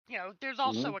 there's Mhm,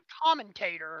 also a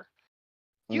commentator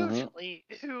mhm. usually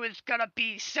who is going to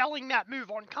be selling that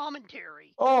move on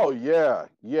commentary Oh yeah.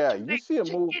 You see a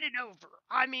to move. get it over.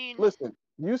 I mean, Listen,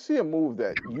 you see a move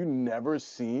that you never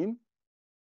seen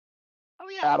oh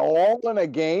yeah, at all in a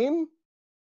game,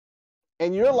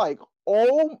 and you're like,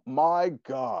 oh my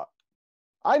god,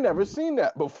 I never seen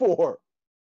that before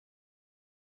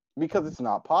because it's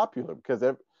not popular.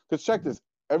 Because check this,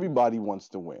 everybody wants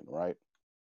to win, right?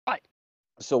 right.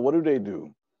 So what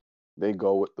do? They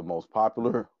go with the most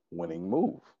popular winning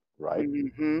move, right?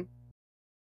 Mhm.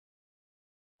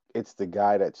 It's the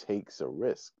guy that takes a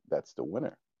risk that's the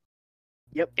winner.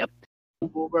 Yep. Yep.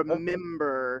 Will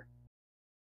remember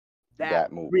that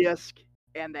That move. risk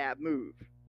and that move.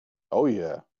 Oh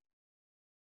yeah.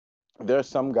 There's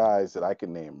some guys that I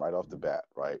can name right off the bat,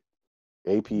 right?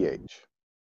 APH.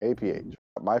 APH.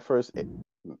 My first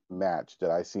match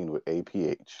that I seen with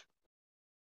APH,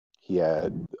 he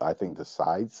had, I think, the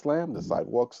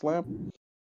sidewalk slam,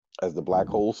 as the black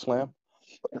hole slam.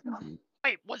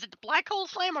 Wait, was it the black hole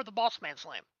slam or the boss man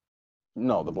slam?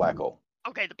 No, the black hole.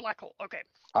 Okay, the black hole. Okay.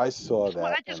 I saw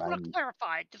that, I just want to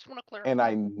clarify. Just want to and clarify.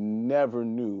 I never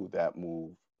knew that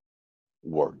move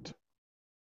worked.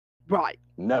 Right.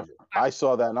 Never. I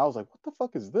saw that and I was like, what the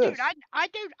fuck is Dude, this?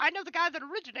 I know the guy that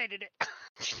originated it.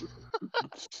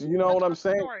 You know what I'm That's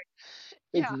my saying? story.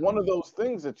 It's Yeah. one of those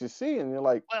things that you see and you're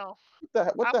like, Well,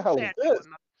 what I the was hell is sad to this?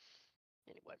 him.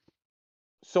 Anyway.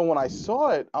 So when I saw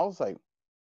it, I was like,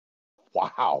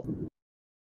 wow,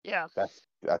 Yeah. that's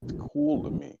cool to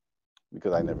me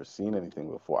because I never seen anything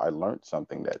before. I learned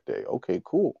something that day. Okay,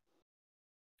 cool.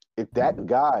 If that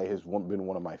guy has been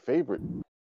one of my favorite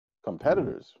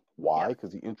competitors, why? Yeah.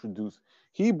 Because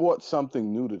he brought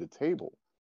something new to the table.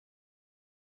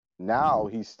 Now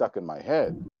he's stuck in my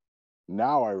head.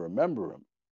 Now I remember him.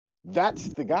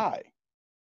 That's the guy.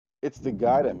 It's the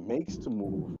guy that makes the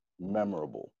move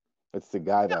memorable. It's the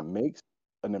guy Yeah. that makes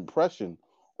an impression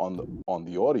on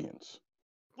the audience.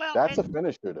 Well, That's a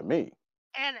finisher to me.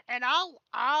 and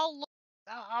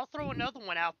I'll throw another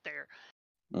one out there.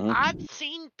 I've Mhm.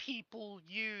 seen people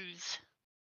use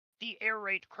the air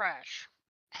raid crash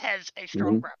as a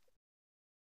strong Mhm. grapple.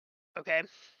 Okay.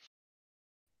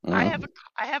 Mhm.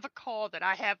 I have a call that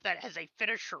I have that has a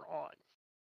finisher on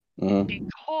Mhm.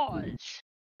 because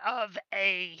of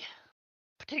a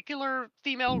particular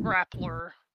female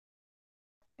grappler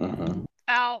Mhm.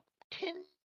 about 10,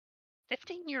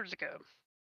 15 years ago.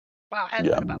 Wow, it has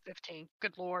Yeah. been about 15.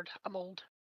 Good Lord, I'm old.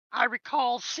 I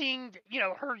recall seeing,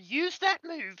 her use that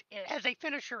move as a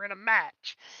finisher in a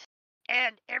match.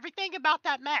 And everything about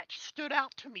that match stood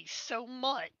out to me so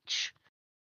much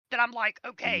that I'm like,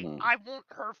 okay, Mhm. I want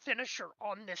her finisher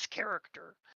on this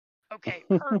character. Okay,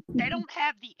 they don't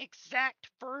have the exact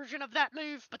version of that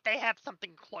move, but they have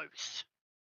something close.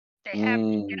 They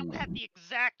don't have the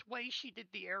exact way she did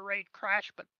the air raid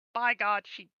crash, but by God,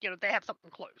 they have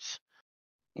something close.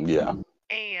 Yeah.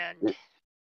 And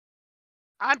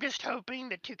I'm just hoping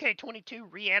that 2K22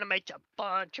 reanimates a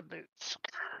bunch of boots.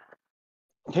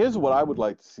 Here's what I would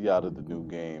like to see out of the new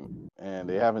game, and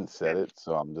they haven't said it,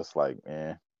 so I'm just like,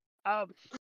 eh.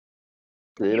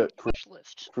 Wish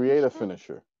list. Create a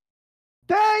finisher.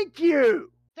 Thank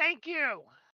you. Thank you.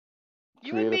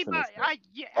 You Create and a me,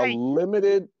 finisher. a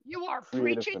limited. You are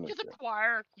create preaching to the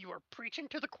choir. You are preaching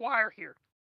to the choir here.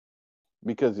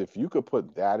 Because if you could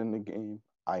put that in the game,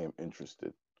 I am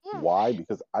interested. Why?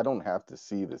 Because I don't have to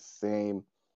see the same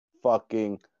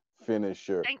fucking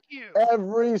finisher. Thank you.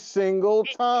 Every single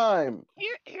time.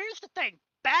 Here's the thing.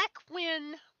 Back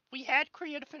when we had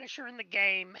Create a Finisher in the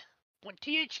game, when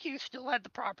THQ still had the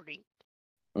property,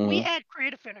 we had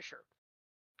Create a Finisher.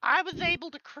 I was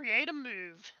able to create a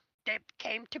move that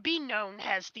came to be known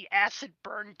as the Acid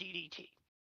Burn DDT.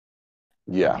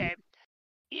 Yeah. Okay.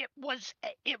 It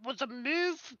was a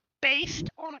move based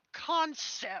on a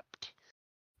concept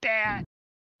that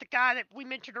the guy that we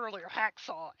mentioned earlier,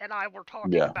 Hacksaw, and I were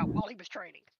talking about while he was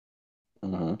training.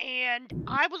 And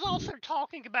I was also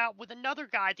talking about with another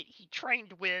guy that he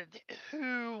trained with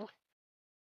who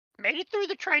made it through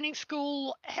the training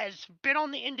school, has been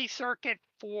on the indie circuit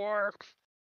for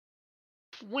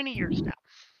 20 years now.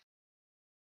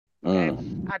 Okay.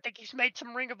 I think he's made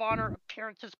some Ring of Honor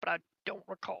appearances, but I don't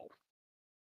recall.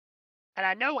 And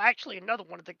I know actually another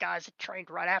one of the guys that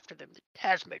trained right after them that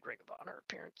has made Ring of Honor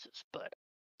appearances, but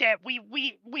that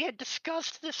we had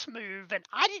discussed this move, and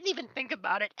I didn't even think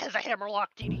about it as a Hammerlock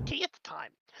DDT at the time.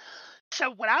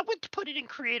 So when I went to put it in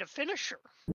Create a Finisher,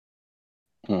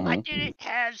 I did it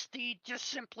as just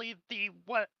simply the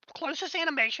closest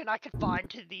animation I could find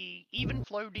to the even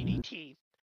flow DDT.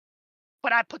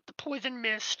 But I put the Poison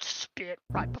Mist spit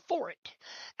right before it.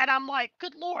 And I'm like,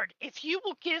 good Lord, if you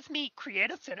will give me Create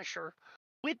a Finisher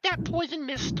with that Poison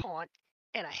Mist taunt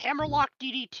and a Hammerlock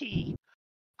DDT,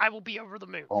 I will be over the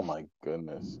moon. Oh my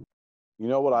goodness. You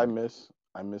know what I miss?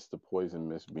 I miss the Poison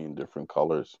Mist being different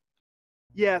colors.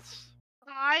 Yes.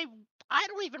 I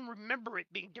don't even remember it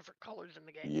being different colors in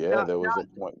the game. Yeah, there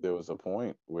was a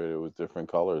point where it was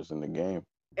different colors in the game.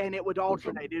 And it would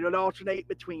alternate. It would alternate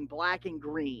between black and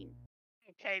green.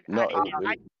 Okay. No,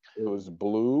 it was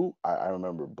blue. I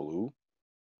remember blue,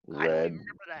 red. I don't even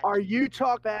remember that. Are you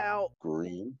talking about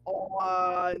green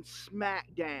on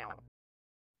SmackDown?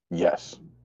 Yes.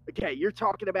 Okay, you're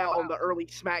talking about on the early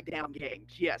SmackDown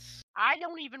games. Yes. I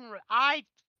don't even.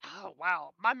 Oh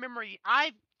wow, my memory.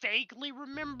 I vaguely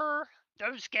remember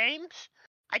those games.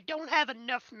 I don't have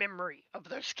enough memory of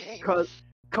those games.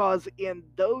 Because in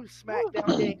those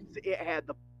SmackDown games, it had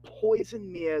the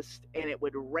Poison Mist, and it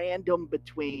would random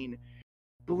between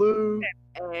blue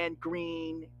and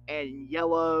green and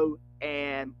yellow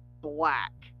and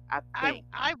black, I think.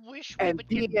 I wish we would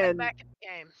get that back in the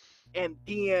game. And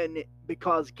then,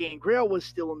 because Gangrel was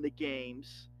still in the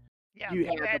games, you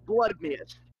had the Blood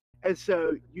Mist. And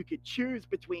so you could choose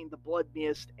between the Blood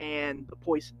Mist and the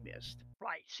Poison Mist.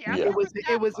 Right. See,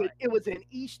 it was an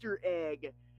Easter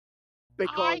egg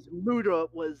because Muda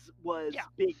was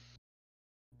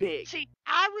big. See,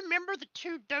 I remember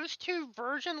those two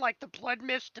versions, like the Blood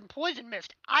Mist and Poison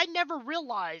Mist. I never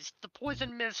realized the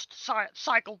Poison Mist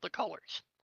cycled the colors.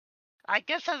 I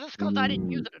guess that's because I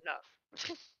didn't use it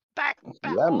enough. back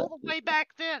all the way back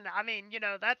then. I mean,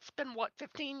 that's been what,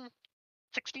 15,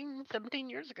 16, 17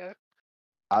 years ago.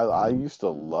 I used to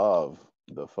love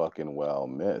the fucking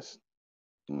Mist.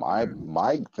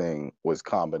 My thing was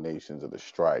combinations of the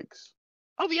strikes.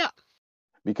 Oh yeah.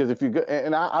 Because if you go,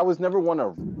 and I was never one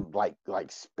to like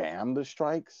spam the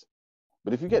strikes,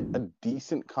 but if you get a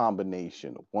decent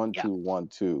combination,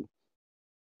 1-2-1-2,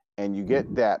 and you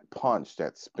get that punch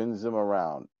that spins them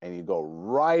around, and you go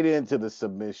right into the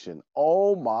submission.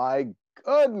 Oh my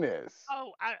goodness!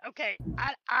 Oh, okay.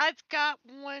 I've got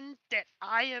one that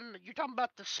you're talking about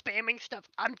the spamming stuff.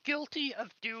 I'm guilty of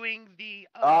doing the.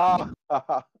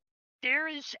 There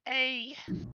is a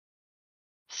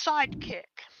sidekick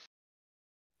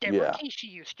that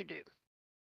Rikishi used to do.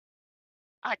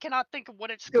 I cannot think of what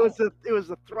it's called. It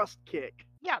was a thrust kick.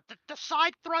 Yeah, the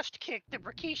side thrust kick that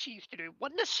Rikishi used to do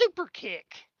wasn't a super kick.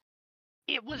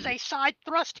 It was a side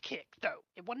thrust kick, though.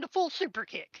 It wasn't a full super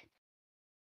kick.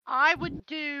 I would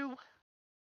do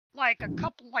like a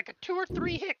 2 or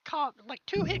 3 hit combo,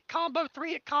 2-hit combo,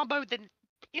 3-hit combo, then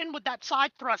end with that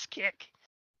side thrust kick.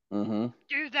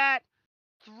 Do that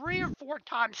 3 or 4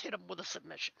 times, hit him with a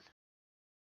submission.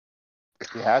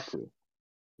 You had to.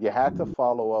 you had to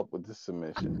follow up with the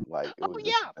submission. Like it Oh was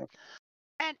just yeah, a thing.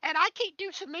 and I can't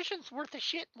do submissions worth of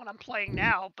shit when I'm playing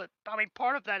now. But I mean,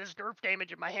 part of that is nerve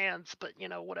damage in my hands. But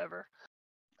whatever.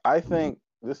 I think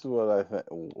this is what I think.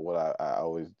 What I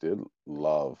always did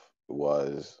love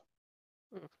was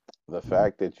Mm. the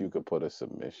fact that you could put a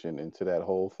submission into that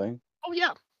whole thing, Oh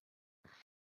yeah.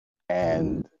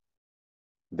 and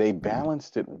they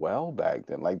balanced it well back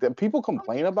then. Like that, people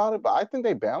complain about it, but I think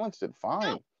they balanced it No,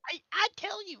 fine. I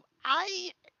tell you,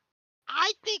 I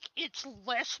think it's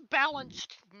less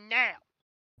balanced now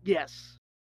Yes.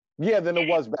 Yeah, than it than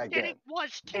was back than then. it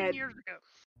was 10 And years ago.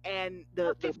 and Or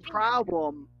the 15 years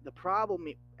ago. problem,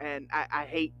 and I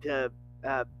hate to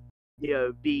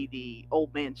be the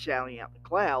old man shouting out the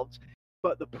clouds,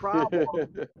 but the problem,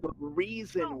 the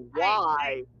reason Oh,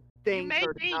 why you things may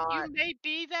are be not,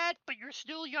 that, but you're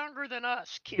still younger than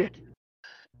us, kid.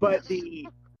 but the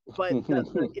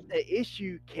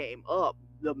issue came up.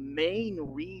 The main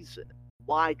reason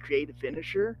why Creative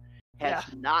Finisher has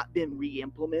Yeah. not been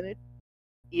re-implemented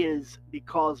is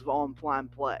because of on-fly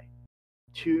play.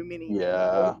 Too many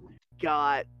Yeah. people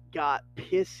got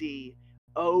pissy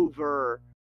over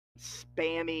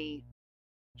spammy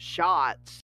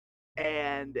shots,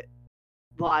 and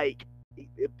like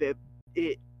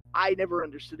it I never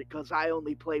understood it because I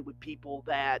only played with people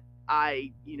that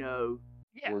I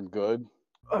Yeah. We're good.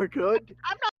 are good,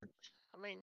 I'm not. I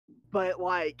mean, but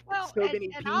like well, so and, many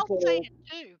and I'll say people. it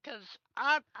too, because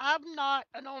I'm not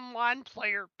an online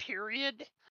player, period.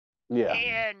 Yeah.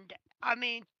 And I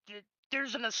mean,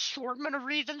 there's an assortment of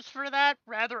reasons for that.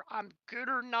 Rather, I'm good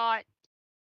or not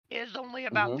is only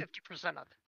about hmm 50% of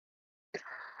it.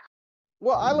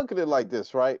 Well, I look at it like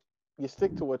this, right? You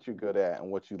stick to what you're good at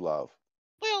and what you love.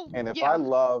 Well, And if I yeah,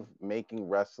 love making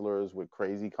wrestlers with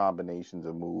crazy combinations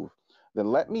of move, then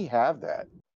let me have that.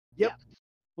 Yep.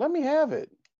 Let me have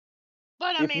it.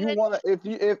 but I If mean, you want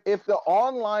to, if the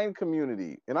online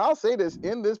community, and I'll say this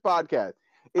in this podcast,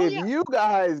 oh if yeah, you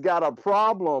guys got a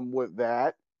problem with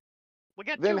that, we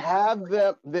got then two. have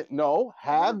them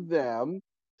have them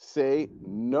say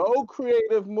no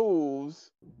creative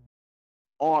moves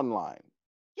online.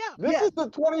 Yeah, This Yes. is the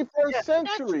 21st Yes.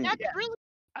 century. that's Yes. really.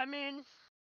 I mean,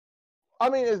 I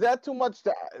mean, is that too much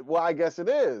to? Well, I guess it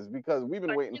is because we've been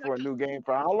but waiting for a new game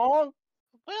for how long?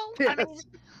 well, I mean, Yes.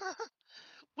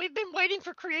 we've been waiting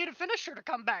for Creative Finisher to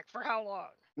come back for how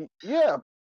long? Yeah,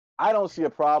 I don't see a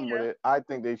You problem with know, it. I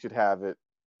think they should have it.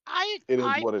 I It is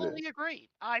I what it fully is agree.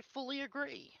 I fully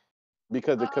agree.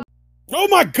 because the Oh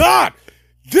my God!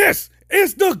 This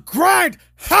is the Grind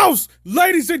House,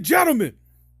 ladies and gentlemen.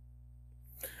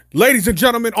 Ladies and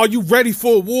gentlemen, are you ready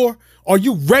for a war? Are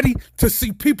you ready to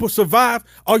see people survive?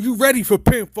 Are you ready for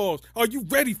pinfalls? Are you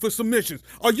ready for submissions?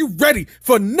 Are you ready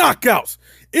for knockouts?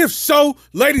 If so,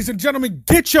 ladies and gentlemen,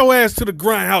 get your ass to the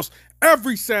Grindhouse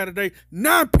every Saturday,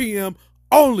 9 p.m.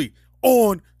 only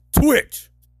on Twitch.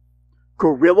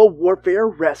 Guerrilla Warfare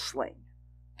Wrestling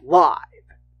live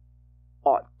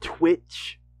on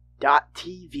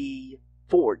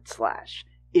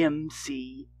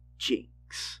twitch.tv/MC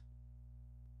Jinx.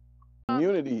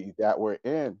 community that we're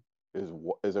in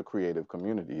is a creative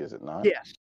community, is it not?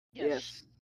 Yes. Yes. Yes.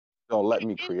 So let And,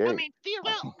 me I create. mean,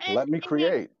 well, Let me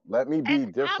create. Let me be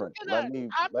and different. Let I'm me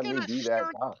gonna be that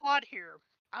stir guy. the pot here.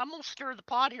 I'm gonna stir the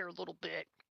pot here a little bit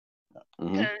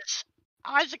hmm because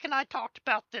Isaac and I talked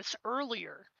about this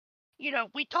earlier.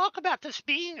 We talk about this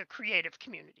being a creative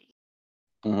community.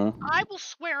 hmm I will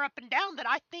swear up and down that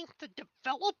I think the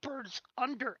developers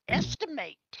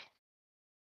underestimate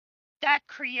that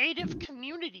creative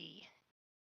community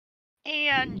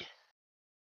and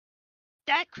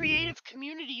that creative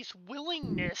community's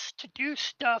willingness to do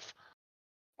stuff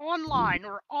online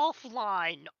or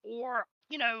offline or,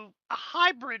 a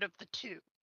hybrid of the two.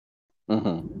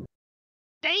 hmm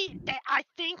I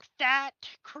think that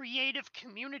creative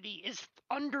community is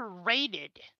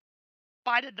underrated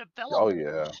by the Oh developers.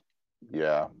 yeah,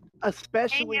 yeah.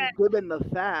 Especially And given the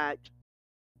fact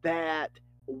that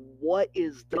what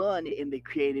is done in the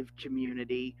creative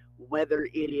community, whether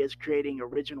it is creating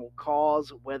original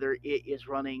cause, whether it is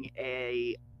running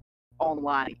a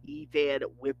online event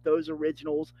with those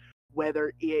originals,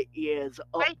 whether it is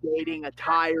updating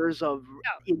attires of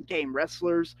in-game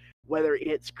wrestlers, whether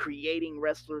it's creating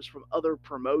wrestlers from other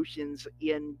promotions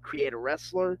in Create a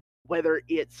Wrestler, whether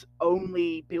it's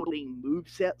only building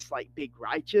movesets like Big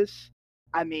Righteous.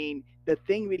 I mean, the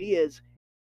thing of it is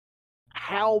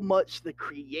how much the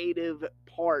creative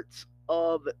parts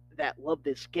of that love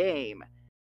this game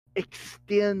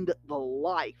extend the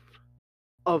life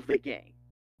of the game.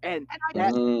 And I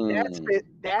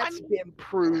that's Mm. been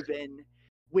proven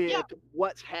with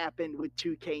what's happened with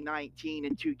 2K19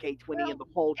 and 2K20 and the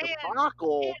whole and-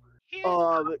 debacle and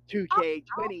of I'll 2K20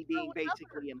 throw being another-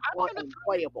 basically I'm gonna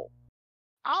unplayable.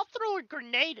 I'll throw a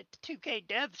grenade at the 2K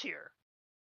devs here.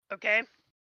 Okay?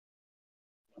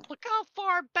 Look how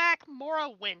far back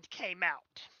Morrowind came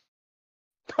out.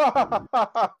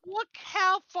 Look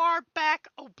how far back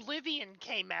Oblivion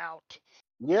came out.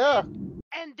 Yeah.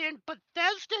 And then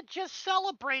Bethesda just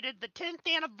celebrated the 10th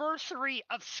anniversary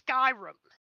of Skyrim.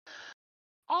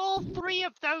 All three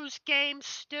of those games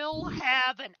still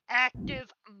have an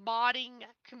active modding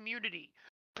community,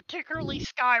 particularly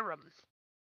Skyrim.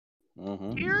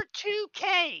 Mm-hmm. Dear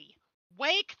 2K,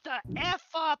 wake the F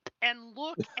up and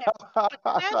look at what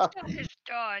Bethesda has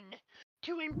done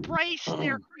to embrace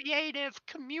their creative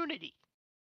community.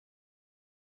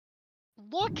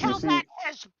 Look You how see- that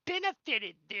has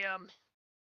benefited them,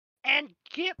 and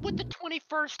get with the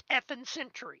 21st effing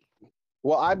century.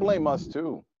 Well, I blame us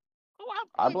too. Oh,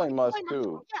 I blame us us.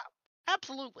 too. Yeah,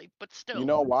 absolutely, but still. You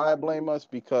know why I blame us?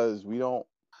 Because we don't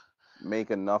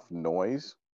make enough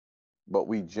noise, but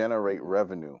we generate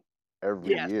revenue every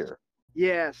Yes. year.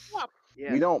 Yes. Yeah.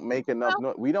 Yes. We don't make enough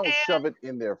noise. We don't and- shove it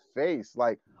in their face.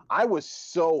 Like, I was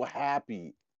so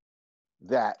happy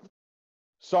that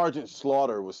Sergeant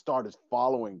Slaughter started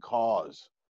following cause.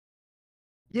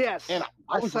 Yes. And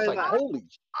I was just say like, that. holy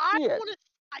I shit. want to,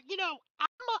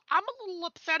 I'm a little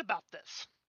upset about this.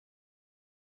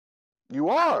 You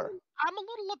are. I'm a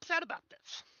little upset about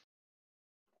this.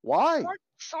 Why?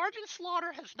 Sergeant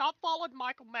Slaughter has not followed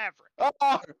Michael Maverick.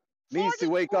 Needs to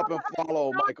Sergeant wake up and Slaughter has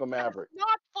follow not- Michael Maverick. Has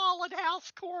not followed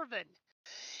House Corvin.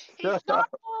 He's not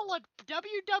followed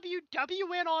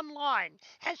WWWN Online.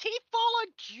 Has he followed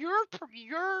your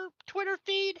Twitter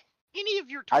feed? Any of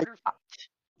your Twitter feeds?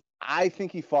 I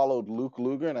think he followed Luke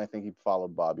Luger, and I think he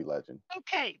followed Bobby Legend.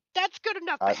 Okay, that's good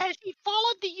enough. But has he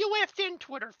followed the UFN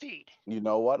Twitter feed? You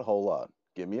know what? Hold on.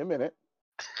 Give me a minute.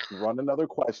 Run another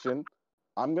question.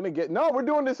 I'm going to get... No, we're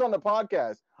doing this on the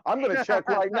podcast. I'm going to check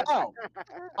right now.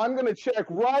 I'm going to check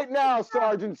right now,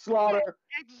 Sergeant Slaughter.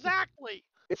 Exactly.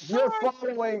 If you're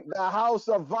following the House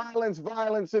of Violence,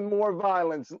 Violence, and More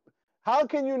Violence, how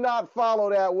can you not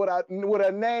follow that with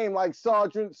a name like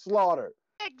Sergeant Slaughter?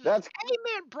 That's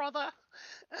amen, brother.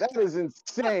 That is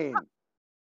insane.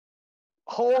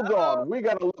 Hold on. We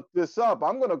got to look this up.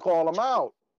 I'm going to call him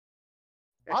out.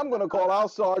 I'm going to call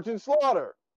out Sergeant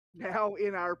Slaughter. Now,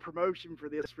 in our promotion for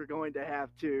this, we're going to have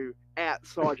to at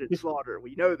Sergeant Slaughter.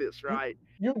 We know this, right?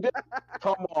 You did.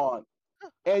 Come on.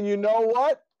 And you know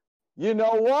what? You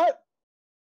know what?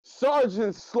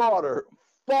 Sergeant Slaughter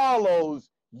follows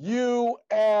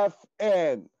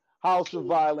UFN, House of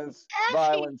Violence,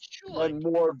 Violence, and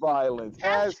More Violence,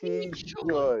 as he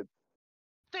should.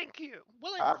 Thank you.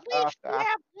 Well, at least we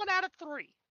have 1 out of 3.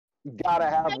 Gotta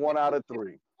have 1 out of 3.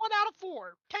 1 out of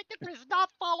 4. Technically, is not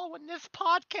following this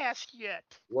podcast yet.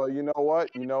 Well, you know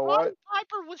what? You know what? If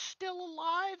Piper was still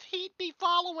alive, he'd be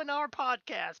following our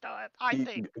podcast, I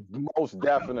think. Most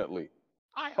definitely.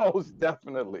 Most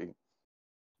definitely.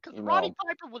 Because Roddy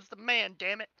Piper was the man,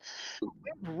 damn it.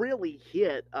 We've really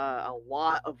hit a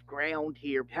lot of ground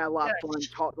here. Had a lot of fun,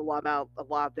 talked a lot about a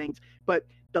lot of things. But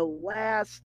the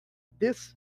last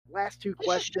 2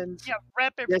 questions.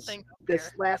 Wrap everything up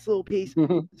this last little piece.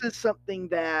 This is something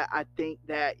that I think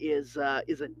that is a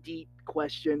deep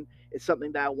question. It's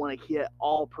something that I want to hit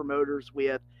all promoters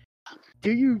with.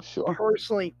 Do you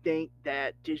personally think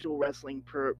that digital wrestling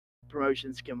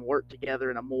promotions can work together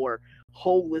in a more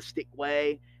holistic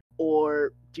way?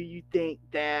 Or do you think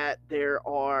that there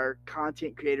are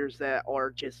content creators that are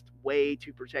just way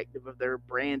too protective of their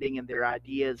branding and their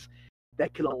ideas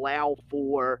that could allow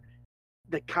for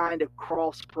the kind of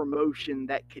cross promotion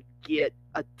that could get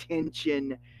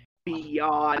attention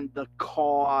beyond the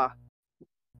CAW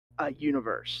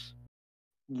universe?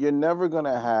 You're never going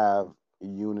to have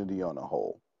unity on a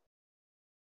whole.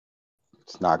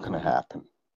 It's not going to happen.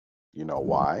 You know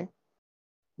why?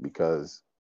 Because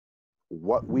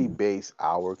what we base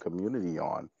our community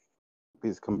on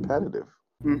is competitive.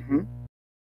 Mm-hmm.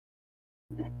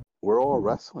 We're all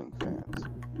wrestling fans.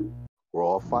 We're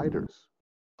all fighters.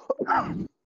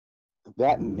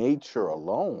 That nature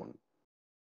alone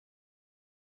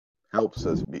helps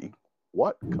us be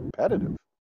competitive.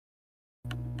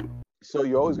 So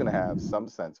you're always going to have some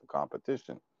sense of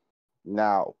competition.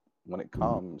 Now, when it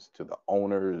comes to the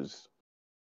owners,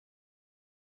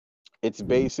 it's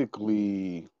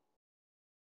basically,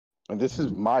 and this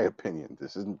is my opinion,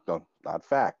 this is not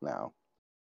fact now,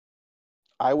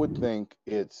 I would think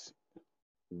it's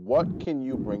what can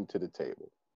you bring to the table?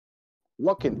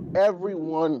 What can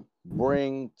everyone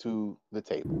bring to the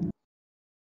table?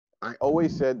 I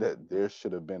always said that there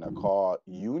should have been a car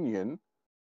union.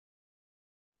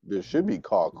 There should be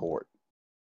car court.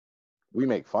 We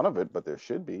make fun of it, but there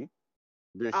should be.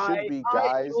 There should be I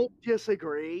guys. don't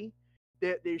disagree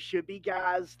that there should be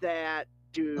guys that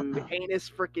do heinous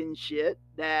freaking shit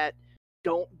that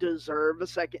don't deserve a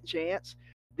second chance.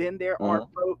 Then there are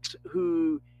folks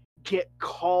who get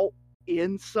caught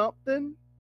in something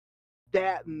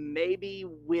that maybe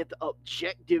with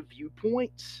objective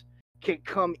viewpoints can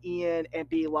come in and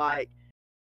be like,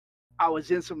 I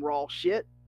was in some raw shit.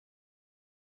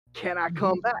 Can I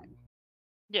come back?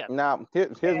 Yeah. Now,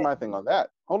 here's my thing on that.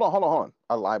 Hold on.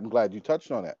 I'm glad you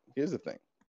touched on that. Here's the thing.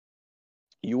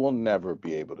 You will never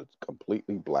be able to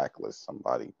completely blacklist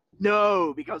somebody.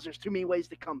 No, because there's too many ways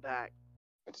to come back.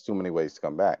 It's too many ways to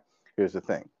come back. Here's the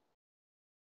thing.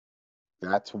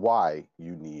 That's why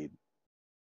you need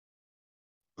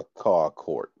a car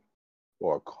court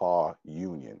or a car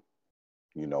union.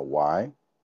 You know why?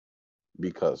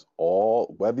 Because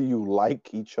whether you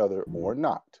like each other or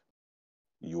not,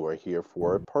 you are here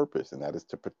for a purpose, and that is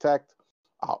to protect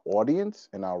our audience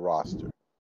and our roster.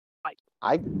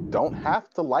 I don't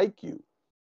have to like you,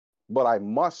 but I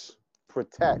must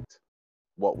protect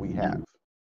what we have.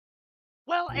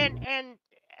 Well, and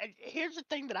here's the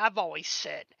thing that I've always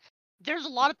said. There's a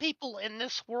lot of people in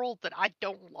this world that I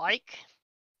don't like,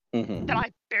 that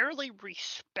I barely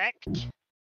respect,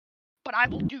 but I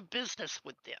will do business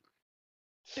with them.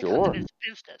 Sure. Because it is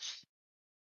business.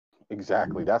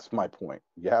 Exactly. That's my point.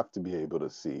 You have to be able to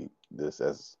see this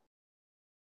as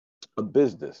a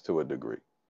business to a degree.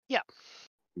 Yeah.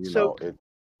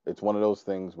 It's one of those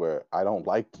things where I don't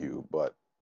like you, but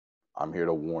I'm here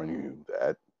to warn you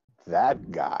that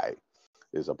that guy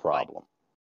is a problem.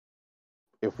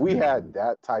 Right. If we had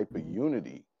that type of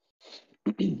unity,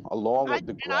 along with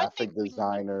the graphic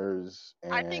designers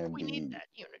I think we need that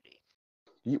unity.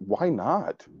 Why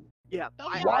not? Yeah.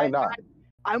 Why not?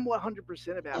 I'm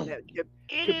 100% about that.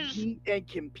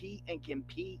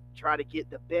 Compete. Try to get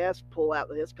the best, pull out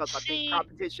this, because I think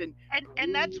competition.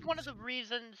 And that's one of the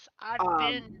reasons I've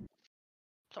been.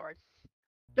 Sorry.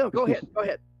 No, go ahead. Go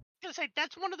ahead. I was gonna say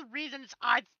that's one of the reasons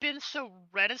I've been so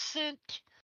reticent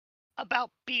about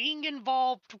being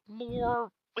involved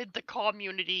more with the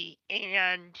community,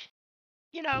 and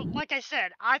like I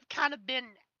said, I've kind of been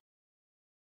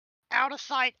out of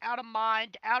sight, out of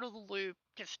mind, out of the loop,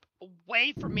 just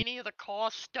away from any of the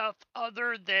cost stuff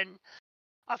other than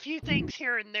a few things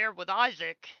here and there with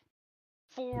Isaac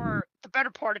for the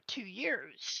better part of 2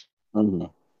 years.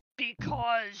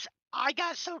 Because I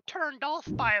got so turned off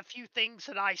by a few things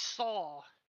that I saw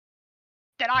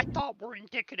that I thought were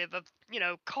indicative of,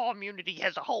 community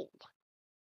as a whole.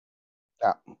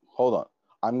 Now, hold on.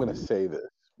 I'm going to say this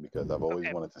because I've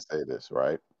always wanted to say this,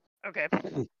 right? Okay.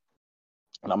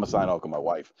 And I'm going to sign off with my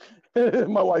wife.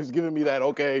 My wife's giving me that,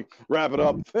 okay, wrap it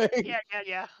up thing.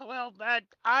 Yeah. Well,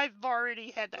 I've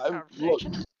already had that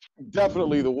conversation. Look,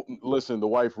 definitely, the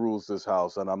wife rules this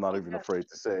house, and I'm not even afraid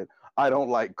to say it. I don't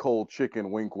like cold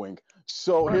chicken, wink, wink.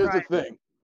 So here's the thing.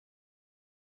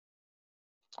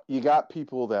 You got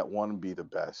people that want to be the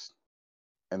best,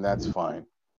 and that's fine.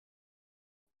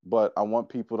 But I want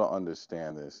people to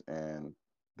understand this, and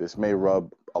this may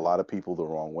rub a lot of people the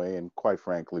wrong way, and quite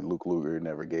frankly, Luke Luger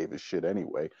never gave a shit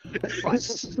anyway.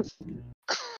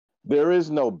 There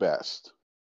is no best.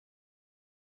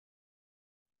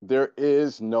 There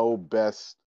is no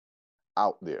best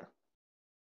out there.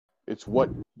 It's what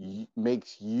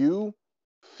makes you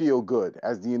feel good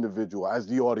as the individual, as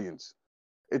the audience.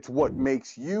 It's what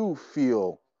makes you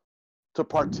feel to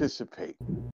participate.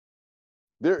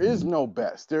 There is no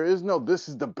best. There is no, this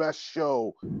is the best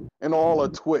show in all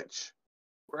of Twitch.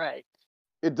 Right.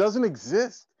 It doesn't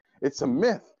exist. It's a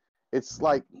myth. It's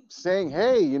like saying,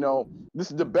 hey, this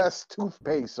is the best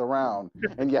toothpaste around.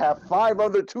 And you have 5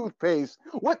 other toothpastes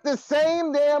with the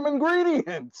same damn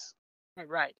ingredients.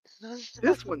 Right.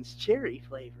 This one's cherry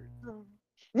flavored.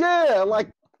 Yeah,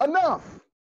 like, enough.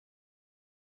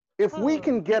 If we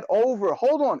can get over,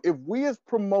 hold on, if we as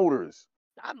promoters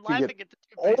can get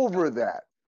over that,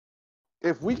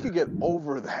 if we could get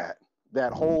over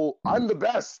that whole, I'm the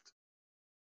best,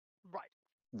 right,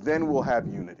 then we'll have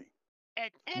unity.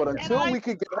 But until we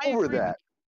could get over that,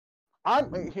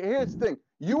 here's the thing,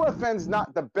 UFN's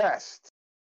not the best.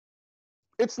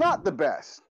 It's not the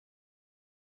best.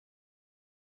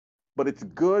 But it's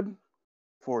good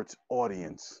for its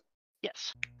audience.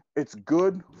 Yes. It's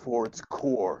good for its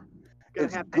core.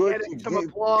 It's good to some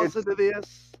applause into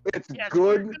this. It's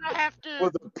good for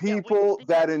the people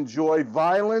that enjoy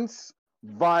violence,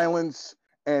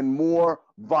 and more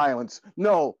violence.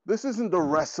 No, this isn't the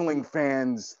wrestling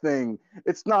fans thing.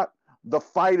 It's not the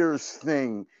fighters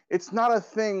thing. It's not a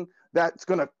thing that's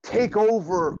going to take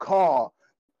over Caw.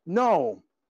 No.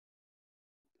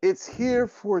 It's here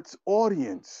for its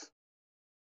audience.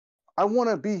 I want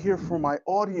to be here for my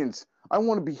audience. I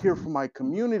want to be here for my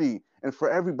community and for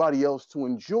everybody else to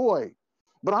enjoy.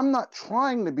 But I'm not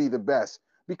trying to be the best,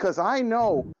 because I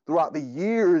know throughout the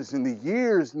years and the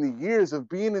years and the years of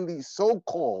being in these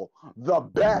so-called the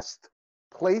best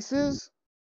places,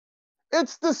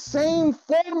 it's the same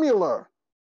formula.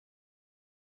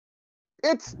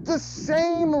 It's the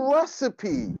same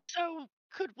recipe. So,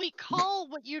 could we call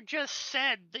what you just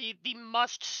said the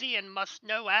must see and must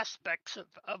know aspects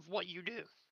of what you do?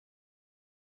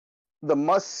 The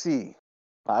must see.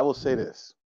 I will say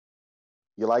this.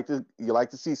 You like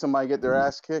to see somebody get their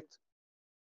ass kicked?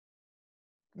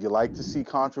 You like to see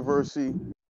controversy?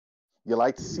 You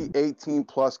like to see 18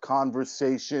 plus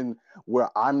conversation where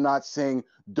I'm not saying,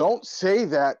 don't say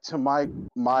that to my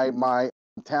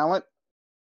talent?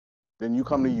 Then you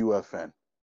come to UFN.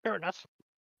 Fair enough.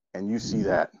 And you see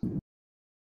that.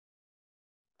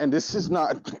 And this is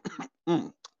not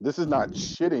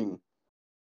shitting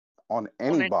on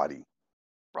anybody.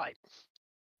 Right.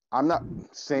 I'm not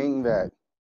saying that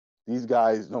these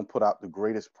guys don't put out the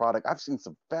greatest product. I've seen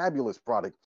some fabulous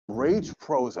product. Rage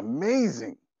Pro is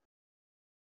amazing.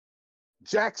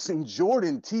 Jackson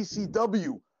Jordan,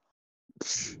 TCW.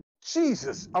 Psh,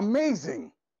 Jesus,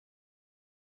 amazing.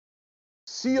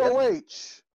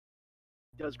 COH.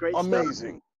 Does great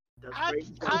amazing. Stuff. Does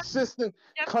great consistent,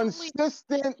 definitely.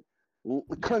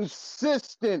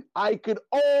 consistent. I could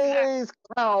always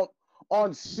count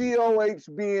on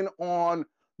COH being on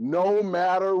no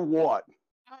matter what.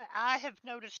 I have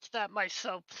noticed that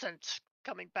myself since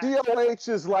coming back.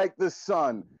 COH is like the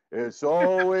sun. It's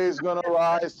always going to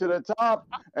rise to the top,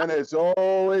 and it's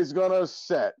always going to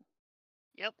set.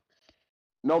 Yep.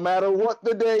 No matter what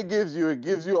the day gives you, it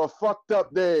gives you a fucked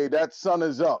up day. That sun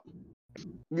is up.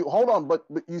 You hold on, but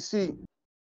you see,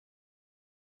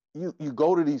 you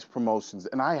go to these promotions,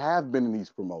 and I have been in these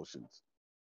promotions,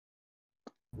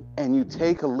 and you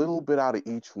take a little bit out of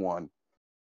each one,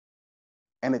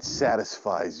 and it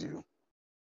satisfies you.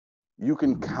 You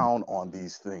can count on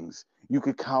these things. You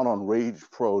could count on Rage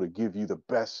Pro to give you the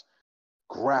best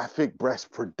graphic,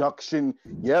 best production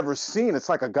you ever seen. It's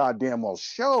like a goddamn well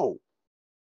show.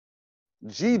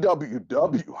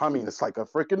 GWW, I mean, it's like a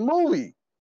freaking movie.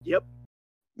 Yep.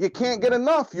 You can't get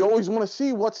enough. You always want to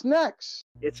see what's next.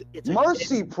 It's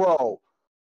Mercy Pro.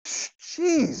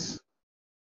 Jeez.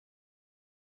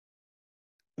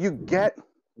 You get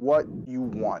what you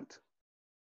want.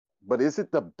 But is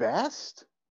it the best?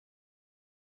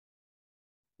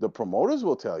 The promoters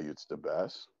will tell you it's the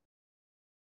best.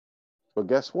 But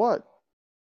guess what?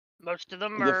 Most of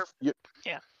them are,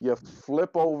 yeah. You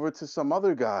flip over to some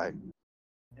other guy.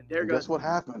 And there guess what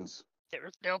happens?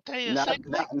 They'll tell you the same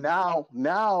thing.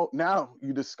 Now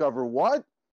you discover what?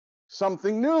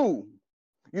 Something new.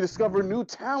 You discover new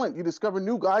talent. You discover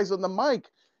new guys on the mic.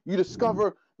 You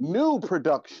discover new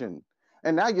production.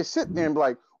 And now you sit there and be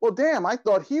like, well, damn, I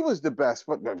thought he was the best.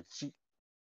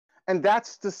 And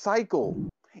that's the cycle.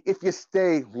 If you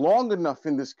stay long enough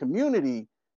in this community,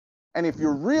 and if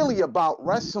you're really about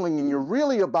wrestling and you're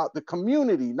really about the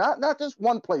community, not just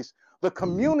one place, the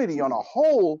community on a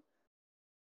whole,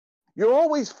 you're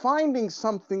always finding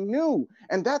something new.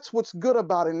 And that's what's good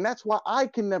about it. And that's why I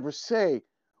can never say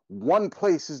one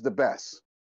place is the best.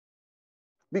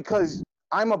 Because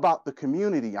I'm about the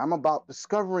community. I'm about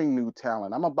discovering new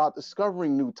talent. I'm about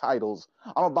discovering new titles.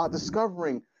 I'm about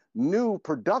discovering new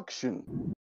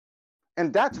production.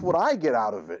 And that's what I get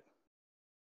out of it.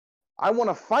 I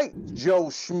want to fight Joe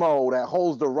Schmo that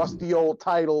holds the rusty old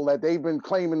title that they've been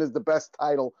claiming is the best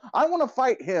title. I want to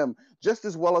fight him just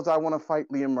as well as I want to fight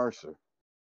Liam Mercer.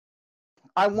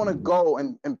 I want to go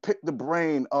and pick the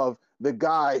brain of the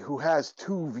guy who has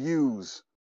 2 views,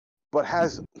 but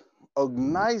has a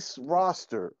nice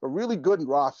roster, a really good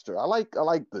roster. I like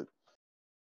it.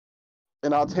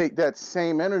 And I'll take that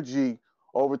same energy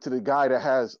over to the guy that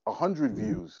has 100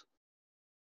 views.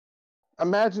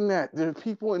 Imagine that. There are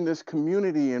people in this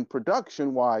community and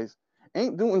production-wise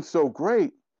ain't doing so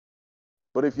great.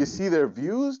 But if you see their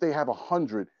views, they have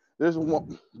 100. There's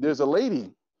a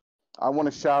lady I want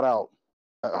to shout out.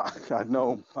 I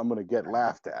know I'm going to get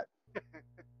laughed at.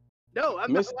 No,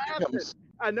 I'm Miss not laughing. Adams.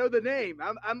 I know the name.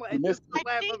 I'm just a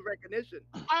laugh of recognition.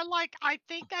 I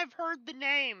think I've heard the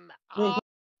name.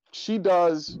 She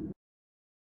does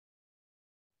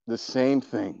the same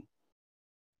thing.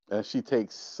 And she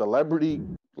takes celebrity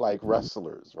like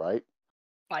wrestlers, right?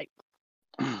 Right.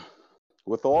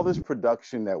 With all this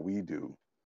production that we do,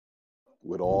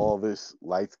 with all this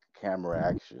lights, camera,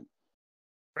 action,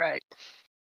 Right.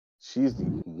 She's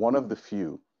one of the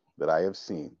few that I have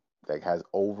seen that has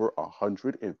over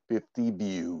 150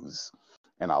 views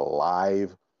in a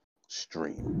live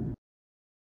stream.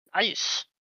 Nice.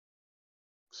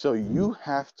 So you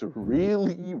have to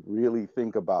really, really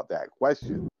think about that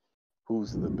question.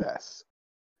 Who's the best?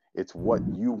 It's what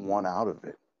you want out of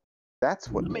it. That's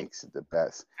what makes it the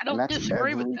best. I And don't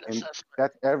disagree with that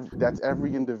assessment. that's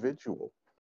every individual.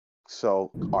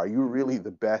 So are you really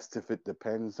the best if it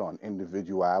depends on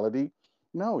individuality?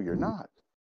 No, you're not.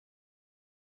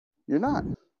 You're not.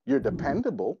 You're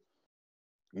dependable.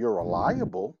 You're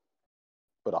reliable.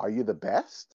 But are you the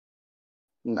best?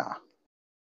 Nah.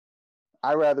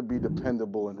 I'd rather be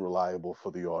dependable and reliable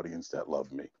for the audience that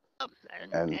love me.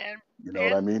 And you know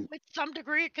what I mean? With some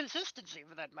degree of consistency,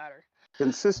 for that matter.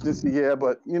 Consistency, yeah,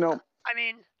 but I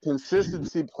mean,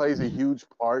 consistency plays a huge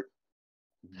part,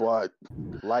 but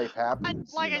life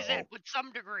happens. like I said, with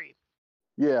some degree.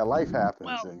 Yeah, life happens,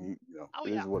 Well, and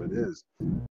it is what it is.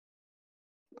 But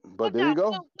well, there you go.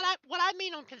 Well, what I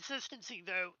mean on consistency,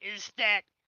 though, is that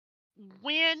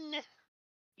when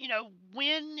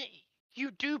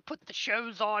you do put the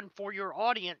shows on for your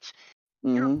audience,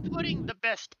 you're putting the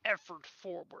best effort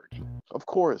forward. Of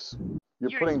course.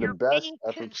 You're putting the best being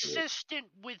effort consistent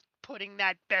with putting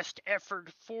that best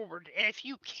effort forward. And if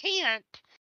you can't,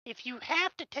 if you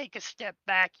have to take a step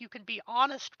back, you can be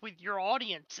honest with your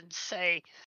audience and say,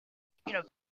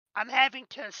 I'm having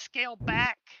to scale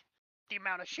back the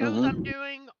amount of shows I'm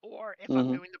doing, or if I'm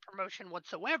doing the promotion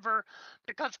whatsoever,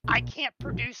 because I can't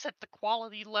produce at the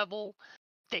quality level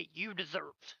that you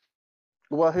deserve.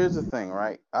 Well, here's the thing,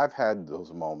 right? I've had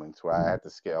those moments where I had to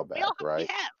scale back, right? We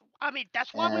have. I mean,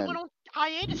 that's why we went on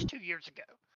hiatus 2 years ago.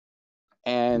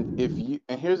 And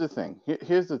here's the thing.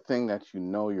 Here's the thing that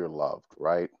you're loved,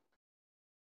 right?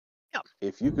 Yeah.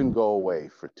 If you can go away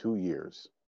for 2 years,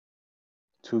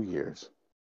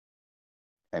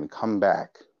 and come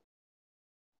back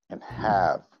and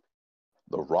have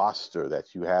the roster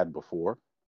that you had before,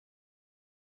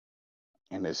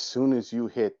 and as soon as you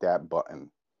hit that button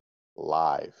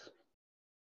live,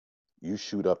 you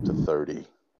shoot up to 30,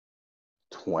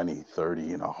 20,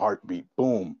 30 in a heartbeat,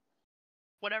 boom.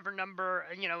 Whatever number,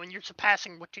 and you're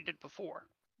surpassing what you did before.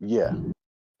 Yeah.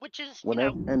 Which is,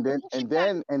 and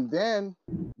then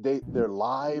they're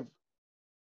live.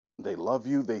 They love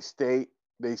you. They stay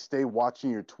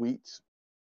watching your tweets.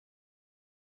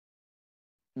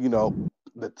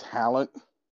 The talent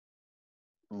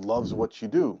loves what you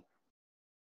do.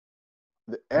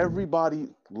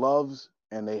 Everybody loves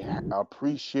and they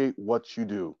appreciate what you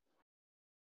do.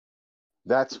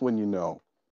 That's when you know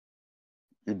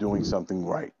you're doing something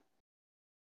right.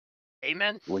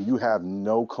 Amen. When you have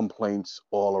no complaints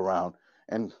all around.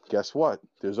 And guess what?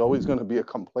 There's always going to be a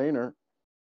complainer.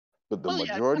 But the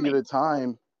majority of the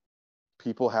time,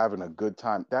 people having a good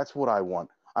time. That's what I want.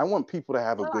 I want people to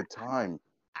have a good time.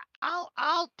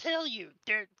 I'll tell you,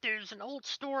 there's an old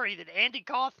story that Andy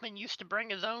Kaufman used to bring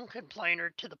his own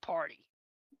complainer to the party.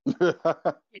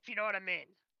 If you know what I mean.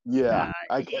 Yeah,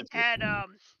 I get it.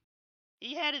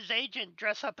 He had his agent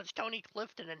dress up as Tony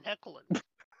Clifton and heckle him.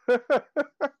 It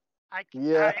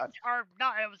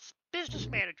was business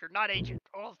manager, not agent.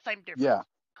 All the same difference. Yeah.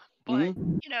 But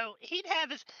he'd have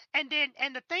his, and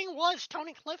the thing was,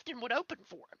 Tony Clifton would open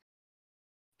for him.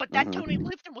 But that Tony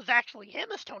Clifton was actually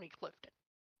him as Tony Clifton.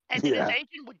 And then his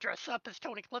agent would dress up as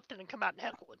Tony Clifton and come out and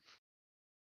heckle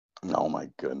him. Oh my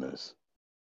goodness.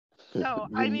 So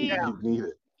I mean, you need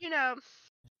it.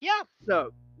 Yeah.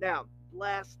 So now,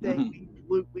 last day,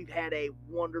 Luke, we've had a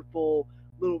wonderful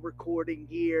little recording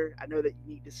here. I know that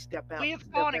you need to step out. We have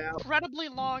gone incredibly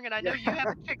long, and I know you have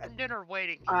a chicken dinner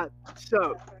waiting.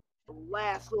 So the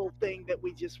last little thing that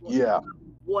we just want to know,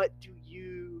 what do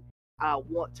you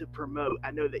want to promote?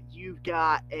 I know that you've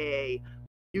got a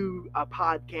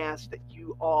podcast that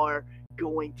you are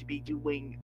going to be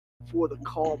doing for the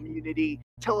community.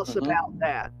 Tell us about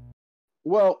that.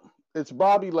 Well, it's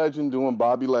Bobby Legend doing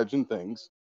Bobby Legend things.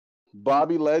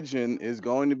 Bobby Legend is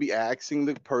going to be asking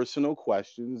the personal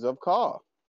questions of Carl.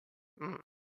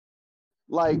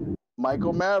 Like,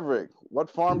 Michael Maverick, what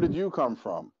farm did you come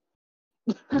from?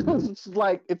 It's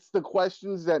the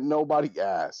questions that nobody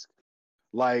asks.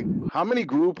 Like, how many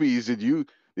groupies did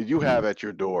you have at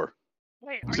your door?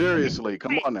 Wait, seriously,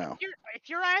 come on now. If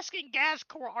you're asking Gaz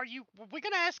we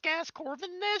going to ask Gaz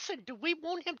Corvin this, and do we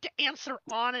want him to answer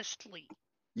honestly?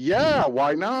 Yeah,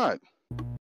 why not?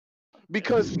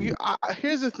 Because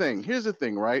here's the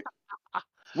thing, right?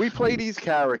 We play these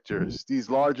characters, these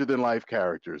larger than life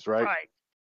characters, right? Right.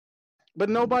 But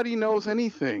nobody knows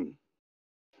anything.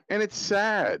 And it's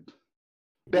sad.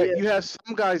 that you have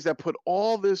some guys that put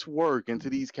all this work into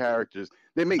these characters.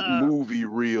 They make movie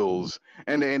reels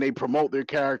and they promote their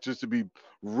characters to be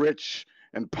rich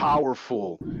and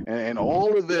powerful and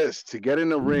all of this to get in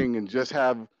the ring and just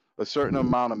have a certain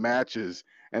amount of matches.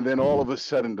 And then all of a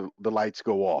sudden the lights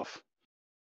go off.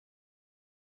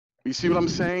 You see what I'm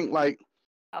saying? Like,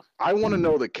 I want to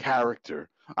know the character.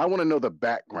 I want to know the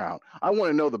background. I want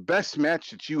to know the best match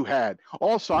that you had.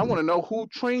 Also, I want to know who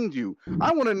trained you.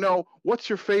 I want to know what's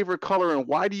your favorite color and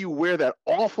why do you wear that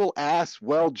awful ass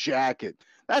well jacket?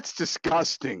 That's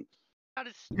disgusting.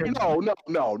 No.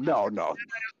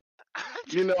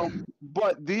 You know,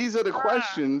 but these are the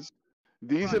questions.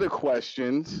 These are the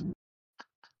questions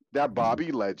that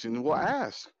Bobby Legend will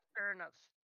ask. Fair enough.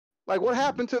 Like, what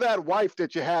happened to that wife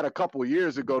that you had a couple of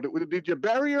years ago? Did you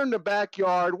bury her in the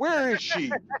backyard? Where is she?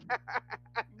 No,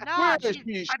 I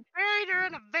buried her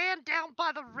in a van down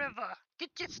by the river. Get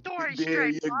your story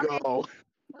there straight. There you go.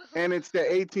 And it's the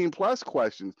 18+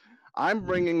 questions. I'm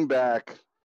bringing back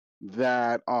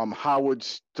that Howard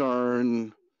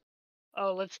Stern.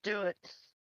 Oh, let's do it.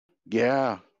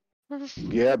 Yeah.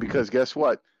 Yeah, because guess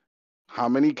what? How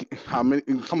many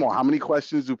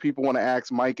questions do people want to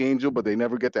ask Mike Angel, but they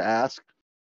never get to ask?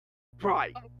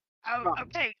 Right.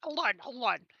 Okay, hold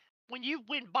on.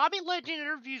 When Bobby Legend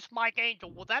interviews Mike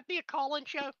Angel, will that be a call-in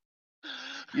show?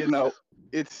 You know,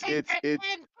 it's and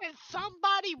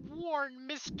somebody warn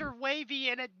Mr.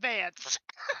 Wavy in advance.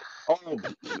 Oh,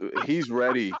 he's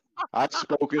ready. I've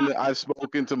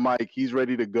spoken to Mike. He's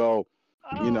ready to go.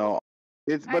 You know,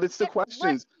 it's the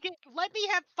questions. Let me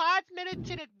have 5 minutes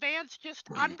in advance.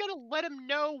 I'm gonna let him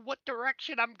know what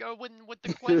direction I'm going with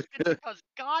the question because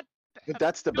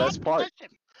that's the best part.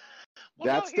 Well,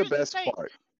 that's the best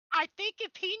part. I think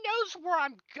if he knows where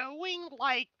I'm going,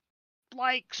 like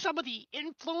some of the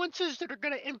influences that are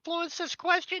gonna influence this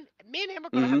question, me and him are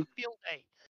gonna have a field day.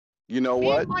 You know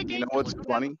what? You know what's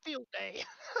funny? Field day.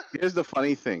 Here's the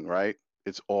funny thing, right?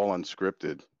 It's all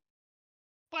unscripted.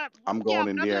 But I'm going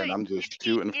in there and I'm just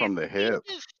shooting from the hip.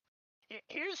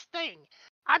 Here's the thing.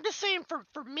 I'm just saying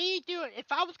for me,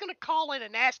 if I was going to call in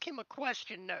and ask him a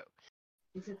question, no.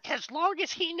 As long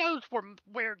as he knows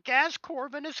where Gaz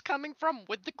Corvin is coming from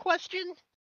with the question,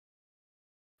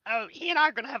 he and I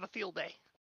are going to have a field day.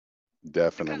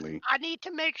 Definitely. Because I need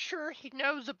to make sure he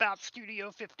knows about Studio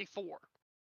 54.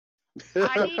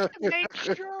 I need to make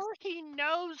sure he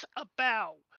knows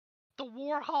about the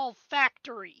Warhol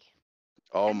Factory.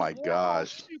 Oh my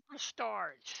gosh!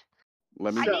 Superstars.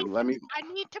 I'm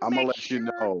gonna let you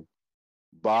know,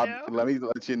 Bob. Let me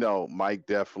let you know, Mike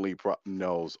definitely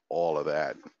knows all of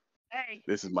that. Hey,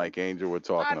 this is Mike Angel we're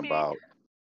talking about.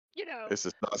 You know, this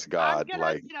is us God.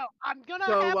 I'm gonna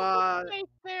have a face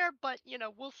there, but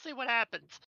we'll see what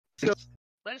happens. So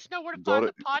let us know where to find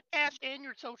the podcast and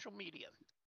your social media.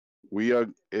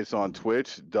 It's on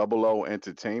Twitch, O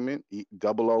Entertainment,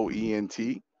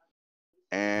 OOENT.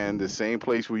 And the same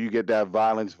place where you get that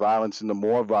violence, and the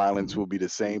more violence will be the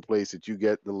same place that you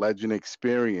get the Legend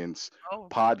Experience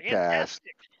podcast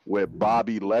with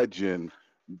Bobby Legend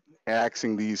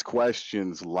asking these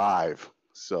questions live.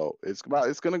 So it's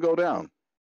going to go down.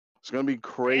 It's going to be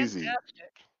crazy.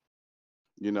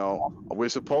 Fantastic. We're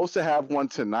supposed to have one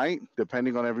tonight,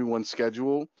 depending on everyone's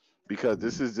schedule, because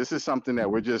this is something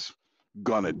that we're just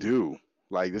going to do.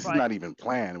 Like, this is not even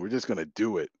planned. We're just going to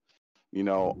do it.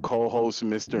 Co-host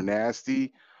Mr.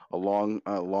 Nasty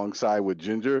alongside with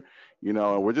Ginger,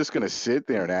 and we're just gonna sit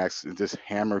there and ask and just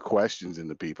hammer questions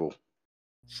into people.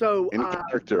 So in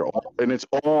character, and it's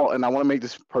all. And I want to make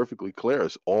this perfectly clear: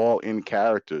 it's all in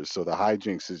character, so the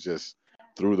hijinks is just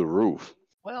through the roof.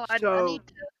 Well, I need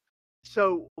to.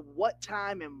 So, what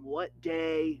time and what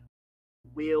day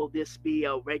will this be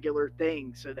a regular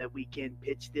thing, so that we can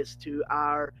pitch this to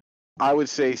our? I would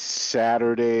say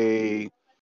Saturday.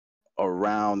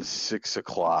 Around 6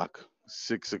 o'clock.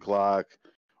 6 o'clock.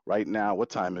 Right now,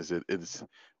 what time is it? It's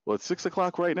 6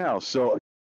 o'clock right now. So,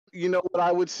 you know what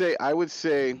I would say? I would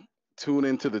say tune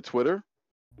into the Twitter.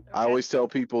 Okay. I always tell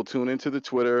people tune into the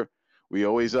Twitter. We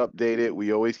always update it.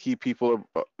 We always keep people,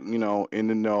 in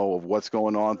the know of what's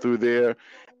going on through there,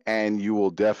 and you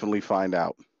will definitely find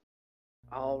out.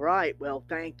 All right. Well,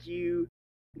 thank you,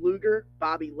 Luger,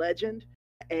 Bobby Legend,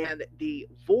 and the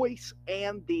voice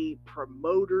and the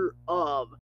promoter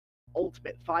of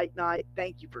Ultimate Fight Night.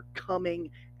 Thank you for coming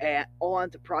on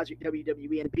to Project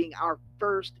WWE and being our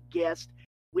first guest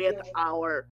with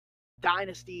our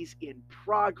Dynasties in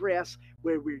Progress,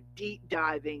 where we're deep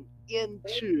diving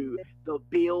into the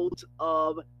builds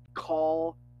of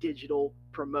Call Digital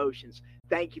Promotions.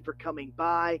 Thank you for coming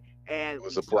by, and it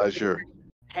was a pleasure.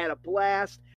 Had a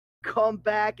blast. come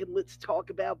back and let's talk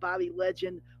about Bobby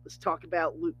Legend. Let's talk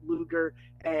about Luke Luger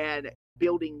and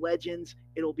building legends.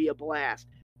 It'll be a blast.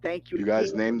 Thank you. You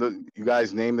guys name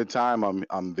the time.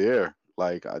 I'm there.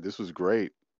 Like this was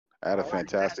great. I had a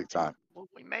fantastic time. Well,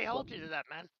 we may hold you to that,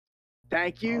 man.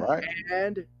 Thank you, All right.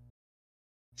 and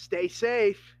stay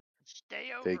safe.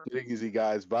 Stay over. Take it easy,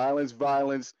 guys. Violence,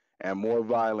 violence, and more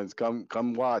violence.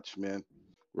 Come watch, man.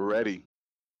 We're ready.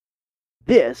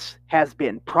 This has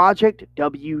been Project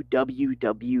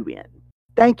WWWN.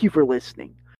 Thank you for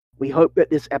listening. We hope that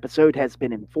this episode has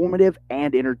been informative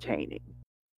and entertaining.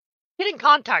 Get in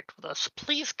contact with us,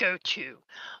 please go to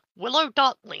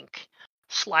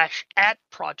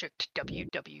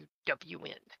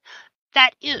willow.link/@projectwwwn.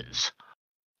 That is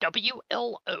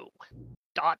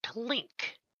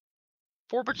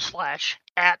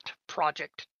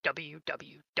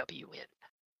WLO.link/@projectwwwn.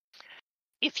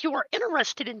 If you are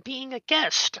interested in being a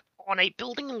guest on a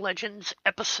Building Legends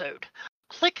episode,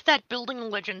 click that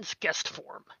Building Legends guest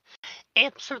form.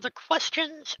 Answer the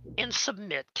questions and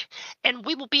submit, and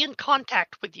we will be in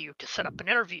contact with you to set up an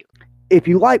interview. If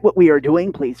you like what we are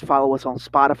doing, please follow us on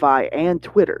Spotify and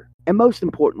Twitter. And most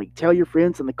importantly, tell your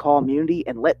friends in the community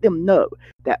and let them know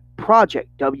that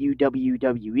Project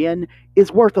WWWN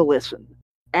is worth a listen.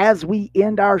 As we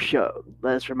end our show,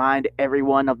 let us remind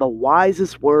everyone of the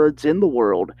wisest words in the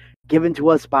world given to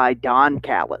us by Don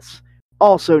Callis,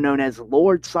 also known as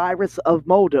Lord Cyrus of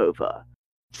Moldova.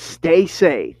 Stay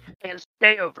safe. And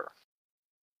stay over.